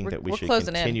do think that we should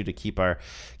continue to keep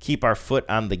our foot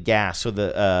on the gas. So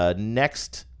the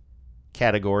next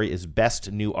category is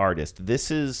Best New Artist. This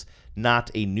is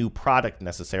not a new product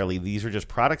necessarily. These are just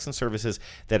products and services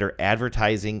that are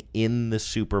advertising in the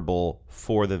Super Bowl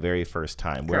for the very first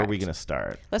time. Where are we going to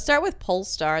start? Let's start with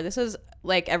Polestar. This is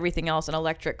like everything else, an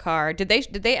electric car. Did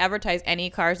they advertise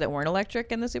any cars that weren't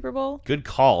electric in the Super Bowl? Good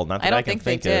call. Not that I can think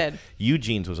they think did. of.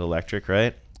 Eugene's was electric,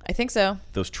 right? I think so.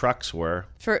 Those trucks were.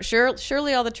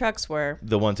 Surely all the trucks were.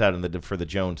 The ones out for the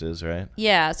Joneses, right?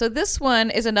 Yeah. So this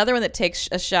one is another one that takes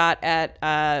a shot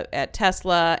at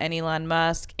Tesla and Elon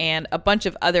Musk and a bunch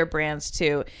of other brands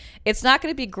too. It's not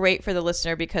going to be great for the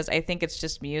listener because I think it's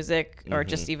just music or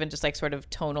just even just like sort of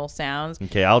tonal sounds.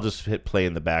 Okay, I'll just hit play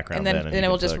in the background and then it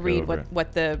will just read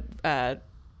what the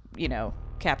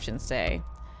captions say.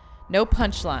 No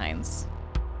punchlines.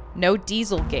 No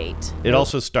Dieselgate. It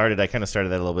also started, I kind of started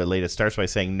that a little bit late. It starts by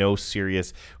saying no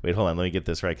serious, wait, hold on, let me get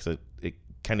this right because it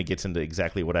kind of gets into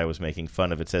exactly what I was making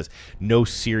fun of. It says no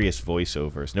serious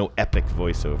voiceovers, no epic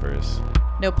voiceovers.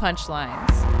 No punchlines.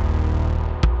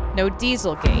 No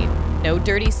Dieselgate. No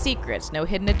dirty secrets. No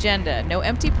hidden agenda. No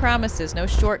empty promises. No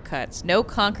shortcuts. No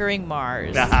conquering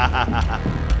Mars.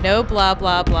 No blah,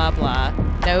 blah, blah, blah.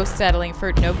 No settling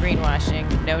for no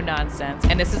greenwashing. No nonsense.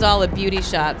 And this is all a beauty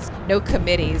shots. No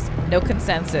committees. No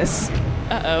consensus.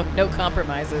 No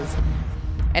compromises.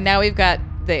 And now we've got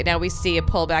now we see a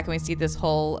pullback and we see this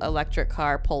whole electric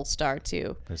car Polestar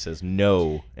 2. It says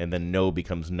no, and then no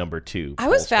becomes number 2. I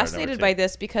was fascinated by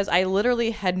this because I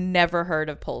literally had never heard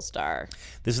of Polestar.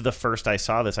 This is the first I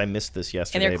saw this. I missed this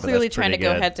yesterday. And they're clearly trying to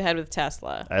go head to head with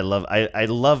Tesla. I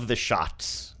love the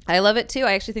shots. I love it too.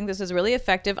 I actually think this is really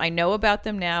effective. I know about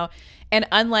them now. And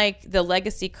unlike the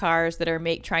legacy cars that are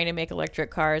trying to make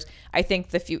electric cars, I think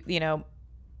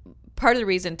part of the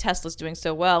reason Tesla's doing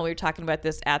so well, we were talking about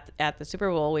this at the Super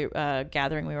Bowl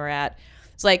gathering we were at,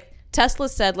 it's like Tesla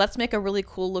said, let's make a really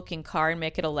cool looking car and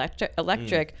make it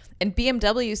electric. And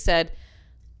BMW said,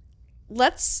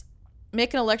 let's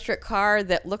make an electric car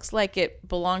that looks like it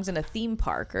belongs in a theme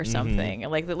park or something.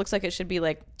 Like it looks like it should be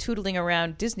like tootling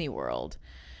around Disney World.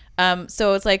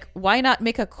 So it's like, why not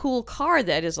make a cool car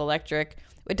that is electric?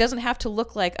 It doesn't have to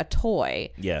look like a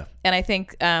toy. Yeah. And I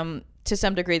think to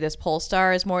some degree this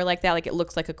Polestar is more like that. Like it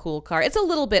looks like a cool car. It's a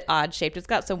little bit odd shaped. It's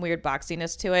got some weird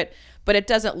boxiness to it, but it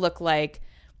doesn't look like,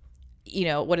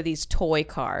 one of these toy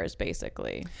cars,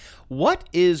 basically. What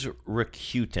is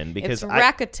Rakuten? Because it's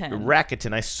Rakuten.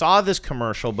 Rakuten. I saw this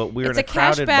commercial, but we're in a It's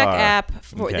crowded a cashback bar. app.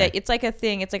 It's like a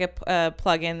thing. It's like a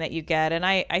plug-in that you get, and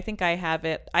I think I have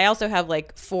it. I also have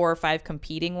like 4 or 5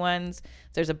 competing ones.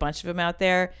 There's a bunch of them out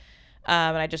there,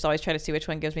 and I just always try to see which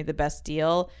one gives me the best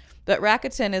deal. But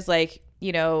Rakuten is like,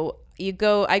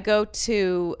 I go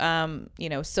to,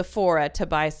 Sephora to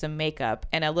buy some makeup,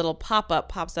 and a little pop-up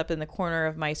pops up in the corner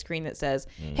of my screen that says,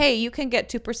 hey, you can get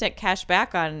 2% cash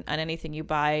back on anything you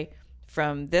buy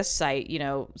from this site,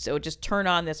 so just turn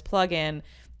on this plugin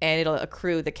and it'll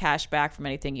accrue the cash back from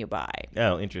anything you buy.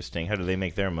 Oh, interesting. How do they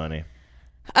make their money?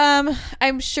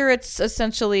 I'm sure it's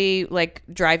essentially like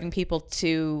driving people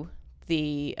to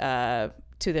the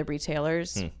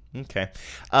retailers. Okay.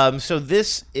 So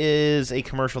this is a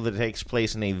commercial that takes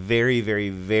place in a very, very,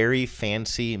 very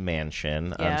fancy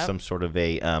mansion on some sort of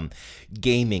a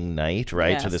gaming night,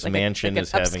 right? Yes, so this like mansion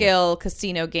is having upscale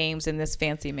casino games in this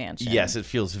fancy mansion. Yes, it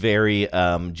feels very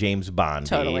James Bond.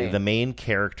 Totally. The main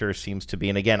character seems to be,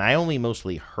 and again, I only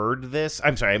mostly heard this.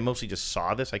 I'm sorry, I mostly just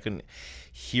saw this. I couldn't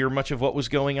hear much of what was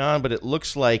going on, but it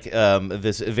looks like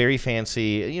this very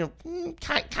fancy,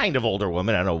 kind of older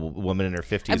woman. I don't know, woman in her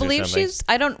 50s I believe or something.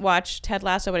 I don't watch Ted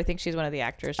Lasso, but I think she's one of the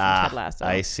actors from Ted Lasso.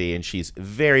 I see. And she's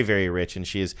very, very rich, and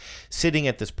she is sitting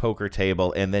at this poker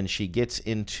table, and then she gets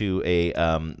into a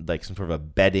like some sort of a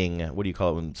betting, what do you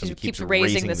call it when somebody keeps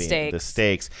raising the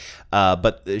stakes.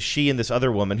 But she and this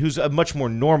other woman, who's a much more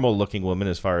normal looking woman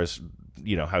as far as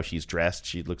how she's dressed,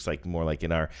 she looks like more like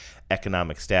in our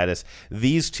economic status.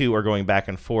 These two are going back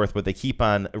and forth, but they keep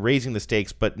on raising the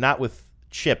stakes, but not with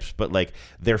chips, but like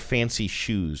their fancy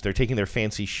shoes. They're taking their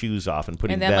fancy shoes off and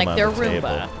putting them on their the table.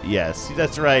 Roomba. Yes,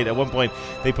 that's right. At one point,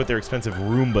 they put their expensive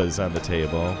Roombas on the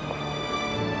table.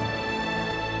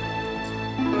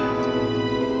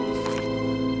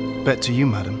 Bet to you,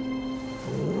 madam.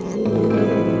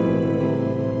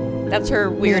 That's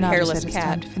her weird hairless it's cat.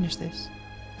 time to finish this.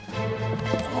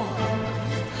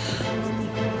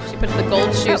 She puts the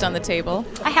gold shoes on the table.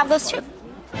 I have those too.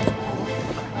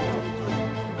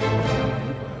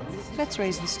 Let's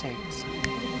raise the stakes.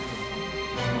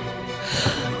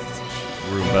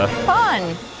 Roomba.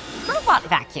 Fun. Robot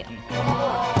vacuum.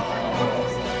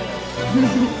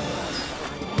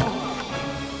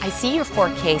 I see your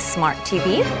 4K smart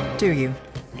TV. Do you?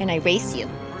 And I race you.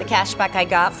 The cashback I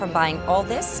got from buying all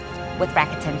this with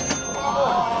Rakuten.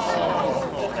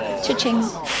 Cha-ching.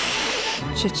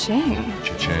 Cha-ching.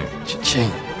 Cha-ching.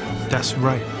 Cha-ching. That's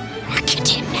right.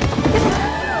 Rakuten.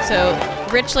 So,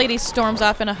 rich lady storms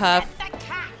off in a huff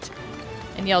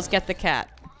and yells, "Get the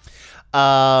cat."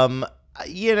 I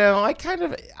like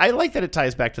that it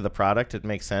ties back to the product. It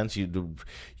makes sense.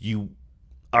 You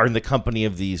are in the company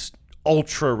of these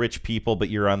ultra rich people, but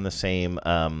you're on the same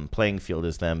playing field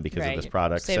as them because of this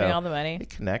product. Saving all the money. It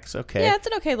connects. Okay. Yeah, it's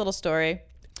an okay little story.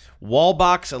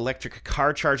 Wallbox electric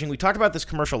car charging. We talked about this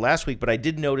commercial last week, but I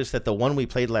did notice that the one we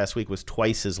played last week was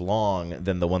twice as long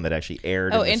than the one that actually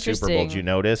aired in the Super Bowl. Did you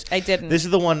notice? I didn't. This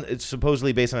is the one, it's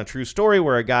supposedly based on a true story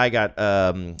where a guy got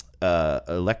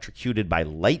electrocuted by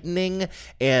lightning,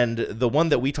 and the one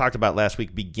that we talked about last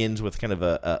week begins with kind of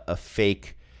a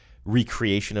fake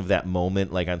recreation of that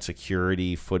moment, like on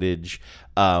security footage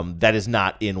that is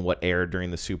not in what aired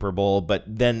during the Super Bowl. But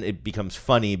then it becomes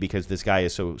funny because this guy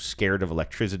is so scared of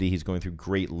electricity, he's going through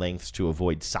great lengths to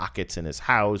avoid sockets in his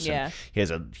house. Yeah. And he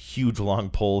has a huge long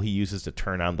pole he uses to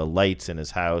turn on the lights in his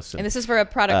house. And this is for a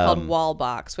product called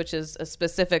Wallbox, which is a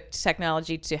specific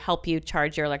technology to help you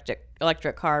charge your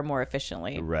electric car more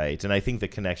efficiently. Right. And I think the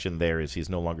connection there is he's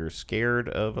no longer scared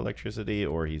of electricity,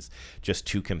 or he's just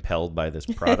too compelled by this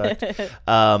product.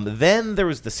 Then there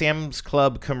was the Sam's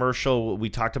Club commercial. We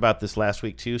talked about this last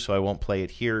week too, so I won't play it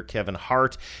here. Kevin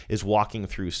Hart is walking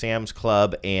through Sam's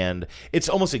Club, and it's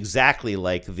almost exactly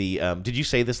like the did you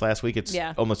say this last week? It's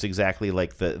almost exactly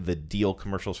like the deal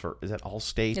commercials for, is that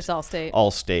Allstate? It's Allstate.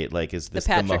 Allstate. Like, is this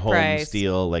the Mahomes Price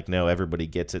deal? Like, no, everybody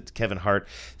gets it. Kevin Hart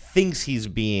thinks he's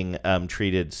being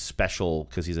treated special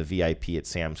because he's a VIP at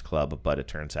Sam's Club, but it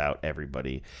turns out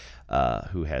everybody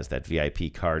who has that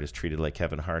VIP card is treated like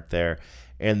Kevin Hart there.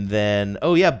 And then,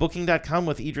 Booking.com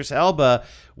with Idris Elba.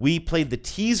 We played the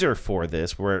teaser for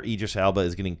this where Idris Elba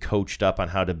is getting coached up on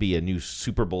how to be a new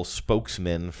Super Bowl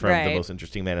spokesman from The Most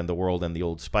Interesting Man in the World and the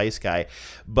Old Spice guy.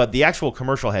 But the actual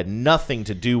commercial had nothing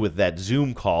to do with that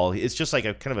Zoom call. It's just like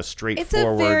a kind of a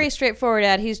straightforward. It's a very straightforward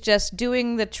ad. He's just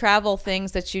doing the travel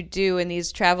things that you do in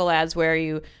these travel ads where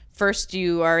you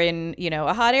are in,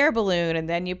 a hot air balloon, and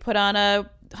then you put on a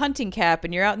hunting cap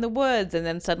and you're out in the woods, and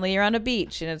then suddenly you're on a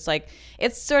beach, and it's like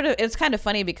it's kind of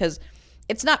funny because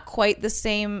it's not quite the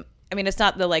same. I mean, it's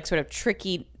not the like sort of trick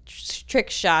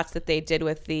shots that they did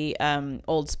with the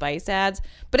Old Spice ads,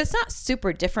 but it's not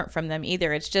super different from them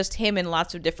either. It's just him in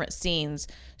lots of different scenes,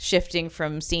 shifting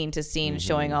from scene to scene,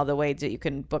 showing all the ways that you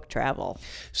can book travel.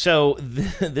 So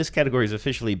this category is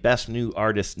officially Best New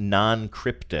Artist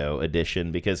Non-Crypto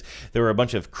Edition because there were a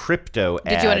bunch of crypto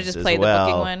ads. Did you want to just play the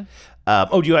booking one?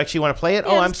 Do you actually want to play it?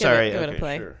 Yeah, I'm sorry. Give it a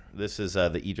play. Sure. This is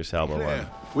the Idris Elba one.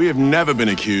 We have never been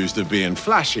accused of being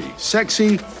flashy,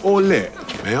 sexy, or lit.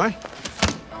 May I?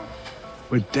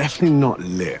 We're definitely not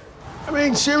lit. I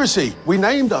mean, seriously, we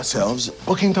named ourselves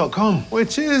Booking.com,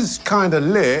 which is kind of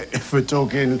lit if we're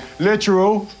talking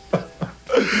literal.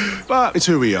 But it's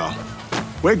who we are.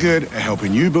 We're good at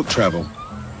helping you book travel.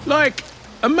 Like,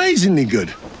 amazingly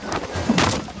good.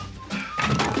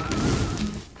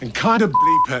 And kind of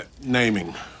bleep at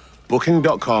naming.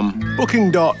 Booking.com,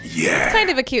 Booking.yeah. It's kind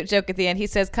of a cute joke at the end. He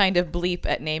says kind of bleep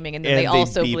at naming, and then they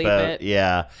also bleep it.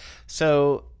 Yeah.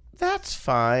 So that's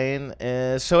fine.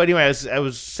 So anyway, I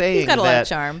was saying He's got a that lot of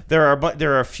charm. there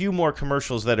are a few more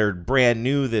commercials that are brand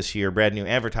new this year, brand new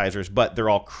advertisers, but they're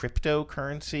all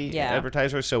cryptocurrency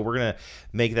advertisers. So we're gonna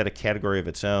make that a category of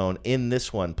its own. In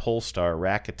this one, Polestar,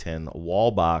 Rakuten,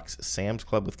 Wallbox, Sam's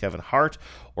Club with Kevin Hart,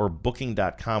 or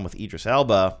Booking.com with Idris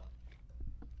Elba.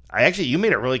 You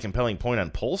made a really compelling point on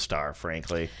Polestar,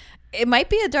 frankly. It might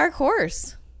be a dark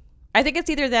horse. I think it's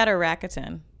either that or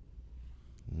Rakuten.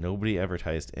 Nobody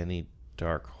advertised any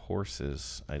dark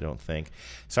horses, I don't think.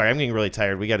 Sorry, I'm getting really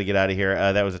tired. We got to get out of here.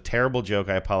 That was a terrible joke.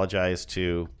 I apologize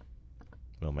to,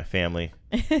 my family,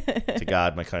 to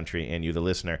God, my country, and you, the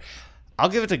listener. I'll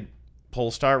give it to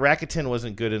Polestar. Rakuten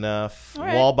wasn't good enough.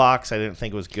 Right. Wallbox, I didn't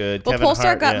think was good. Well, Kevin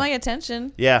Polestar Hart, got my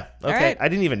attention. Yeah, okay. Right. I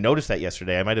didn't even notice that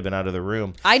yesterday. I might have been out of the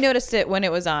room. I noticed it when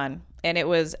it was on, and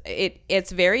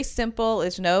it's very simple.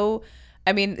 It's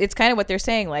kind of what they're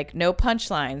saying, like no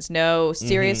punchlines, no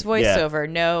serious voiceover,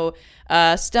 no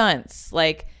stunts.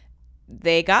 Like,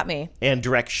 they got me. And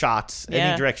direct shots. Yeah.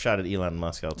 Any direct shot at Elon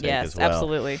Musk I'll take as well. Yes,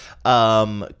 absolutely.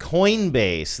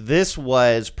 Coinbase. This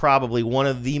was probably one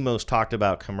of the most talked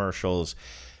about commercials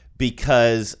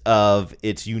because of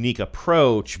its unique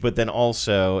approach, but then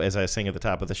also, as I was saying at the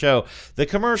top of the show, the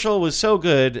commercial was so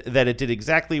good that it did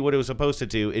exactly what it was supposed to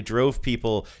do. It drove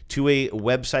people to a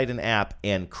website and app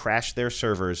and crashed their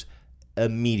servers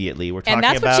immediately. We're talking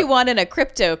about... And that's what you want in a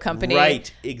crypto company.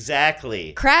 Right,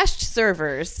 exactly. Crashed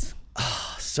servers.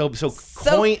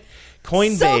 Coinbase.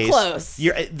 So close.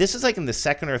 This is like in the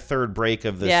second or third break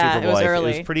of the Super Bowl. It was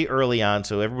early. It was pretty early on,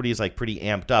 so everybody's like pretty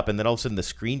amped up. And then all of a sudden the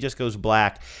screen just goes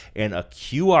black and a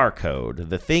QR code,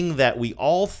 the thing that we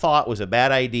all thought was a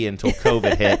bad idea until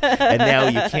COVID hit. And now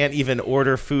you can't even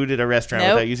order food at a restaurant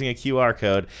without using a QR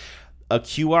code. a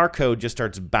QR code just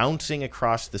starts bouncing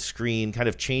across the screen, kind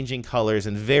of changing colors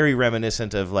and very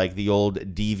reminiscent of like the old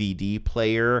DVD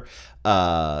player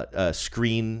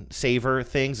screen saver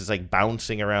things. It's like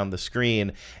bouncing around the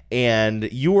screen. And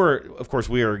we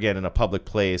were again in a public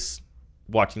place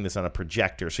watching this on a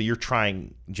projector. So you're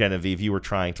trying, Genevieve, you were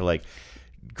trying to like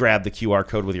grab the QR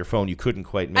code with your phone. You couldn't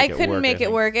quite make it work. I couldn't make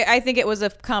it work. I think it was a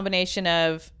combination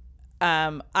of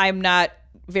I'm not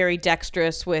very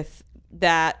dexterous with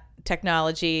that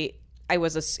technology. It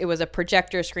was a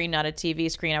projector screen, not a TV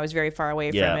screen. I was very far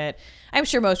away from it. I'm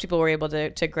sure most people were able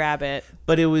to grab it,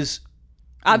 but it was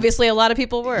obviously a lot of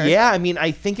people were. Yeah, I mean,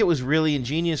 I think it was really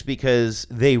ingenious because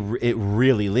it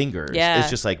really lingers. Yeah. It's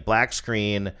just like black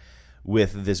screen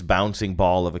with this bouncing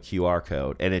ball of a QR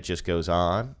code, and it just goes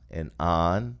on and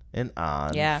on and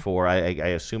on for I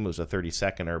assume it was a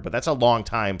 30-seconder, but that's a long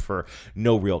time for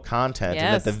no real content. Yes.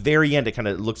 And at the very end, it kind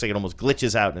of looks like it almost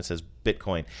glitches out and it says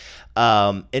Bitcoin,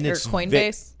 and it's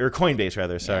Coinbase or Coinbase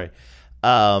rather. Sorry.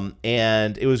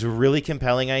 And it was a really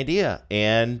compelling idea,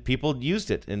 and people used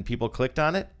it, and people clicked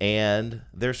on it, and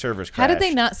their servers crashed. How did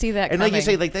they not see that and coming? like you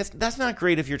say, like that's not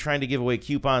great if you're trying to give away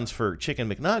coupons for Chicken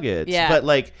McNuggets. Yeah. But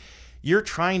like you're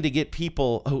trying to get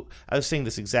people. Oh, I was saying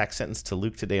this exact sentence to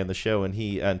Luke today on the show, and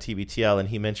he on TBTL, and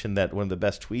he mentioned that one of the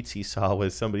best tweets he saw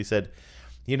was somebody said,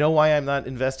 "You know why I'm not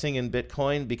investing in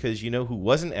Bitcoin? Because you know who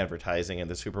wasn't advertising in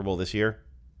the Super Bowl this year?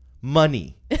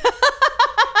 Money."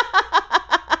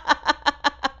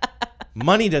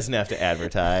 Money doesn't have to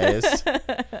advertise.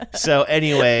 So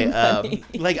anyway,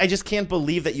 like I just can't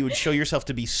believe that you would show yourself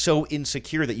to be so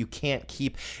insecure that you can't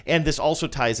keep. And this also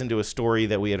ties into a story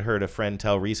that we had heard a friend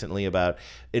tell recently about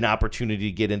an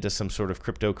opportunity to get into some sort of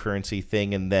cryptocurrency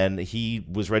thing, and then he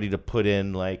was ready to put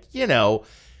in like, you know,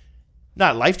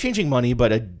 not life-changing money,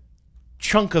 but a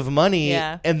chunk of money,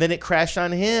 and then it crashed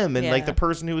on him. And like the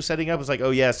person who was setting up was like,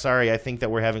 "Oh yeah, sorry, I think that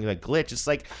we're having a glitch." It's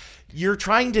like you're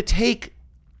trying to take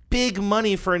big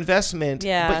money for investment,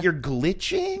 but you're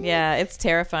glitching? Yeah, it's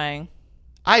terrifying.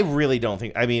 I really don't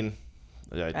think, I mean,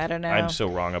 I don't know. I'm so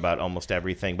wrong about almost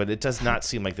everything, but it does not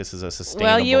seem like this is a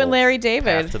sustainable you and Larry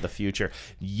David path to the future.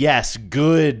 Yes,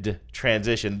 good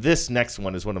transition. This next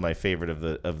one is one of my favorite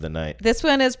of the night. This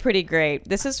one is pretty great.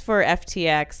 This is for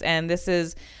FTX, and this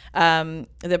is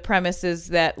the premise is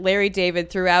that Larry David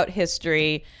throughout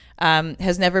history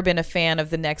has never been a fan of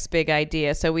the next big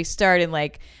idea. So we start in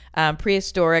like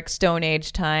prehistoric Stone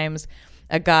Age times.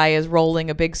 A guy is rolling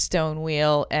a big stone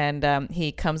wheel, and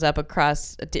he comes up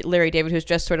across Larry David, who's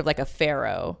just sort of like a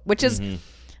pharaoh, which is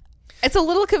it's a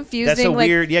little confusing. That's a like,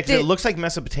 weird, because it looks like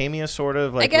Mesopotamia, sort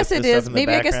of. Like I guess it is. Maybe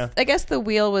background. I guess the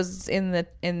wheel was in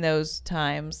those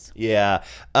times. Yeah,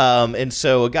 and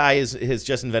so a guy has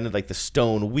just invented like the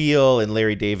stone wheel, and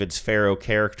Larry David's pharaoh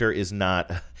character is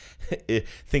not.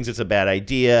 Thinks it's a bad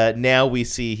idea. Now we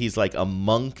see he's like a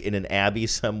monk in an abbey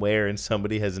somewhere, and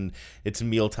somebody has it's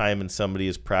mealtime, and somebody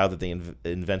is proud that they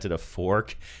invented a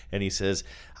fork, and he says,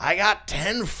 "I got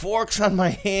 10 forks on my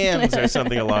hands," or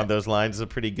something along those lines. It's a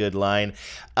pretty good line.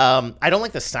 I don't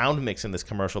like the sound mix in this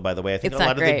commercial, by the way. I think it's a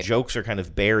lot great. of the jokes are kind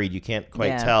of buried. You can't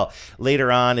quite tell.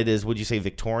 Later on, it is, would you say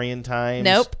Victorian times?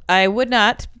 Nope, I would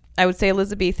not. I would say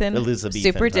Elizabethan.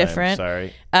 Super times, different.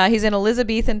 Sorry. He's in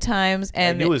Elizabethan times,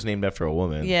 and I knew it was named after a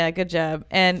woman. Yeah, good job.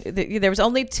 And there was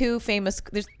only 2 famous.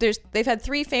 They've had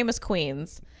 3 famous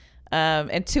queens,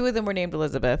 and 2 of them were named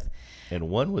Elizabeth. And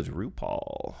one was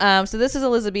RuPaul. So this is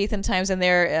Elizabethan times, and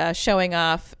they're showing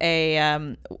off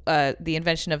the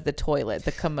invention of the toilet,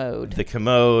 the commode. The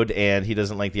commode, and he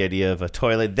doesn't like the idea of a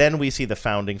toilet. Then we see the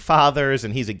founding fathers,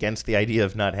 and he's against the idea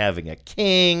of not having a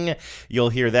king. You'll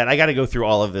hear that. I got to go through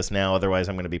all of this now, otherwise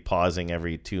I'm going to be pausing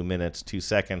every 2 minutes, 2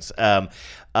 seconds.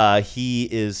 He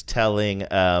is telling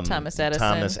Thomas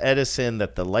Edison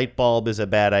that the light bulb is a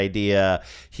bad idea.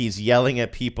 He's yelling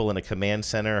at people in a command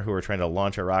center who are trying to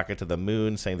launch a rocket to the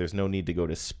moon, saying there's no need to go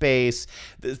to space.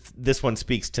 This one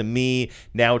speaks to me.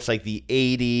 Now it's like the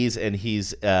 80s, and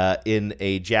he's in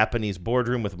a Japanese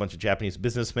boardroom with a bunch of Japanese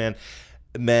businessmen,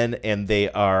 and they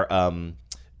are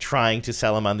trying to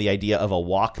sell him on the idea of a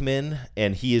Walkman,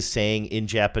 and he is saying in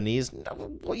Japanese,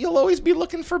 "Well, you'll always be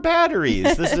looking for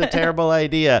batteries. This is a terrible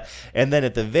idea." And then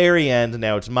at the very end,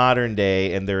 now it's modern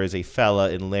day, and there is a fella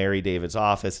in Larry David's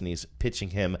office, and he's pitching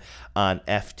him on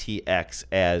FTX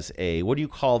as a, what do you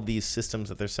call these systems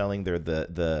that they're selling? They're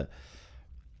they're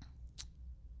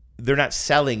not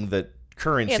selling the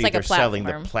currency, it's like they're selling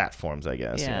the platforms, I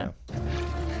guess. Yeah.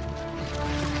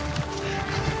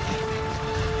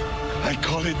 I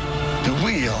call it the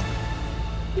wheel.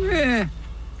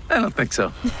 I don't think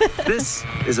so. This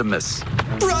is a miss.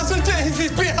 Brother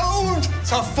David, behold!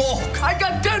 It's a fork! I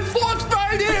got 10 forks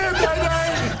right here,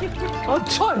 baby! A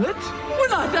toilet? We're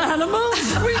not animals.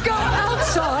 We go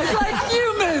outside like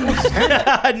humans.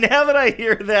 Now that I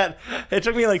hear that, it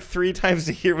took me like 3 times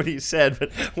to hear what he said,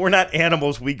 but we're not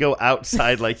animals, we go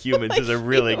outside like humans is a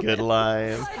really good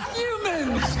line. Like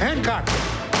humans. Hancock!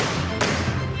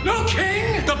 No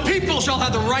king! The people shall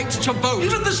have the right to vote.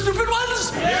 Even the stupid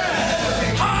ones?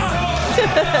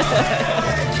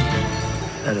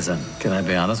 Edison, can I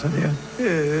be honest with you?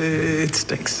 It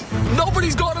stinks.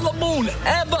 Nobody's going to the moon,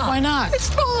 ever! Why not? It's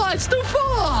far! It's too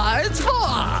far! It's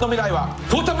far!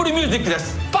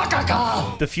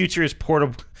 The future is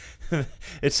portable.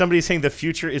 It's somebody saying the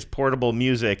future is portable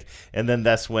music, and then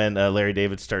that's when Larry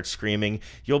David starts screaming,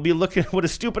 "You'll be looking, what a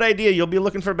stupid idea, you'll be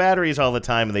looking for batteries all the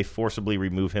time," and they forcibly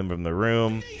remove him from the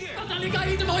room.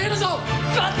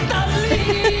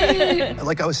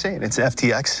 Like I was saying, it's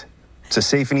FTX. It's a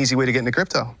safe and easy way to get into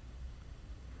crypto.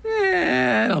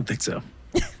 I don't think so.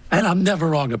 And I'm never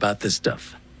wrong about this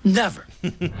stuff. Never.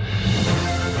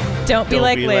 Don't be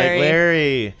like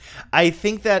Larry. I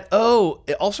think that,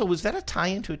 also, was that a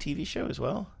tie-in to a TV show as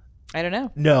well? I don't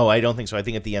know. No, I don't think so. I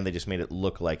think at the end they just made it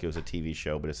look like it was a TV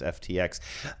show, but it's FTX.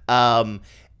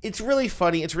 It's really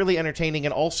funny. It's really entertaining.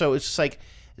 And also, it's just like,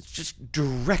 it's just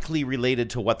directly related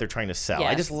to what they're trying to sell.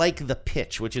 Yes. I just like the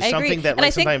pitch, which is I agree. something that And I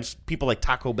like think- sometimes people like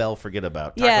Taco Bell forget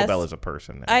about. Taco Yes. Bell is a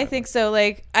person. I think so.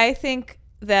 Like, I think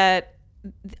that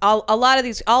all of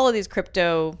these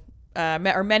crypto,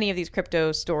 or many of these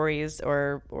crypto stories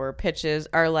or pitches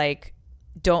are like,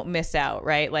 don't miss out,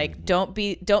 right? Like, don't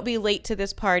be late to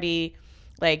this party.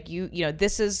 Like, you know,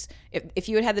 this is, if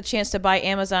you had the chance to buy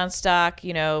Amazon stock,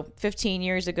 15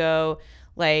 years ago,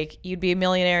 like, you'd be a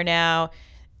millionaire now.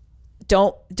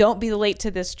 Don't be late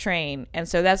to this train. And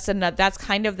so that's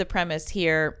kind of the premise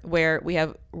here, where we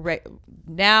have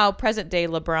now present day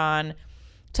LeBron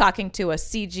talking to a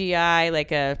CGI,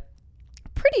 like a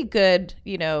pretty good,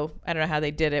 I don't know how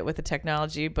they did it with the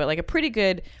technology, but like a pretty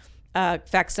good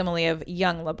facsimile of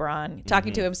young LeBron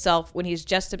talking to himself when he's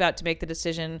just about to make the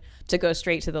decision to go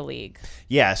straight to the league.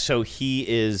 Yeah, so he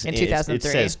is in 2003.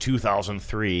 It says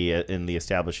 2003 in the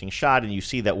establishing shot, and you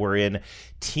see that we're in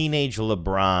teenage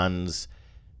LeBron's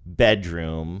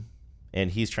bedroom,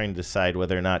 and he's trying to decide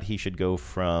whether or not he should go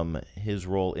from his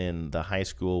role in the high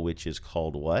school, which is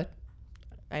called what?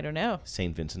 I don't know.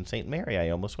 St. Vincent St. Mary. I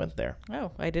almost went there.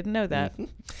 Oh, I didn't know that. Mm-hmm.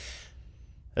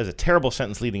 There's a terrible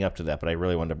sentence leading up to that, but I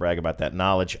really wanted to brag about that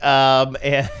knowledge. And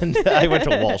I went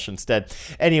to Walsh instead.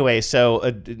 Anyway,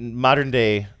 so modern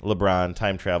day LeBron,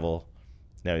 time travel.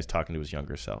 Now he's talking to his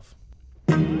younger self.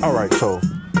 All right, so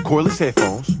cordless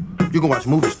headphones. You can watch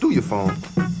movies through your phone.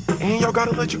 And y'all got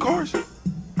electric cars?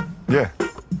 Yeah.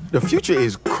 The future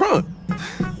is crunk.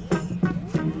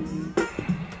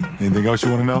 Anything else you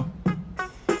want to know?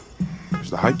 Is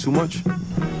the hype too much?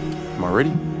 Am I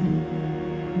ready?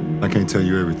 I can't tell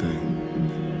you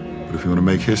everything. But if you want to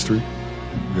make history,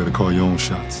 you got to call your own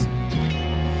shots.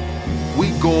 We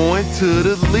going to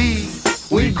the league.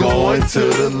 We going to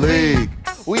the league.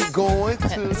 We going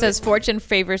to It says fortune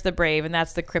favors the brave, and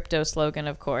that's the crypto slogan,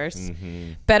 of course.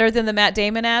 Mm-hmm. Better than the Matt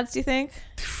Damon ads, do you think?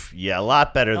 Yeah, a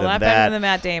lot better than that. A lot better than the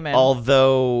Matt Damon.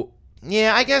 Although,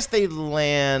 yeah, I guess they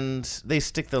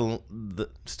stick the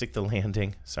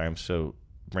landing. Sorry, I'm so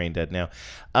brain dead now.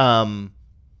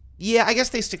 Yeah, I guess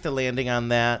they stick the landing on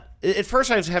that. At first,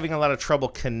 I was having a lot of trouble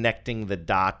connecting the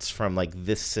dots from like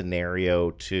this scenario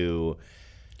to.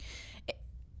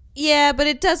 Yeah, but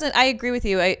it doesn't. I agree with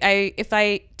you.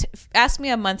 Ask me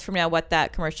a month from now what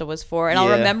that commercial was for, and I'll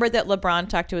remember that LeBron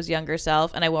talked to his younger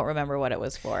self, and I won't remember what it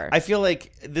was for. I feel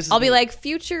like this is. I'll be like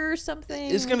future or something.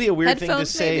 It's gonna be a weird thing to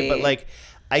say, maybe. but like,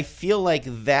 I feel like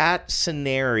that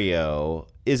scenario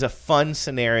is a fun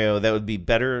scenario that would be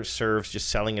better served just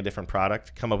selling a different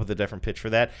product. Come up with a different pitch for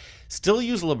that. Still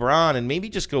use LeBron and maybe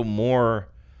just go more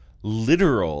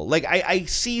literal. Like I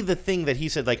see the thing that he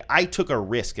said, like, I took a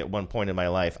risk at one point in my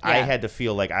life. Yeah. I had to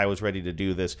feel like I was ready to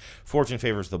do this. Fortune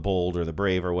favors the bold or the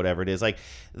brave or whatever it is. Like,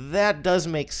 that does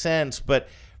make sense, but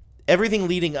everything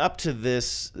leading up to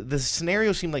this, the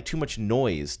scenario seemed like too much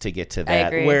noise to get to that. I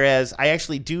agree. Whereas I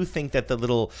actually do think that the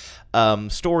little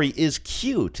story is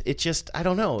cute. It just, I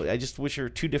don't know. I just wish there were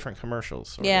two different commercials.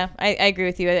 sort Yeah, of. I agree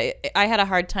with you. I had a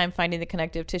hard time finding the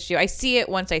connective tissue. I see it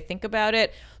once I think about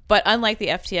it, but unlike the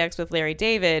FTX with Larry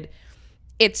David,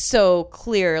 it's so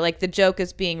clear. Like, the joke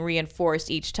is being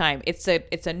reinforced each time. It's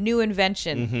a new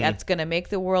invention that's going to make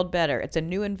the world better. It's a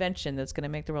new invention that's going to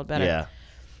make the world better. Yeah.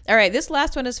 All right, this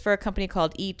last one is for a company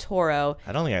called eToro.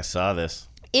 I don't think I saw this.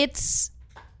 It's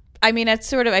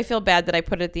sort of, I feel bad that I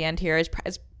put it at the end here.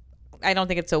 It's I don't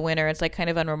think it's a winner. It's like kind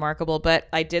of unremarkable, but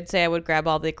I did say I would grab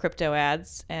all the crypto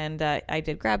ads, and I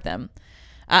did grab them.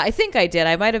 I think I did.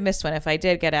 I might have missed one. If I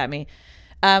did, get at me.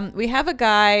 We have a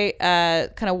guy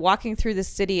kind of walking through the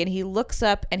city, and he looks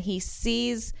up and he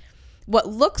sees what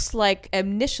looks like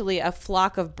initially a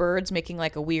flock of birds making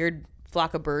like a weird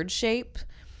flock of bird shape.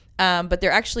 But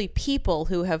they're actually people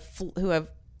who have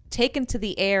taken to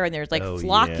the air, and they're like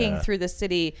flocking through the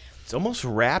city. It's almost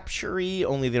Rapture-y,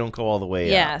 only they don't go all the way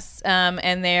up. Yes,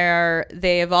 and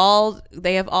they have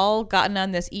all gotten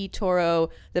on this eToro,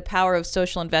 the power of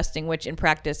social investing, which in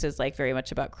practice is like very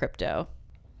much about crypto.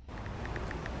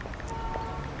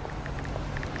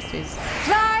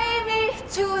 Fly me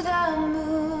to the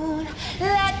moon,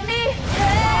 let me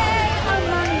play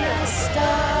among the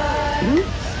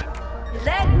stars.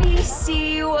 Let me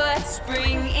see what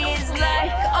spring is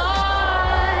like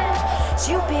on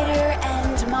Jupiter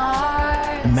and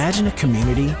Mars. Imagine a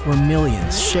community where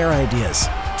millions share ideas,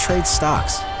 trade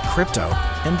stocks, crypto,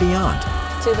 and beyond.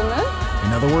 To the moon?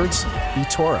 In other words,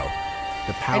 eToro.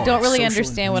 The power I don't really of social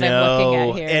understand what I'm looking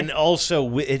at here. And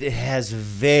also, it has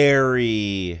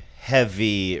very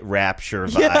heavy Rapture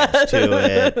vibes to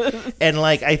it. And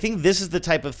like, I think this is the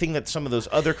type of thing that some of those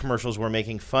other commercials were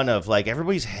making fun of. Like,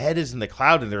 everybody's head is in the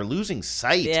cloud and they're losing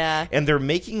sight. Yeah. And they're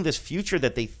making this future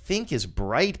that they think is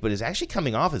bright, but is actually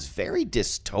coming off as very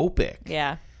dystopic.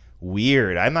 Yeah.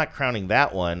 Weird. I'm not crowning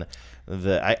that one.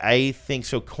 I think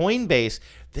so. Coinbase,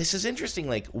 this is interesting.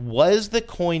 Like, was the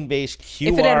Coinbase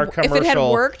QR commercial... If it had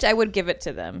worked, I would give it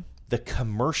to them. The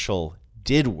commercial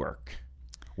did work.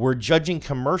 We're judging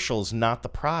commercials, not the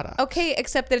product. Okay,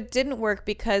 except that it didn't work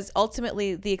because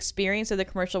ultimately the experience of the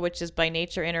commercial, which is by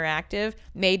nature interactive,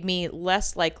 made me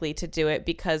less likely to do it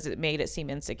because it made it seem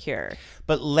insecure.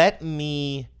 But let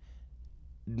me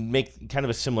make kind of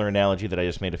a similar analogy that I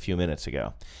just made a few minutes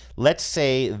ago. Let's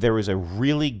say there was a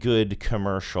really good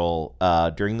commercial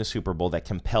during the Super Bowl that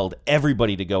compelled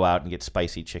everybody to go out and get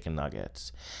spicy chicken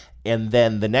nuggets. And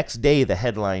then the next day, the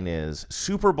headline is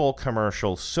Super Bowl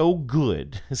commercial so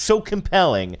good, so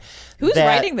compelling. Who's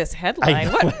writing this headline?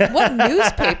 What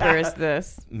newspaper is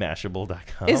this?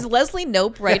 Mashable.com. Is Leslie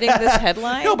Knope writing this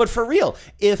headline? No, but for real,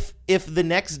 if the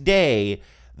next day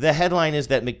the headline is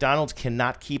that McDonald's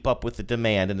cannot keep up with the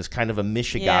demand and is kind of a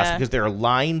mishigas because there are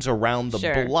lines around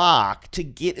the block to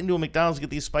get into a McDonald's to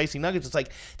get these spicy nuggets, it's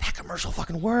like, that commercial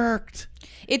fucking worked.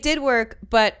 It did work,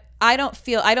 but I don't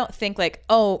think like,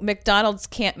 oh, McDonald's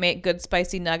can't make good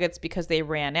spicy nuggets because they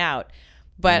ran out.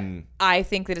 But I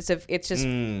think that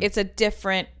it's a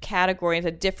different category. It's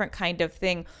a different kind of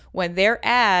thing. When their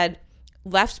ad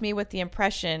left me with the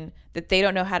impression that they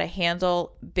don't know how to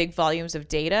handle big volumes of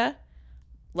data,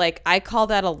 like, I call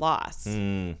that a loss.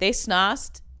 They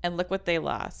snossed, and look what they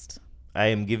lost. I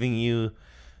am giving you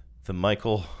the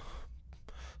Michael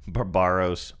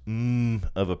Barbaros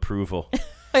of approval.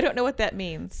 I don't know what that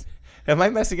means. Am I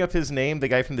messing up his name, the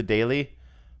guy from The Daily?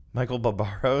 Michael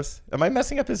Barbaros? Am I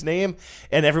messing up his name?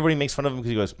 And everybody makes fun of him because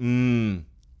he goes,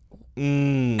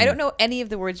 I don't know any of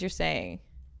the words you're saying.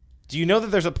 Do you know that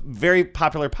there's a very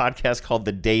popular podcast called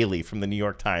The Daily from the New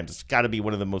York Times? It's got to be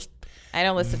one of the most... I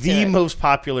don't listen to the it. most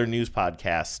popular news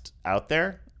podcast out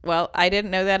there. Well, I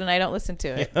didn't know that, and I don't listen to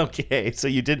it. Okay, so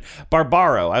you did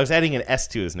Barbaro. I was adding an S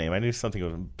to his name. I knew something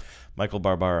of Michael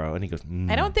Barbaro, and he goes,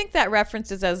 I don't think that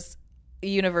reference is as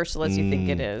universal as you think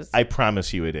it is. I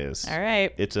promise you it is. All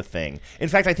right. It's a thing. In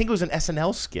fact, I think it was an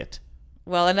SNL skit.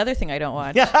 Well, another thing I don't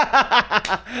watch.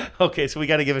 Okay, so we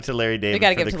got to give it to Larry David. We got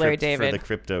to give it to Larry David for the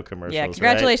crypto commercials. Yeah,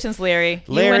 congratulations, right? Larry.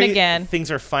 You Larry, win again. Things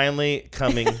are finally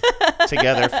coming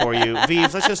together for you.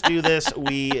 Vives, let's just do this.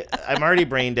 I'm already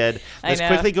brain dead. Let's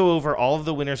quickly go over all of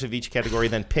the winners of each category,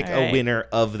 then pick a winner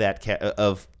of that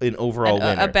of an overall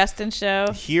winner. A best in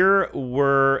show. Here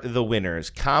were the winners.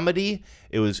 Comedy.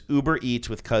 It was Uber Eats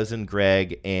with Cousin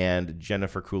Greg and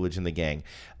Jennifer Coolidge and the gang.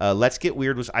 Let's Get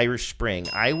Weird was Irish Spring.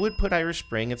 I would put Irish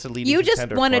Spring. It's a leading contender. You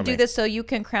just want to do this so you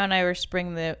can crown Irish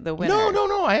Spring the winner.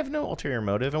 No. I have no ulterior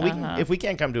motive. And if we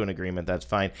can't come to an agreement, that's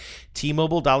fine.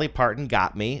 T-Mobile, Dolly Parton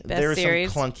got me. Best there was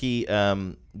series. some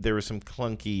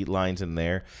clunky lines in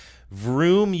there.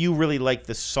 Vroom, you really like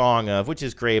the song of, which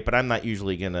is great, but I'm not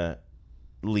usually going to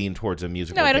lean towards a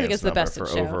musical. No, I don't dance think it's the best for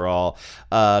in show. Overall.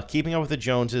 Keeping Up with the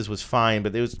Joneses was fine,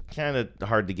 but it was kind of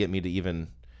hard to get me to even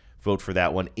vote for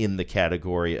that one in the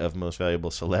category of most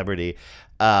valuable celebrity.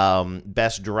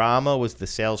 Best drama was The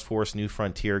Salesforce New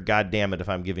Frontier. God damn it if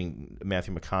I'm giving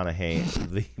Matthew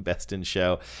McConaughey the best in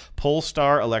show.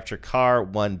 Polestar Electric Car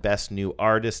won Best New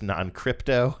Artist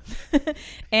Non-Crypto.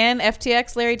 And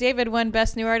FTX Larry David won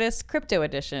Best New Artist Crypto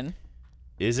Edition.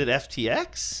 Is it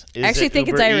FTX? I actually think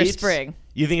Uber it's Irish Eats? Spring.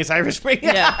 You think it's Irish Spring?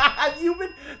 Yeah.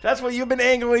 That's what you've been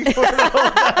angling for the whole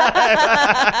time.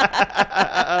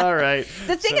 All right.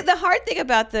 The hard thing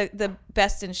about the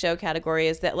best in show category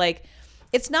is that, like,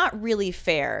 it's not really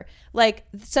fair. Like,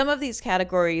 some of these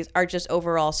categories are just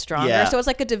overall stronger, Yeah. so it's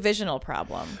like a divisional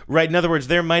problem. Right. In other words,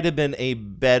 there might have been a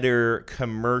better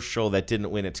commercial that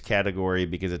didn't win its category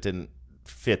because it didn't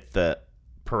fit the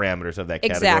parameters of that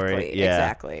category.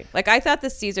 Exactly. Like, I thought the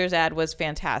Caesars ad was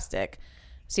fantastic.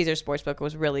 Caesars Sportsbook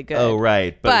was really good. Oh,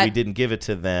 right. But we didn't give it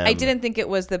to them. I didn't think it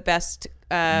was the best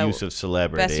use of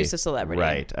celebrity. Best use of celebrity.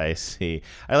 Right. I see.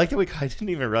 I like that I didn't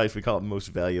even realize we call it most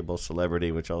valuable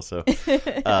celebrity, which also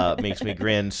makes me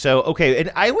grin. So, okay. And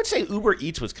I would say Uber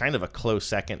Eats was kind of a close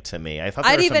second to me. I thought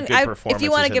there were some good performances if you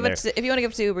want to give in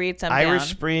it to Uber Eats, I'm Irish down.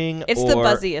 Spring It's the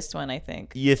buzziest one, I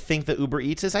think. You think that Uber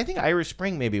Eats is? I think Irish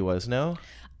Spring maybe was, no?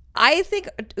 I think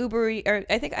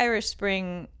Irish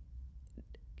Spring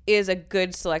is a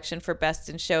good selection for best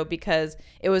in show because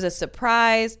it was a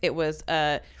surprise. It was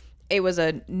a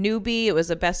newbie. It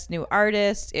was a best new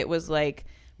artist. It was like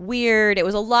weird. It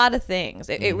was a lot of things.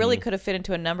 It really could have fit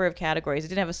into a number of categories. It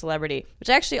didn't have a celebrity, which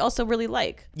I actually also really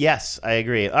like. Yes, I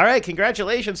agree. All right,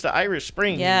 congratulations to Irish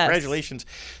Spring. Yes. Congratulations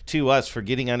to us for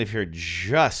getting out of here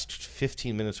just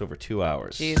 15 minutes over 2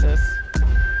 hours. Jesus.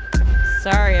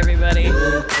 Sorry, everybody.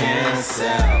 You can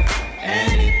sell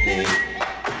anything.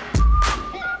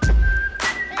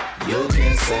 You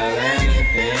can sell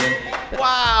anything.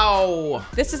 Wow.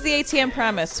 This is the ATM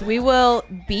promise. We will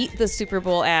beat the Super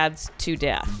Bowl ads to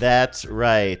death. That's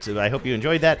right. I hope you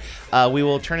enjoyed that. We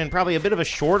will turn in probably a bit of a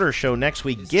shorter show next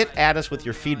week. Get at us with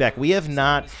your feedback. We have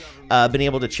not been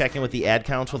able to check in with the ad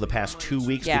council the past 2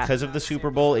 weeks because of the Super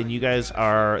Bowl, and you guys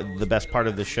are the best part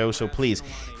of the show. So please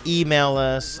email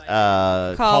us,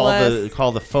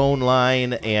 call the phone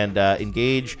line, and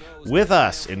engage with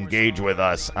us. Engage with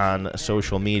us on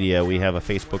social media. We have a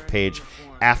Facebook page.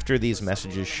 After These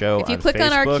Messages Show. If you click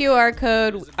on our QR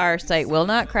code, our site will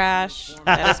not crash.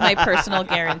 That is my personal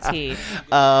guarantee.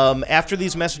 After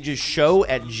These Messages Show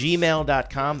at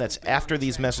gmail.com. That's After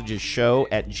These Messages Show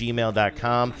at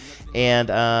gmail.com. And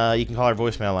you can call our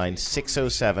voicemail line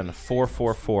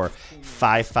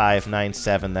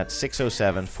 607-444-5597. That's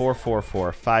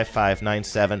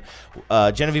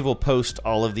 607-444-5597. Genevieve will post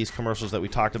all of these commercials that we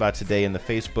talked about today in the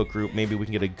Facebook group. Maybe we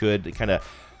can get a good kind of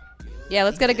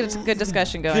let's get a good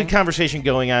discussion going. Good conversation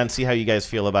going on. See how you guys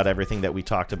feel about everything that we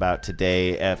talked about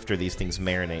today after these things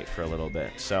marinate for a little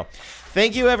bit. So,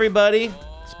 thank you, everybody.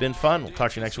 It's been fun. We'll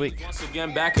talk to you next week. Once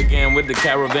again, back again with the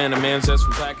caravan of man from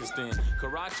Pakistan.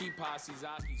 Karachi, Posse,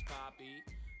 Zaki's Poppy.